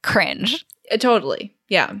cringe. Totally.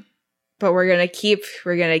 Yeah. But we're going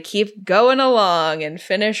to keep going along and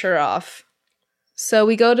finish her off. So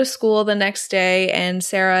we go to school the next day and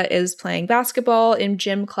Sarah is playing basketball in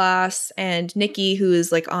gym class, and Nikki, who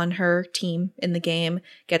is like on her team in the game,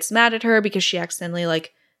 gets mad at her because she accidentally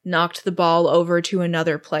like knocked the ball over to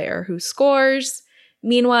another player who scores.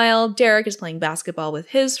 Meanwhile, Derek is playing basketball with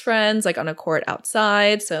his friends, like on a court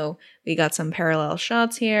outside. So we got some parallel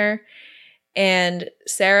shots here. And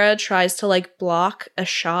Sarah tries to like block a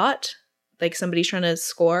shot, like somebody's trying to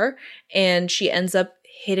score. And she ends up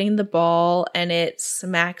hitting the ball and it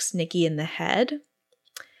smacks Nikki in the head.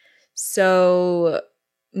 So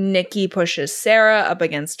Nikki pushes Sarah up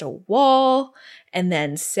against a wall. And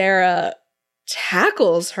then Sarah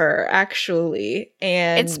tackles her, actually,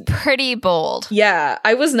 and it's pretty bold. Yeah,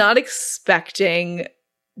 I was not expecting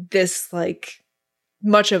this like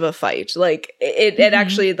much of a fight. Like it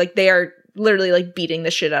actually, like, they are literally like beating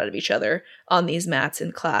the shit out of each other on these mats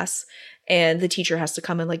in class, and the teacher has to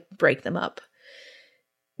come and like break them up.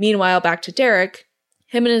 Meanwhile, back to Derek,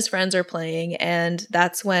 him and his friends are playing, and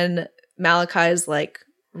that's when Malachi's like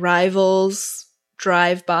rivals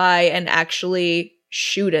drive by and actually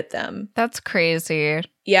shoot at them. That's crazy.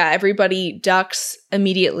 Yeah, everybody ducks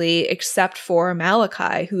immediately except for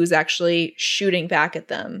Malachi, who's actually shooting back at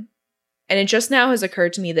them. And it just now has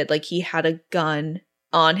occurred to me that like he had a gun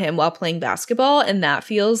on him while playing basketball, and that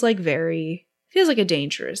feels like a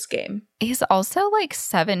dangerous game. He's also like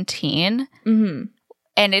 17.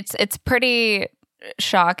 And it's pretty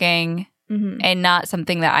shocking and not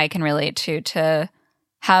something that I can relate to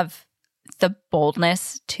have the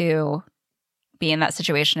boldness to be in that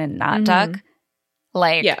situation and not duck.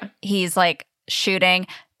 Like, he's like shooting,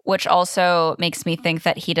 which also makes me think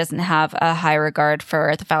that he doesn't have a high regard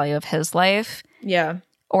for the value of his life. Yeah.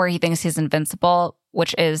 Or he thinks he's invincible,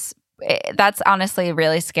 that's honestly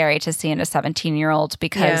really scary to see in a 17-year-old,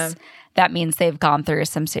 because that means they've gone through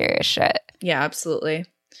some serious shit. Yeah, absolutely.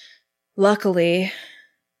 Luckily,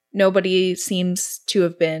 nobody seems to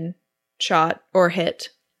have been shot or hit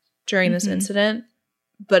during this incident.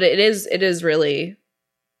 But it is really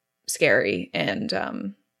scary and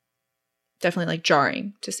definitely like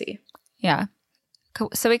jarring to see. Yeah.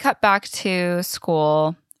 So we cut back to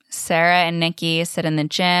school. Sarah and Nikki sit in the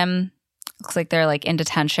gym. Looks like they're like in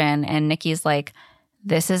detention. And Nikki's like,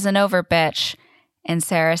 "This isn't over, bitch." And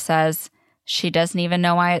Sarah says, "She doesn't even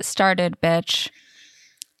know why it started, bitch."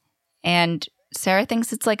 And Sarah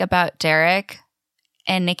thinks it's like about Derek.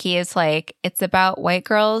 And Nikki is like, "It's about white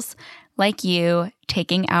girls like you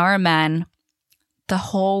taking our men. The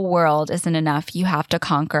whole world isn't enough. You have to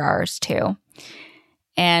conquer ours too."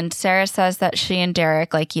 And Sarah says that she and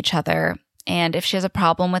Derek like each other, and if she has a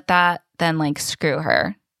problem with that, then like screw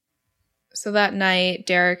her. So that night,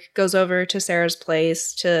 Derek goes over to Sarah's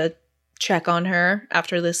place to check on her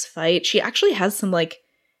after this fight. She actually has some like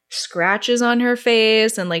scratches on her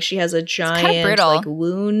face, and like she has a giant like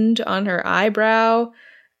wound on her eyebrow.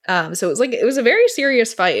 So it was a very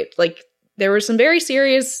serious fight. Like there were some very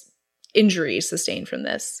serious injuries sustained from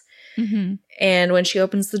this. And when she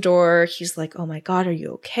opens the door, he's like, "Oh my God, are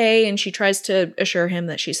you okay?" And she tries to assure him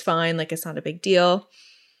that she's fine, like it's not a big deal.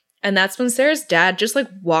 And that's when Sarah's dad just like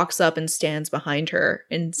walks up and stands behind her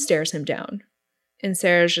and stares him down. And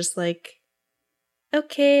Sarah's just like,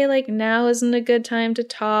 "Okay, like now isn't a good time to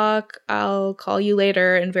talk. I'll call you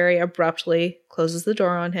later," and very abruptly closes the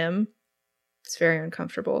door on him. It's very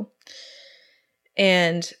uncomfortable.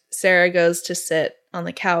 And Sarah goes to sit on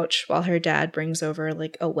the couch while her dad brings over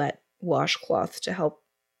like a wet washcloth to help,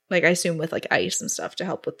 like I assume with like ice and stuff to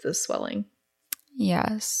help with the swelling.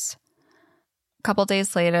 Yes. A couple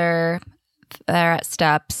days later, they're at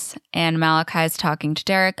Steps, and Malachi's talking to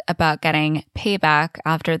Derek about getting payback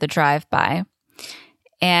after the drive-by.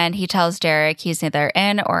 And he tells Derek he's either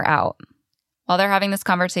in or out. While they're having this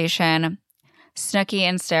conversation, Snooki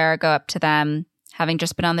and Sarah go up to them, having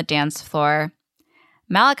just been on the dance floor.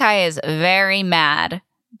 Malachi is very mad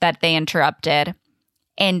that they interrupted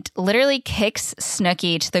and literally kicks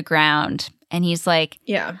Snooki to the ground. And he's like,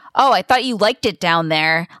 "Yeah. Oh, I thought you liked it down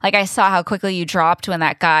there. Like, I saw how quickly you dropped when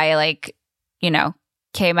that guy, like, you know,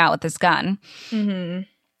 came out with his gun."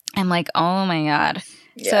 I'm like, oh my God.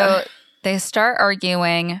 Yeah. So they start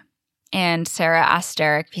arguing, and Sarah asks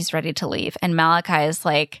Derek if he's ready to leave. And Malachi is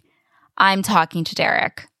like, I'm talking to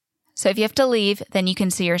Derek. So if you have to leave, then you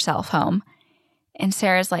can see yourself home. And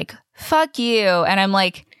Sarah's like, fuck you. And I'm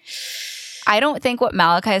like, I don't think what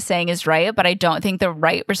Malachi is saying is right, but I don't think the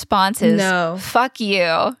right response is No. fuck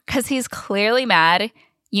you. Because he's clearly mad.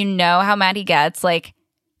 You know how mad he gets. Like,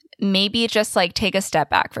 maybe just like take a step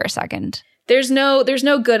back for a second. There's no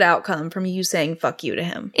good outcome from you saying fuck you to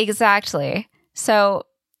him. Exactly. So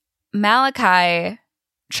Malachi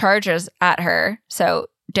charges at her. So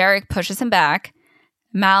Derek pushes him back.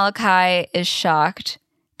 Malachi is shocked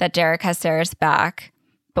that Derek has Sarah's back,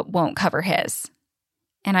 but won't cover his.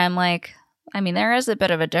 And I'm like, I mean, there is a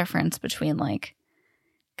bit of a difference between like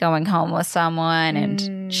going home with someone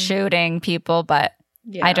and shooting people, but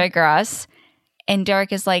Yeah. I digress. And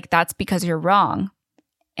Derek is like, that's because you're wrong.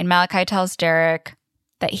 And Malachi tells Derek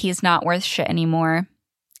that he's not worth shit anymore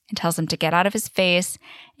and tells him to get out of his face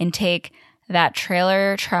and take that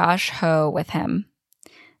trailer trash hoe with him.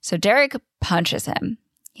 So Derek punches him.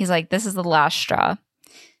 He's like, this is the last straw.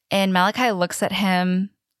 And Malachi looks at him,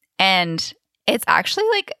 and it's actually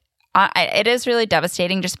like, it is really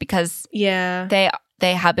devastating just because Yeah.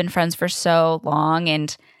 they have been friends for so long,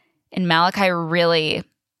 and Malachi really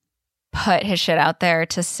put his shit out there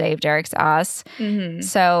to save Derek's ass. Mm-hmm.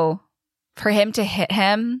 So for him to hit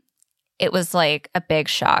him, it was like a big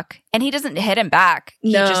shock. And he doesn't hit him back.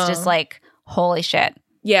 He just is like, holy shit.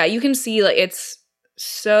 Yeah, you can see like it's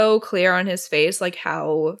so clear on his face like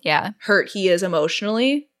how hurt he is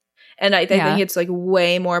emotionally. And I think it's like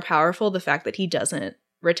way more powerful the fact that he doesn't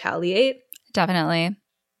retaliate. Definitely.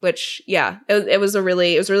 Which, it was a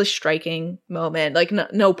really striking moment. Like,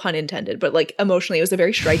 no pun intended, but like emotionally, it was a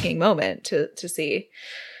very striking moment to see.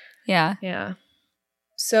 Yeah. Yeah.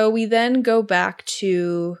 So we then go back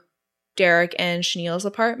to Derek and Chenille's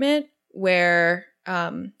apartment, where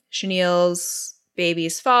Chenille's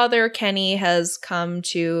baby's father, Kenny, has come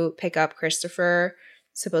to pick up Christopher,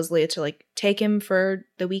 supposedly to like take him for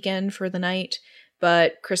the weekend, for the night.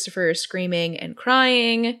 But Christopher is screaming and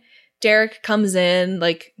crying. Derek comes in,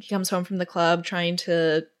 like he comes home from the club trying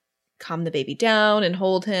to calm the baby down and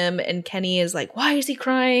hold him. And Kenny is like, why is he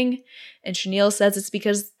crying? And Chenille says it's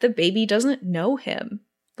because the baby doesn't know him.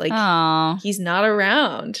 Like, he's not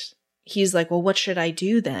around. He's like, well, what should I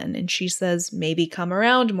do then? And she says, maybe come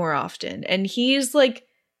around more often. And he's like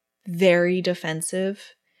very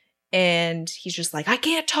defensive. And he's just like, I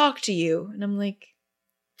can't talk to you. And I'm like,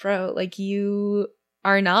 bro, like you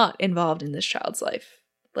are not involved in this child's life.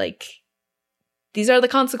 Like, these are the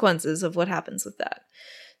consequences of what happens with that.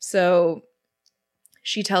 So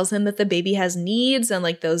she tells him that the baby has needs and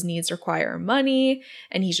like those needs require money.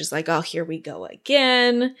 And he's just like, oh, here we go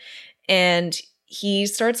again. And he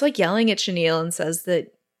starts like yelling at Chenille and says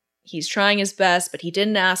that he's trying his best, but he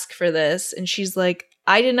didn't ask for this. And she's like,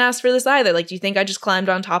 I didn't ask for this either. Like, do you think I just climbed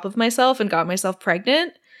on top of myself and got myself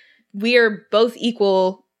pregnant? We are both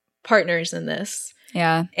equal partners in this.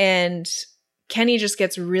 Yeah. And Kenny just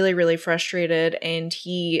gets really, really frustrated, and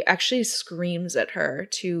he actually screams at her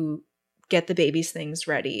to get the baby's things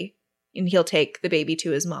ready, and he'll take the baby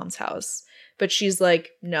to his mom's house. But she's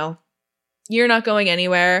like, no, you're not going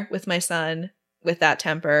anywhere with my son with that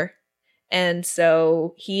temper. And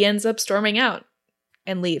so he ends up storming out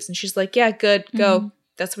and leaves. And she's like, yeah, good, go. Mm-hmm.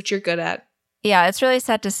 That's what you're good at. Yeah, it's really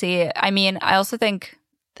sad to see. I mean, I also think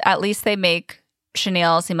at least they make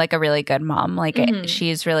Chenille seem like a really good mom. Like,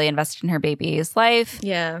 she's really invested in her baby's life.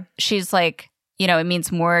 Yeah. She's like, you know, it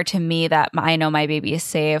means more to me that I know my baby is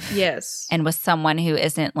safe. Yes. And with someone who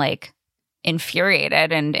isn't like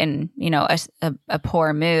infuriated and in, you know, a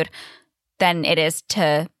poor mood than it is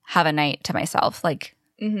to have a night to myself. Like,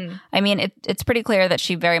 I mean, it's pretty clear that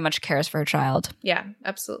she very much cares for her child. Yeah,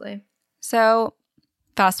 absolutely. So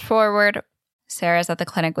fast forward, Sarah's at the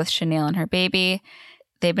clinic with Chenille and her baby.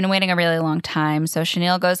 They've been waiting a really long time, so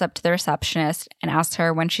Chenille goes up to the receptionist and asks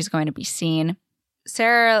her when she's going to be seen.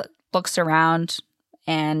 Sarah looks around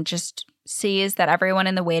and just sees that everyone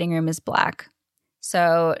in the waiting room is black.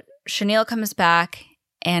 So Chenille comes back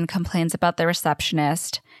and complains about the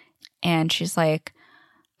receptionist, and she's like,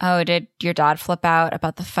 oh, did your dad flip out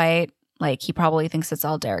about the fight? Like, he probably thinks it's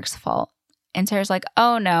all Derek's fault. And Sarah's like,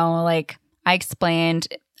 oh, no, like, I explained.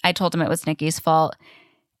 I told him it was Nikki's fault.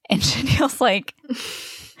 And Chenille's like,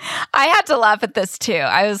 I had to laugh at this too.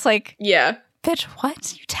 I was like, yeah, bitch,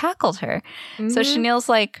 what? You tackled her. So Chenille's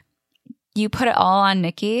like, you put it all on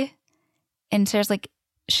Nikki? And Sarah's like,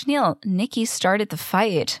 Chenille, Nikki started the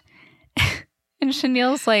fight. And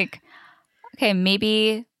Chenille's like, okay,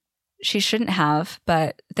 maybe she shouldn't have,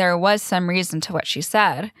 but there was some reason to what she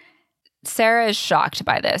said. Sarah is shocked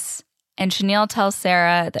by this, and Chenille tells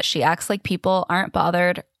Sarah that she acts like people aren't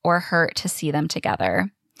bothered or hurt to see them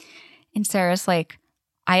together. And Sarah's like,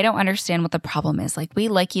 I don't understand what the problem is. Like, we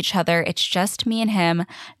like each other. It's just me and him,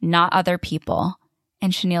 not other people.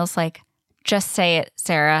 And Chenille's like, just say it,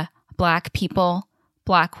 Sarah. Black people,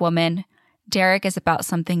 Black woman. Derek is about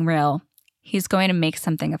something real. He's going to make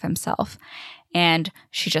something of himself. And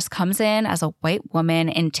she just comes in as a white woman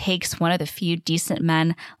and takes one of the few decent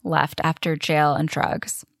men left after jail and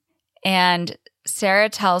drugs. And Sarah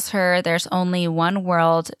tells her there's only one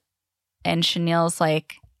world, and Chenille's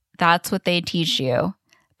like, that's what they teach you,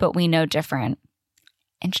 but we know different.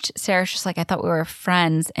 And Sarah's just like, I thought we were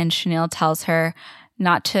friends. And Chenille tells her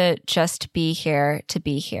not to just be here to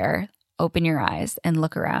be here. Open your eyes and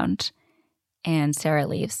look around. And Sarah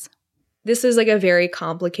leaves. This is like a very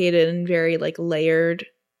complicated and very like layered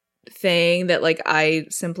thing that like I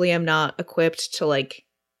simply am not equipped to like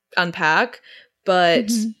unpack.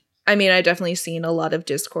 But I mean, I definitely seen a lot of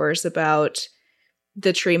discourse about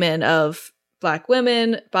the treatment of Black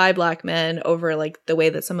women by Black men over like the way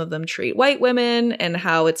that some of them treat white women, and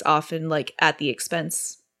how it's often like at the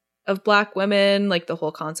expense of Black women, like the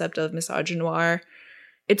whole concept of misogynoir.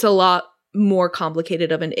 It's a lot more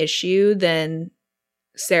complicated of an issue than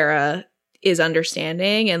Sarah is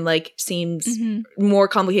understanding, and like seems more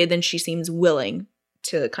complicated than she seems willing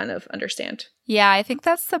to kind of understand. Yeah, I think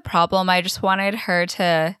that's the problem. I just wanted her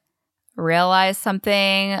to realize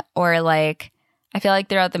something, or like, I feel like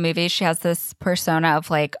throughout the movie she has this persona of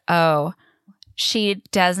like, oh, she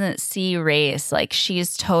doesn't see race. Like,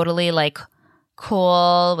 she's totally like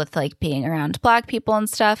cool with like being around Black people and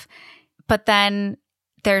stuff. But then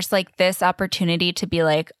there's like this opportunity to be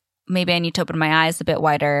like, maybe I need to open my eyes a bit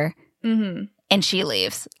wider. And she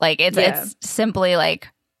leaves. Like, it's simply like,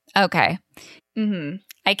 okay.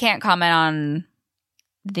 I can't comment on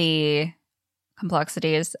the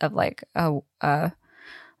complexities of like a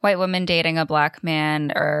white woman dating a Black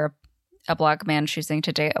man, or a Black man choosing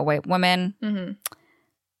to date a white woman.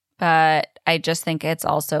 But I just think it's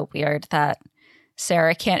also weird that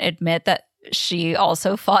Sarah can't admit that she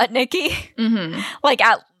also fought Nikki. Like,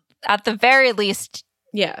 at the very least,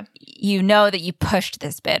 yeah, you know that you pushed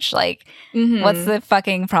this bitch. Like, what's the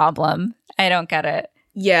fucking problem? I don't get it.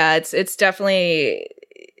 Yeah, it's definitely,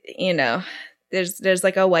 you know, there's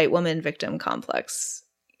like a white woman victim complex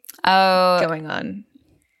going on.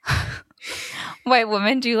 White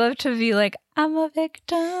women do love to be like, I'm a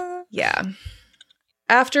victim. Yeah.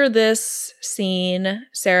 After this scene,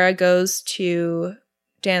 Sarah goes to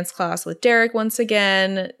dance class with Derek once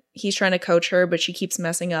again. He's trying to coach her, but she keeps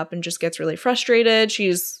messing up and just gets really frustrated.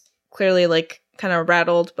 She's clearly like kind of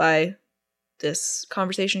rattled by this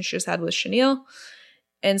conversation she just had with Chenille.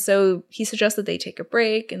 And so he suggests that they take a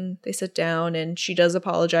break and they sit down, and she does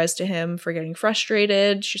apologize to him for getting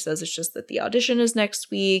frustrated. She says it's just that the audition is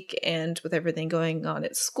next week, and with everything going on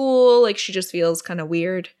at school, like she just feels kind of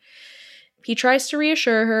weird. He tries to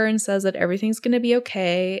reassure her and says that everything's going to be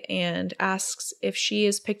okay, and asks if she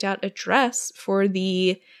has picked out a dress for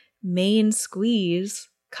the main squeeze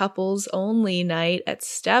couples only night at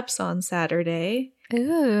Steps on Saturday.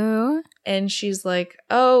 Ooh. And she's like,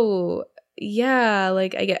 oh, yeah,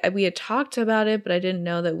 like we had talked about it, but I didn't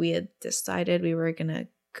know that we had decided we were gonna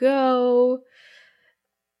go.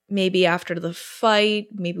 Maybe after the fight,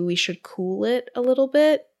 maybe we should cool it a little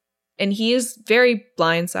bit. And he is very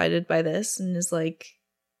blindsided by this and is like,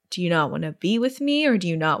 do you not want to be with me, or do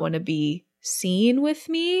you not want to be seen with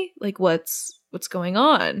me? Like, what's going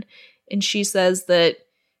on? And she says that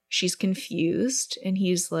she's confused, and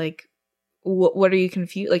he's like, what are you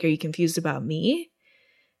confused? Like, are you confused about me?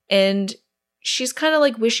 And she's kind of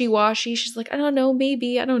like wishy-washy. She's like, I don't know,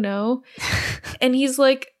 maybe, I don't know. And he's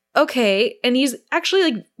like, okay. And he's actually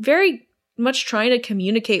like very much trying to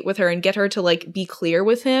communicate with her and get her to like be clear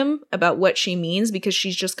with him about what she means, because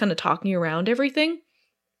she's just kind of talking around everything.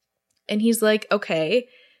 And he's like, okay,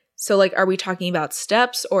 so like, are we talking about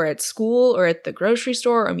Steps, or at school, or at the grocery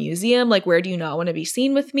store, or a museum? Like, where do you not want to be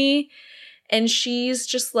seen with me? And she's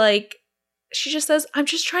just like, she just says, I'm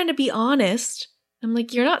just trying to be honest. I'm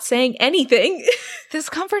like, you're not saying anything. This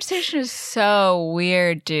conversation is so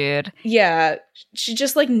weird, dude. Yeah. She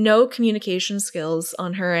just like no communication skills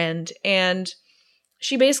on her end. And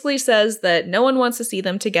she basically says that no one wants to see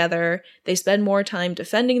them together. They spend more time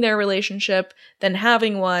defending their relationship than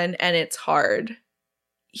having one, and it's hard.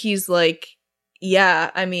 He's like,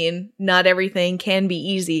 yeah, I mean, not everything can be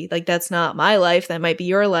easy. Like, that's not my life. That might be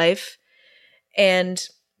your life. And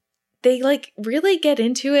they like really get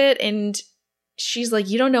into it, and she's like,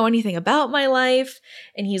 you don't know anything about my life.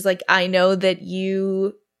 And he's like, I know that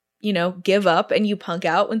you give up and you punk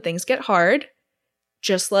out when things get hard.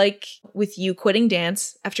 Just like with you quitting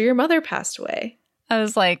dance after your mother passed away. I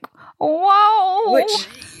was like, whoa. Which,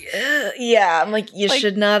 yeah, I'm like, you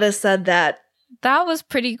should not have said that. That was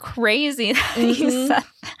pretty crazy that you said that.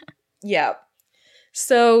 Yeah.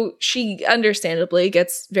 So she understandably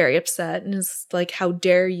gets very upset and is like, how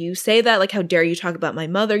dare you say that? Like, how dare you talk about my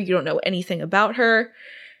mother? You don't know anything about her.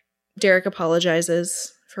 Derek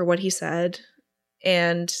apologizes for what he said.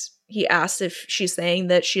 And he asks if she's saying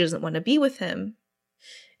that she doesn't want to be with him.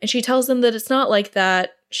 And she tells him that it's not like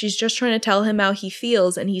that. She's just trying to tell him how he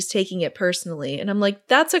feels and he's taking it personally. And I'm like,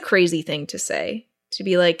 that's a crazy thing to say. To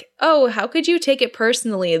be like, oh, how could you take it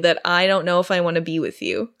personally that I don't know if I want to be with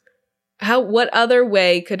you? What other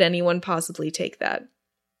way could anyone possibly take that?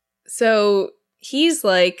 So he's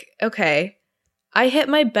like, okay, I hit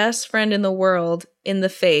my best friend in the world in the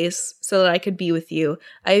face so that I could be with you.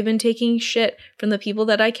 I've been taking shit from the people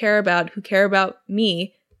that I care about who care about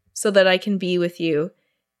me so that I can be with you.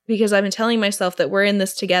 Because I've been telling myself that we're in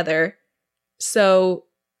this together. So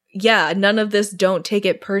yeah, none of this don't take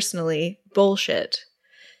it personally bullshit.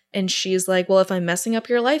 And she's like, well, if I'm messing up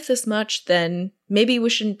your life this much, then maybe we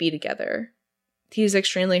shouldn't be together. He's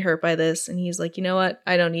extremely hurt by this. And he's like, you know what?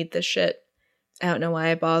 I don't need this shit. I don't know why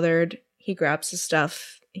I bothered. He grabs his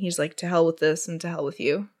stuff. He's like, to hell with this and to hell with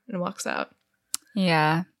you. And walks out.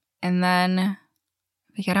 Yeah. And then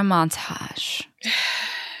we get a montage.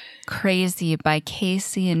 Crazy by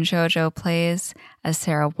Casey and JoJo plays as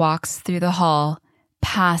Sarah walks through the hall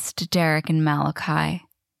past Derek and Malachi.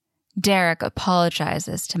 Derek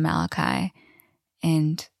apologizes to Malachi,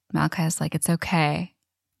 and Malachi is like, it's okay.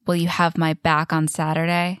 Will you have my back on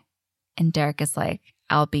Saturday? And Derek is like,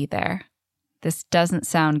 I'll be there. This doesn't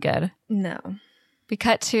sound good. No. We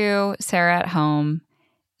cut to Sarah at home.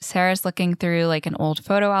 Sarah's looking through like an old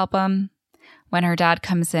photo album when her dad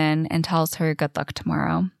comes in and tells her good luck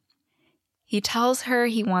tomorrow. He tells her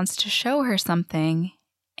he wants to show her something,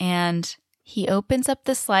 and he opens up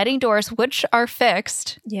the sliding doors, which are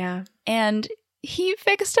fixed. Yeah. And he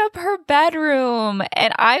fixed up her bedroom.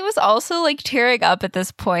 And I was also like tearing up at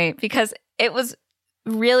this point because it was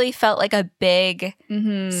really felt like a big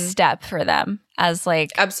step for them as like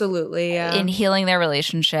absolutely, yeah, in healing their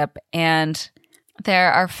relationship. And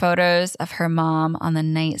there are photos of her mom on the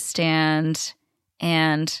nightstand,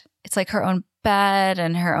 and it's like her own bed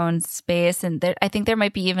and her own space. And I think there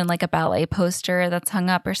might be even like a ballet poster that's hung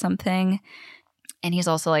up or something. And he's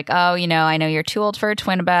also like, oh, I know you're too old for a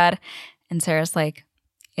twin bed. And Sarah's like,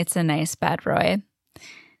 it's a nice bed, Roy.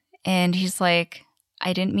 And he's like,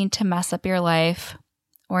 I didn't mean to mess up your life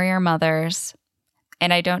or your mother's.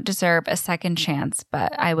 And I don't deserve a second chance,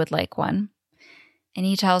 but I would like one. And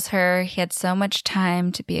he tells her he had so much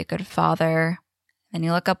time to be a good father. And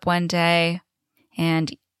you look up one day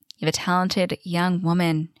and you have a talented young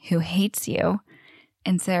woman who hates you.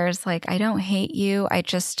 And Sarah's like, I don't hate you. I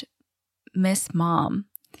just miss mom.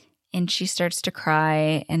 And she starts to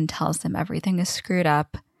cry and tells him everything is screwed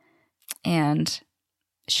up. And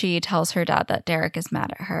she tells her dad that Derek is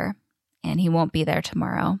mad at her and he won't be there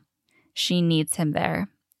tomorrow. She needs him there.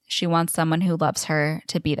 She wants someone who loves her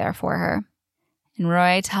to be there for her. And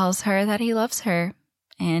Roy tells her that he loves her,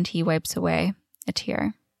 and he wipes away a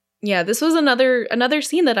tear. Yeah, this was another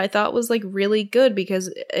scene that I thought was like really good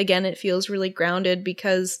because again, it feels really grounded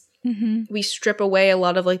because we strip away a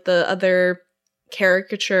lot of like the other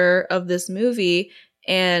caricature of this movie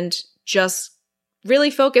and just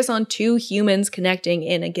really focus on two humans connecting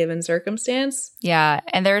in a given circumstance. Yeah,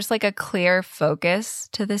 and there's like a clear focus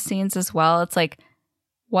to the scenes as well. It's like,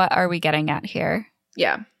 what are we getting at here?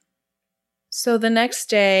 Yeah. So the next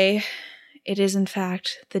day, it is in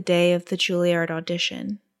fact the day of the Juilliard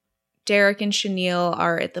audition. Derek and Chenille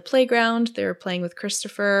are at the playground. They're playing with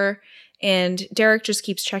Christopher, and Derek just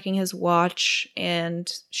keeps checking his watch,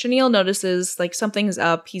 and Chenille notices like something's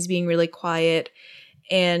up. He's being really quiet,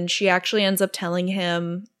 and she actually ends up telling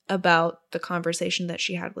him about the conversation that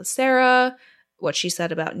she had with Sarah, what she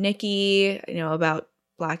said about Nikki, about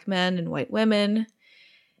black men and white women.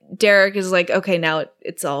 Derek is like, okay, now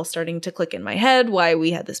it's all starting to click in my head why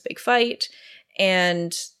we had this big fight.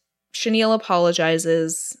 And Chenille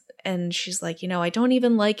apologizes, and she's like, I don't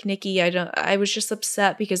even like Nikki. I was just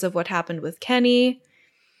upset because of what happened with Kenny.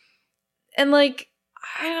 And like,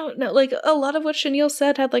 I don't know, like a lot of what Chenille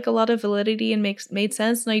said had like a lot of validity and made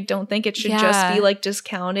sense. And I don't think it should just be like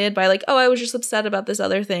discounted by like, oh, I was just upset about this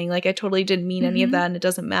other thing. Like I totally didn't mean any of that and it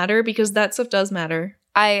doesn't matter, because that stuff does matter.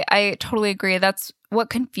 I totally agree. That's what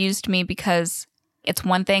confused me, because it's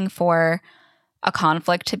one thing for a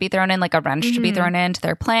conflict to be thrown in, like a wrench to be thrown into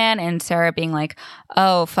their plan. And Sarah being like,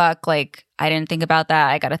 oh, fuck, like, I didn't think about that.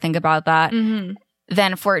 I got to think about that.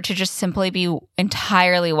 Then for it to just simply be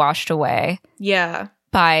entirely washed away. Yeah.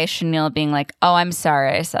 By Chenille being like, oh, I'm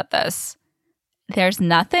sorry I said this. There's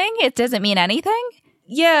nothing? It doesn't mean anything?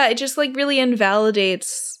 Yeah, it just like really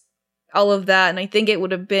invalidates all of that. And I think it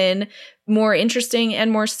would have been more interesting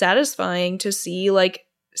and more satisfying to see like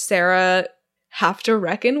Sarah have to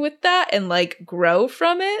reckon with that and like grow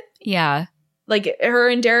from it. Yeah. Like her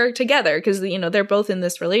and Derek together, because, you know, they're both in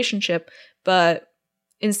this relationship, but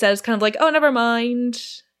instead it's kind of like, oh, never mind.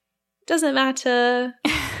 Doesn't matter.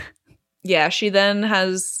 Yeah, she then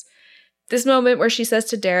has this moment where she says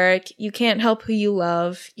to Derek, you can't help who you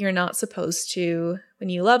love. You're not supposed to. When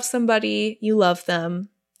you love somebody, you love them.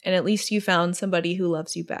 And at least you found somebody who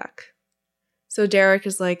loves you back. So Derek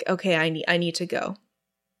is like, okay, I need to go.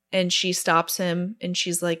 And she stops him and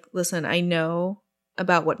she's like, listen, I know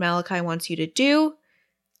about what Malachi wants you to do.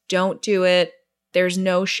 Don't do it. There's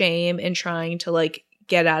no shame in trying to like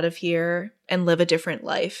get out of here and live a different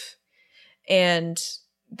life. And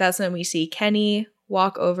that's when we see Kenny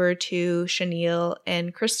walk over to Chenille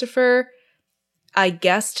and Christopher, I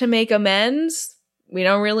guess to make amends. We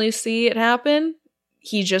don't really see it happen.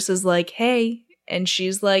 He just is like, hey, and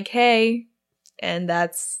she's like, hey, and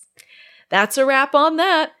that's a wrap on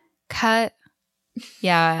that. Cut.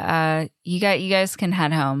 Yeah, you guys can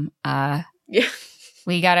head home. Yeah.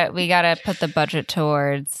 We gotta put the budget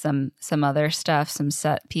towards some other stuff, some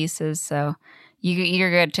set pieces. So you're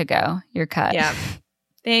good to go. You're cut. Yeah.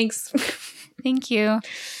 Thanks. Thank you.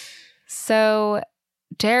 So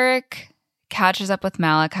Derek catches up with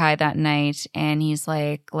Malachi that night and he's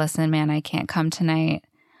like, listen, man, I can't come tonight.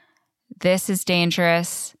 This is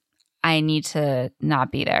dangerous. I need to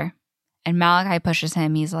not be there. And Malachi pushes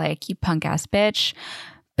him. He's like, you punk ass bitch.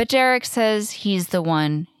 But Derek says he's the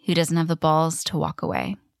one who doesn't have the balls to walk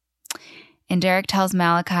away. And Derek tells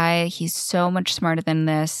Malachi he's so much smarter than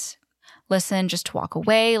this. Listen, just walk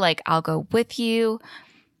away. Like, I'll go with you.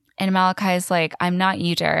 And Malachi's like, I'm not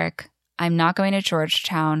you, Derek. I'm not going to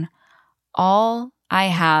Georgetown. All I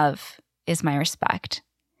have is my respect.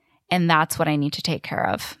 And that's what I need to take care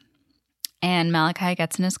of. And Malachi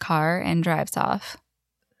gets in his car and drives off.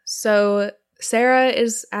 So Sarah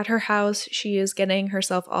is at her house. She is getting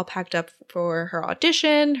herself all packed up for her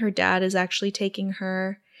audition. Her dad is actually taking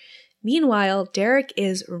her. Meanwhile, Derek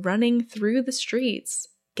is running through the streets,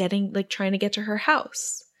 trying to get to her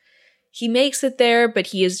house. He makes it there, but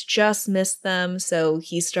he has just missed them, so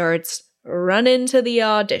he starts running to the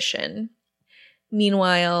audition.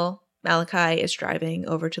 Meanwhile, Malachi is driving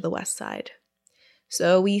over to the west side.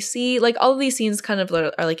 So we see, like, all of these scenes kind of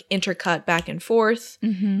are like intercut back and forth.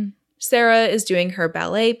 Mm-hmm. Sarah is doing her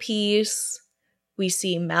ballet piece. We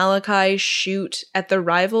see Malachi shoot at the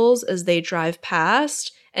rivals as they drive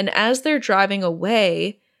past. And as they're driving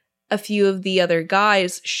away, a few of the other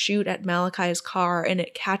guys shoot at Malachi's car and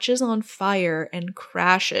it catches on fire and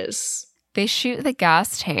crashes. They shoot the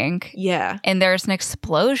gas tank. Yeah. And there's an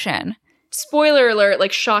explosion. Spoiler alert,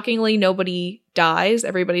 like, shockingly, nobody dies.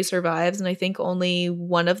 Everybody survives. And I think only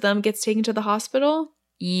one of them gets taken to the hospital.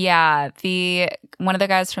 Yeah. One of the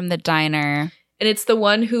guys from the diner. And it's the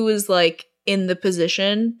one who was, like, in the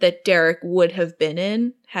position that Derek would have been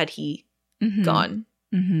in had he gone.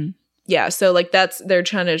 Mm-hmm. Yeah. So, like, they're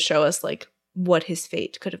trying to show us, like, what his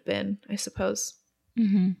fate could have been, I suppose.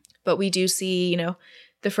 Mm-hmm. But we do see, you know,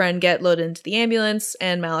 the friend get loaded into the ambulance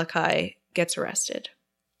and Malachi gets arrested.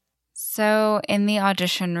 So in the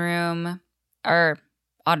audition room, or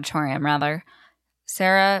auditorium rather,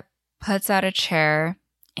 Sarah puts out a chair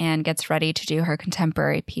and gets ready to do her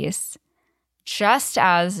contemporary piece. Just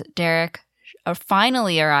as Derek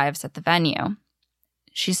finally arrives at the venue,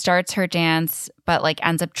 she starts her dance, but like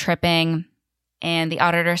ends up tripping, and the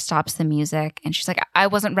auditor stops the music and she's like, I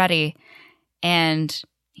wasn't ready. And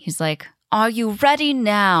he's like, are you ready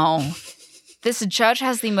now? This judge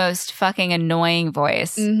has the most fucking annoying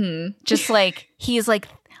voice. Mm-hmm. Just like, he's like,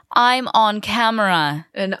 I'm on camera.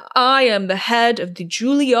 And I am the head of the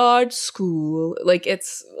Juilliard School. Like,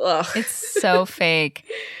 it's... Ugh. It's so fake.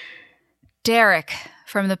 Derek,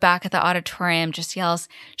 from the back of the auditorium, just yells,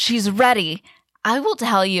 she's ready. I will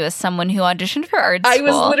tell you, as someone who auditioned for art school... I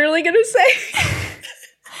was literally going to say...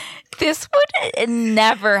 This would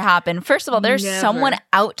never happen. First of all, there's someone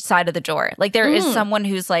outside of the door. Like, there is someone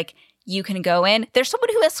who's like, you can go in. There's someone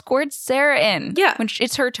who escorts Sarah in. Yeah. When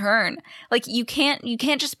it's her turn. Like, you can't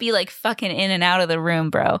just be like fucking in and out of the room,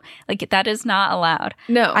 bro. Like, that is not allowed.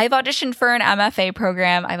 No. I've auditioned for an MFA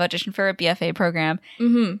program. I've auditioned for a BFA program.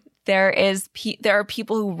 Mm-hmm. There are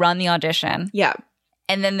people who run the audition. Yeah.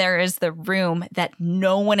 And then there is the room that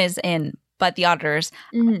no one is in but the auditors.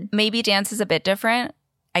 Maybe dance is a bit different.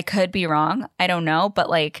 I could be wrong. I don't know. But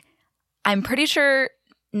like, I'm pretty sure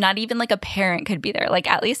not even like a parent could be there. Like,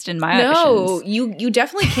 at least in my auditions. No, you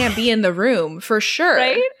definitely can't be in the room for sure.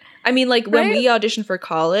 Right? I mean, like when we auditioned for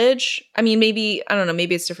college, I mean, maybe, I don't know,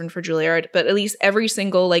 maybe it's different for Juilliard, but at least every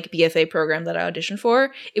single like BFA program that I auditioned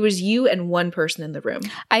for, it was you and one person in the room.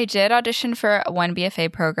 I did audition for one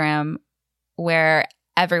BFA program where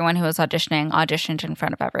everyone who was auditioned in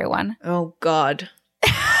front of everyone. Oh, God.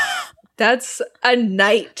 That's a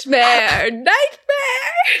nightmare.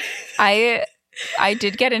 I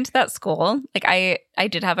did get into that school. Like, I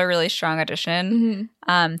did have a really strong audition.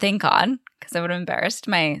 Thank God, because I would have embarrassed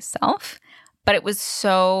myself. But it was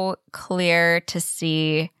so clear to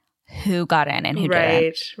see who got in and who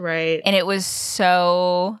didn't. Right. And it was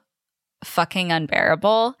so fucking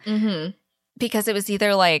unbearable. Because it was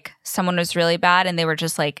either like someone was really bad and they were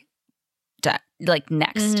just like done, like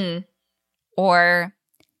next, or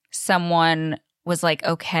someone was like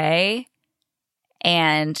okay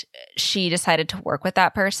and she decided to work with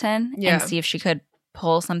that person and see if she could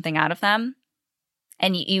pull something out of them.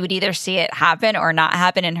 And you would either see it happen or not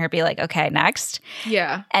happen and her be like, okay, next.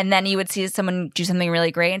 Yeah. And then you would see someone do something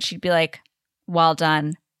really great and she'd be like, well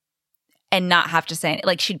done. And not have to say anything.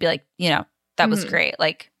 Like, she'd be like, you know, that was great.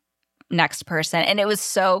 Like, next person. And it was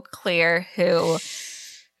so clear who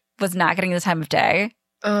was not getting the time of day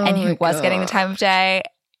and who was getting the time of day.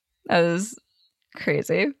 That was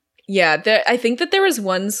crazy. Yeah, I think that there was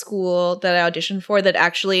one school that I auditioned for that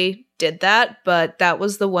actually did that, but that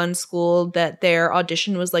was the one school that their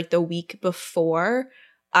audition was like the week before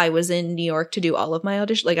I was in New York to do all of my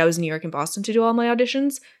auditions. Like, I was in New York and Boston to do all my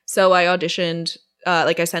auditions. So I auditioned,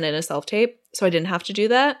 like I sent in a self-tape, so I didn't have to do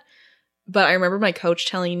that. But I remember my coach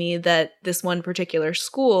telling me that this one particular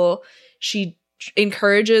school, she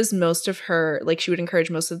encourages most of her, like, she would encourage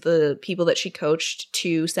most of the people that she coached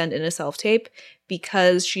to send in a self-tape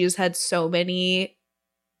because she has had so many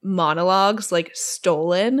monologues, like,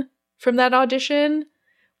 stolen from that audition,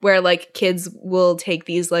 where, like, kids will take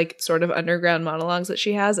these, like, sort of underground monologues that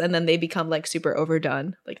she has, and then they become, like, super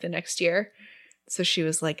overdone, like, the next year. So she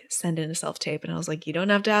was like, send in a self-tape. And I was like, you don't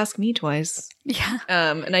have to ask me twice. Yeah.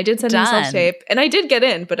 And I did send in a self-tape. And I did get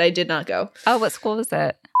in, but I did not go. Oh, what school was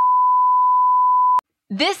it?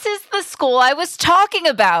 This is the school I was talking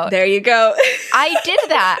about. There you go. I did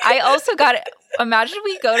that. I also got it. Imagine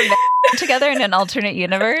we go to together in an alternate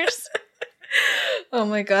universe. Oh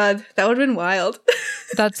my God. That would have been wild.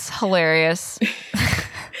 That's hilarious.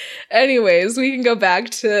 Anyways, we can go back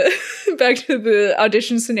to the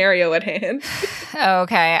audition scenario at hand.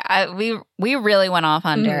 Okay, we really went off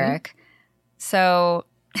on Derek. So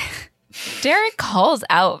Derek calls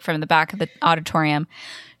out from the back of the auditorium,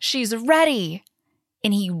 "She's ready,"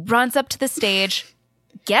 and he runs up to the stage,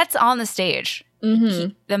 gets on the stage.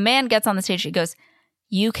 The man gets on the stage. He goes,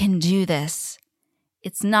 "You can do this.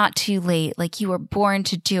 It's not too late. Like, you were born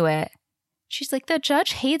to do it." She's like, "The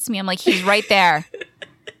judge hates me." I'm like, "He's right there."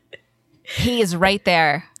 He is right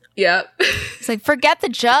there. Yep. It's like, forget the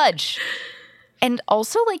judge. And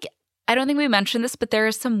also, like, I don't think we mentioned this, but there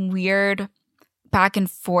is some weird back and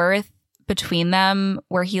forth between them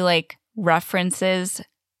where he, like, references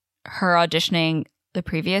her auditioning the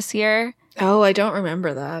previous year. Oh, I don't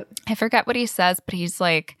remember that. I forget what he says, but he's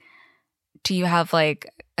like, do you have, like,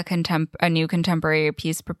 a new contemporary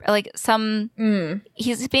piece? Like,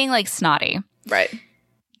 he's being, like, snotty. Right.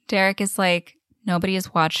 Derek is like, nobody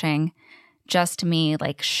is watching. Just me,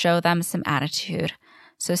 like, show them some attitude.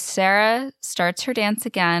 So Sarah starts her dance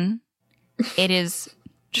again. It is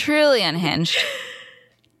truly unhinged.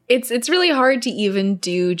 It's really hard to even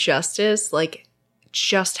do justice, like,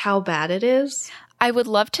 just how bad it is. I would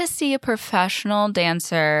love to see a professional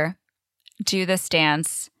dancer do this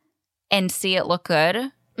dance and see it look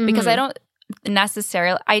good, because I don't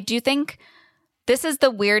necessarily, I do think this is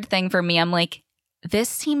the weird thing for me. I'm like, this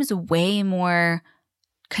seems way more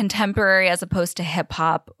contemporary as opposed to hip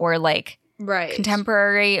hop or like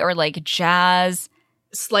contemporary or like jazz,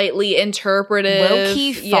 slightly interpretive,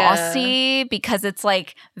 low-key Fosse, because it's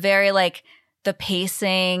like very like the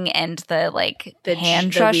pacing and the like the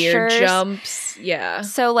hand gestures, weird jumps. Yeah.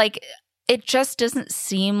 So like it just doesn't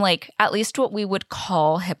seem like at least what we would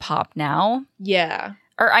call hip hop now. Yeah.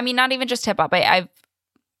 Or I mean, not even just hip hop.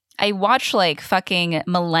 I watch like fucking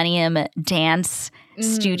Millennium Dance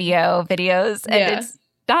studio videos, and it's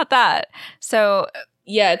not that. So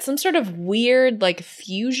yeah, it's some sort of weird like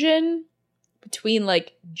fusion between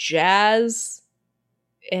like jazz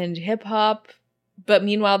and hip hop, But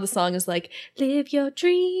meanwhile, the song is like, live your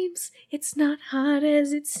dreams. It's not hard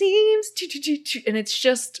as it seems. And it's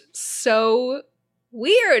just so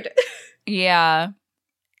weird. Yeah,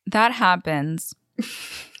 that happens.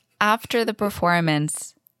 After the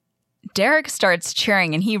performance, Derek starts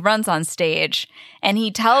cheering and he runs on stage and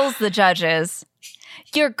he tells the judges,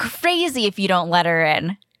 "You're crazy if you don't let her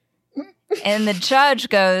in." And the judge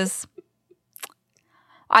goes,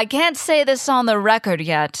 "I can't say this on the record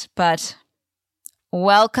yet, but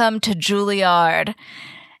welcome to Juilliard."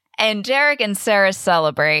 And Derek and Sarah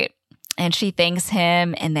celebrate, and she thanks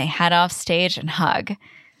him, and they head off stage and hug.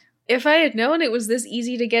 If I had known it was this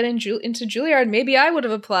easy to get into Juilliard, maybe I would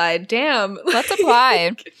have applied. Damn. Let's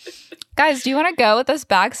apply. Guys, do you want to go with us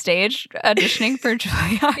backstage auditioning for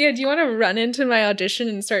Juilliard? Yeah, do you want to run into my audition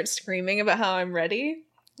and start screaming about how I'm ready?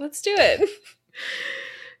 Let's do it.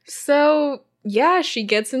 So, yeah, she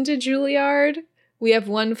gets into Juilliard. We have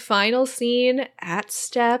one final scene at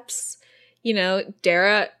steps. You know,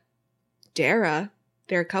 Dara,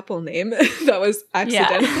 their couple name. That was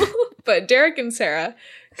accidental. Yeah. But Derek and Sarah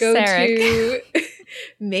go to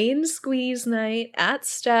main squeeze night at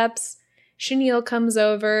steps. Chenille comes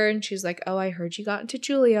over and she's like, "Oh, I heard you got into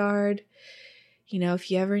Juilliard. You know, if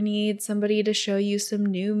you ever need somebody to show you some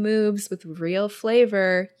new moves with real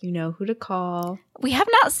flavor, you know who to call." We have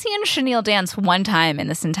not seen Chenille dance one time in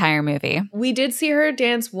this entire movie. We did see her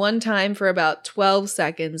dance one time for about 12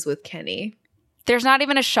 seconds with Kenny. There's not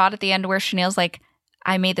even a shot at the end where Chenille's like,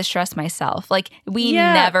 "I made this dress myself." Like, we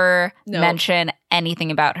never mention anything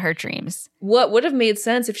about her dreams. What would have made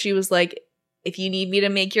sense if she was like, "If you need me to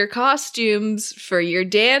make your costumes for your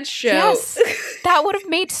dance show." Yes, that would have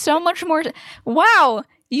made so much more. Wow,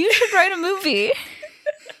 you should write a movie.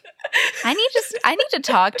 I need to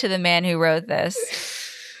talk to the man who wrote this.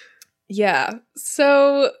 Yeah.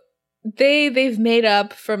 So they've made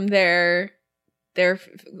up from their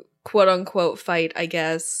quote unquote fight, I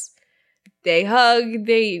guess. They hug,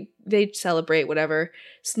 they celebrate, whatever.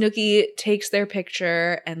 Snooki takes their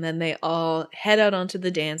picture, and then they all head out onto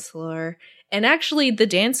the dance floor. And actually, the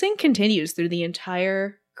dancing continues through the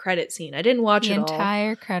entire credit scene. I didn't watch it all. The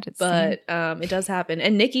entire credit scene. But it does happen.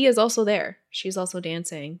 And Nikki is also there. She's also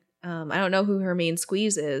dancing. I don't know who her main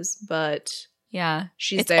squeeze is, but yeah,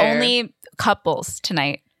 she's there. It's only couples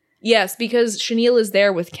tonight. Yes, because Chenille is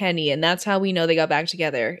there with Kenny, and that's how we know they got back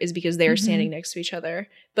together, is because they're standing next to each other.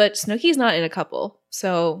 But Snooki's not in a couple,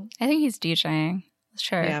 so... I think he's DJing.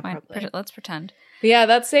 Sure, yeah, probably. Let's pretend. But yeah,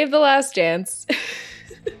 that's Save the Last Dance.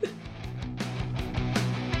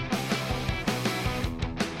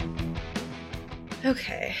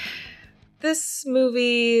 Okay. This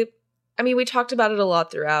movie, I mean, we talked about it a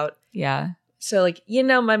lot throughout. Yeah. So, like, you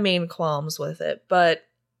know my main qualms with it, but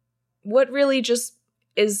what really just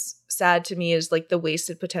is sad to me is, like, the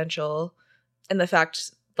wasted potential and the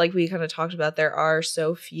fact, like we kind of talked about, there are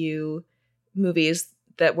so few movies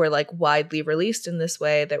that were, like, widely released in this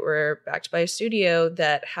way, that were backed by a studio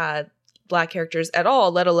that had Black characters at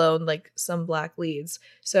all, let alone, like, some Black leads.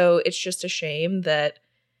 So it's just a shame that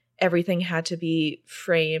everything had to be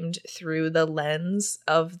framed through the lens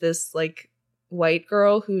of this, like, white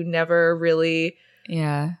girl who never really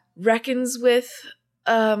reckons with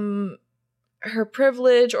her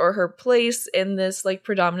privilege or her place in this, like,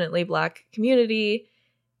 predominantly Black community.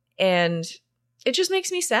 And it just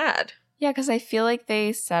makes me sad. Yeah, because I feel like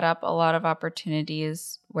they set up a lot of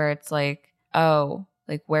opportunities where it's like, oh,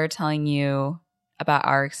 like, we're telling you about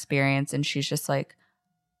our experience, and she's just like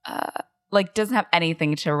doesn't have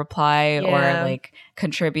anything to reply or, like,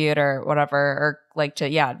 contribute or whatever, or, like,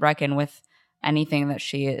 to reckon with anything that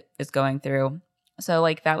she is going through. So,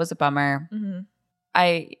 like, that was a bummer. Mm-hmm.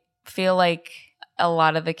 I feel like a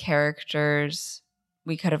lot of the characters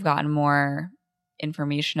we could have gotten more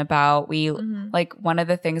information about. Like, one of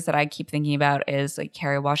the things that I keep thinking about is, like,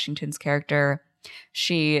 Kerry Washington's character.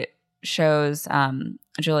 She shows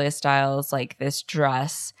Julia Stiles, like, this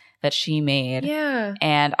dress that she made. Yeah.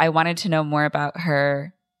 And I wanted to know more about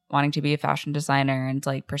her wanting to be a fashion designer and,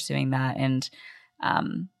 like, pursuing that. And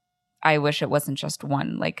I wish it wasn't just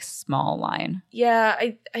one, like, small line. Yeah,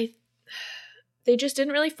 I they just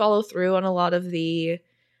didn't really follow through on a lot of the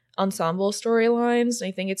ensemble storylines.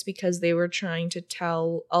 I think it's because they were trying to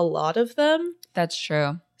tell a lot of them. That's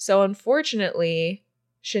true. So unfortunately,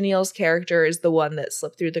 Chenille's character is the one that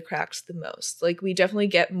slipped through the cracks the most. Like, we definitely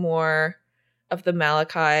get more of the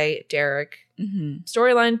Malachi Derek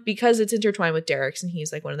storyline because it's intertwined with Derek's and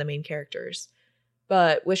he's, like, one of the main characters.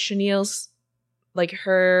 But with Chenille's, like,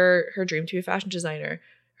 her dream to be a fashion designer,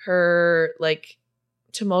 her, like,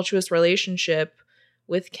 tumultuous relationship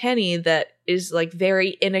with Kenny that is, like,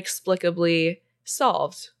 very inexplicably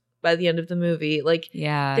solved by the end of the movie. Like,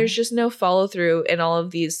 Yeah. there's just no follow through in all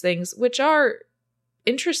of these things, which are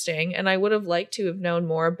interesting. And I would have liked to have known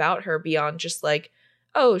more about her beyond just like,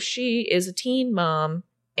 oh, she is a teen mom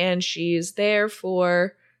and she's there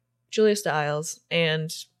for Julia Stiles.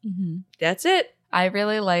 And that's it. I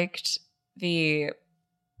really liked the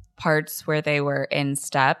parts where they were in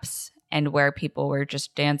steps and where people were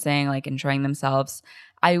just dancing, like enjoying themselves.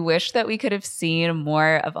 I wish that we could have seen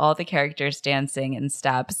more of all the characters dancing in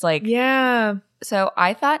steps. Like, Yeah. so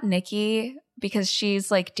I thought Nikki, because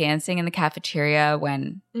she's like dancing in the cafeteria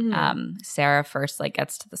when Sarah first like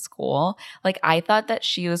gets to the school, like I thought that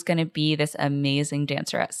she was going to be this amazing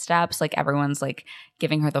dancer at steps. Like everyone's like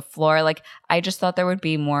giving her the floor. Like I just thought there would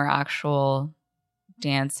be more actual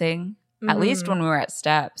dancing, at least when we were at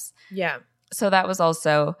steps. Yeah. So that was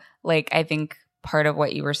also like, I think part of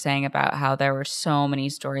what you were saying about how there were so many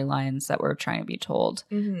storylines that were trying to be told,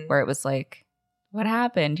 where it was like, what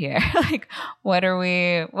happened here? Like,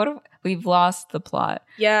 we've lost the plot.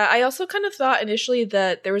 Yeah, I also kind of thought initially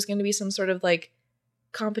that there was going to be some sort of like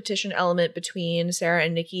competition element between Sarah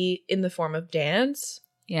and Nikki in the form of dance.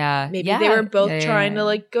 Yeah. Maybe they were both trying to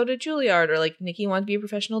like go to Juilliard, or like Nikki wanted to be a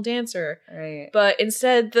professional dancer. Right. But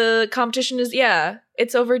instead the competition is,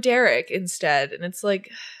 it's over Derek instead. And it's like,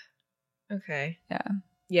 okay. Yeah.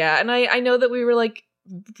 Yeah. And I know that we were like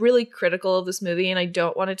really critical of this movie, and I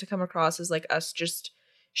don't want it to come across as like us just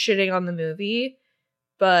shitting on the movie.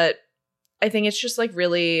 But I think it's just like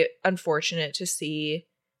really unfortunate to see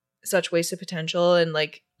such wasted potential and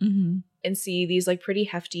like and see these like pretty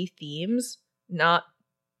hefty themes not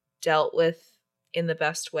dealt with in the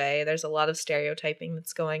best way. There's a lot of stereotyping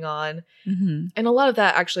that's going on. And a lot of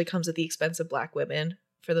that actually comes at the expense of Black women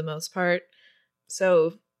for the most part.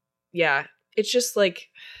 So yeah, it's just like,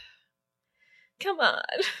 come on.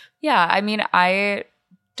 Yeah, I mean,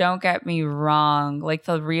 don't get me wrong. Like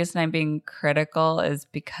the reason I'm being critical is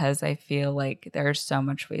because I feel like there's so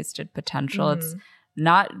much wasted potential. It's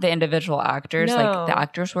not the individual actors. No. Like the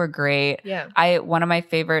actors were great. Yeah. One of my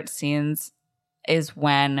favorite scenes is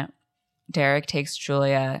when Derek takes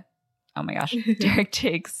Julia. Oh my gosh. Derek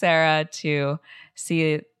takes Sarah to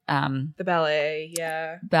see the ballet.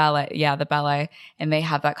 Yeah. The ballet. And they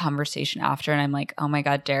have that conversation after. And I'm like, oh my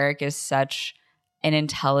God, Derek is such an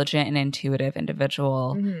intelligent and intuitive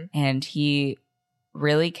individual. And he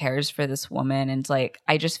really cares for this woman. And like,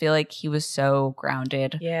 I just feel like he was so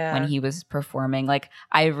grounded when he was performing. Like,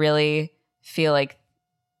 I really feel like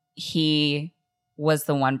he was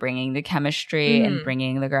the one bringing the chemistry and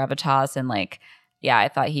bringing the gravitas. And like, yeah, I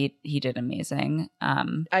thought he did amazing.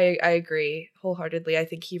 I agree wholeheartedly. I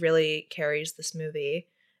think he really carries this movie,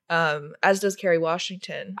 as does Kerry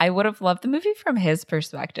Washington. I would have loved the movie from his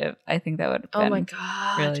perspective. I think that would have been oh my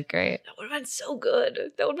God, really great. That would have been so good.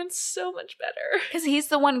 That would have been so much better. Because he's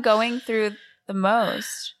the one going through the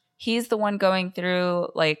most. He's the one going through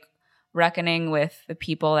like reckoning with the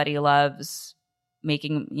people that he loves,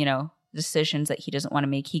 making, decisions that he doesn't want to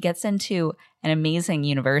make. He gets into an amazing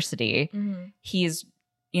university. He's,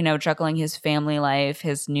 juggling his family life,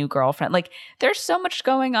 his new girlfriend. Like, there's so much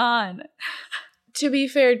going on. To be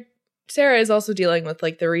fair, Sarah is also dealing with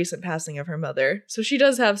like the recent passing of her mother. So she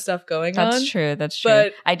does have stuff going on. That's true.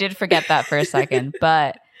 But I did forget that for a second.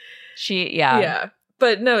 But Yeah.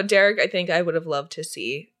 But no, Derek, I think I would have loved to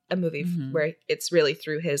see a movie where it's really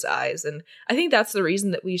through his eyes. And I think that's the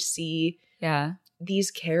reason that we see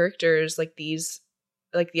these characters, like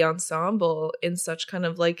the ensemble, in such kind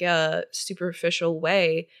of like a superficial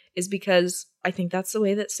way, is because I think that's the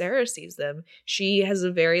way that Sarah sees them. She has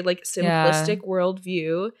a very like simplistic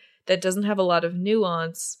worldview that doesn't have a lot of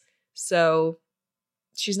nuance. So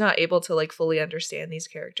she's not able to like fully understand these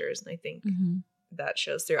characters. And I think that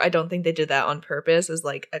shows through. I don't think they did that on purpose as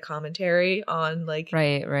like a commentary on like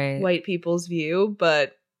white people's view,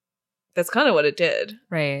 but that's kind of what it did.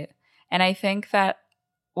 Right. And I think that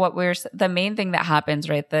the main thing that happens,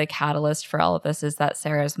 right, the catalyst for all of this is that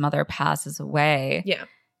Sarah's mother passes away. Yeah.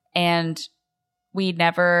 And we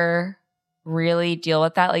never really deal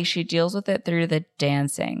with that. Like, she deals with it through the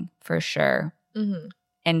dancing for sure.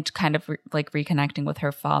 And kind of like reconnecting with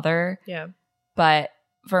her father. Yeah. But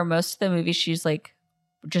for most of the movie, she's like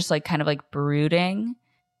just like kind of like brooding.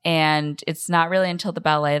 And it's not really until the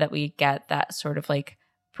ballet that we get that sort of like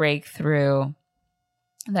breakthrough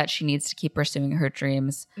that she needs to keep pursuing her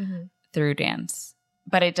dreams through dance.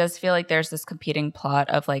 But it does feel like there's this competing plot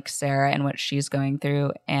of like Sarah and what she's going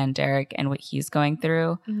through and Derek and what he's going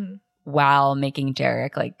through while making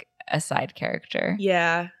Derek like a side character.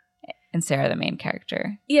 Yeah. And Sarah the main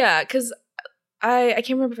character. Yeah, because I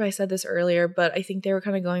can't remember if I said this earlier, but I think they were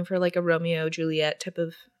kind of going for like a Romeo Juliet type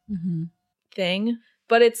of thing.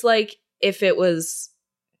 But it's like if it was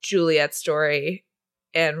Juliet's story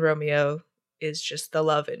and Romeo is just the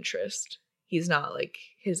love interest. He's not like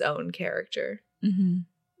his own character. Mm-hmm.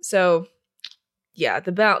 So, yeah,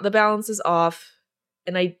 the balance is off.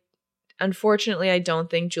 And unfortunately, I don't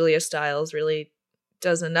think Julia Stiles really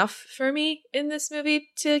does enough for me in this movie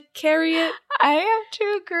to carry it. I have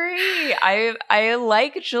to agree. I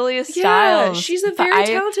like Julia Stiles. Yeah, she's a very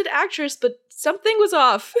talented actress, but something was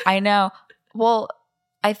off. I know. Well,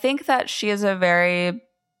 I think that she has a very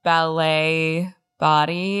ballet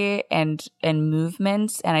body and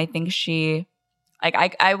movements, and I think she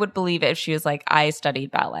like I would believe it if she was like, I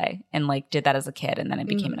studied ballet and like did that as a kid and then I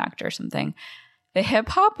became an actor or something. The hip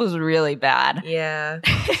hop was really bad. Yeah.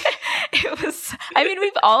 It was, I mean,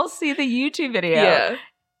 we've all seen the YouTube video. Yeah.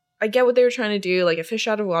 I get what they were trying to do, like a fish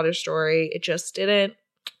out of water story. It just didn't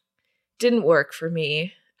work for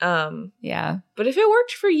me. Yeah. But if it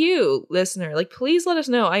worked for you, listener, like please let us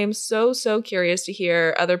know. I am so curious to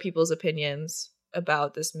hear other people's opinions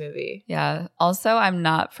about this movie. Yeah. Also, I'm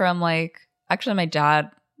not from like, actually my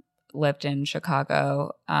dad lived in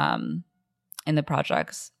Chicago in the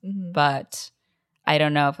projects, but I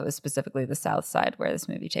don't know if it was specifically the South Side where this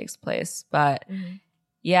movie takes place. But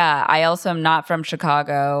yeah, I also am not from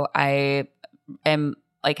Chicago. I am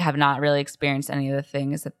like have not really experienced any of the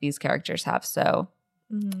things that these characters have. So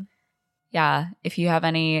yeah, if you have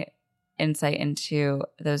any insight into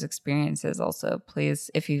those experiences also,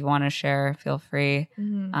 please, if you want to share, feel free.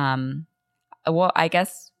 Well, I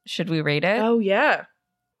guess, should we rate it? Oh, yeah.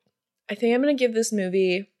 I think I'm going to give this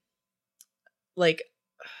movie, like,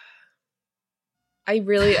 I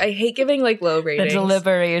hate giving, like, low ratings. The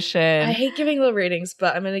deliberation. I hate giving low ratings,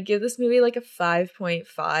 but I'm going to give this movie, like, a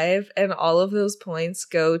 5.5, and all of those points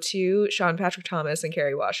go to Sean Patrick Thomas and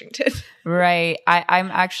Kerry Washington. Right.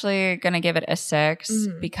 I'm actually going to give it a 6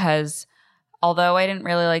 because although I didn't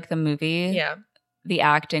really like the movie, the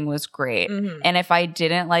acting was great. And if I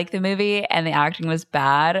didn't like the movie and the acting was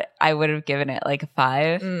bad, I would have given it like a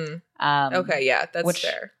 5. Okay, yeah, that's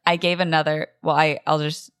fair. I gave another, well,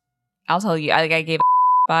 I'll tell you, I gave it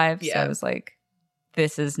a 5. So I was like,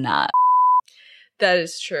 this is not. That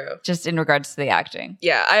is true. Just in regards to the acting.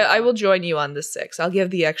 Yeah, I will join you on the 6. I'll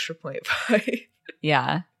give the extra 0.5.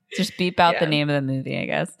 Yeah. Just beep out the name of the movie, I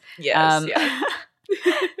guess. Yes, yeah.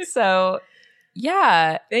 So,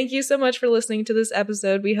 yeah. Thank you so much for listening to this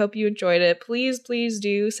episode. We hope you enjoyed it. Please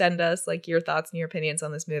do send us like your thoughts and your opinions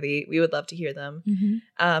on this movie. We would love to hear them.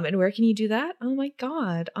 And where can you do that? Oh my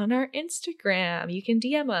God, on our Instagram. You can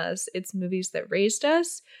DM us. It's Movies That Raised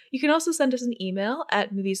Us. You can also send us an email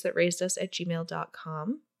at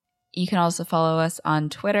moviesthatraisedus@gmail.com. You can also follow us on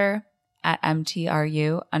Twitter at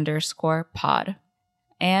MTRU_pod.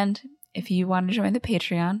 And if you want to join the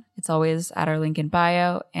Patreon, it's always at our link in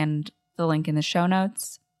bio and the link in the show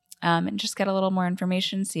notes, and just get a little more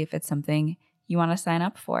information, see if it's something you want to sign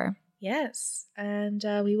up for. Yes, and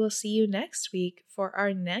we will see you next week for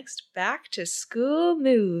our next back to school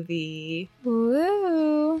movie.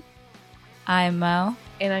 Woo! I'm Mo.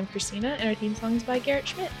 And I'm Christina, and our theme song is by Garrett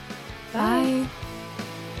Schmidt. Bye.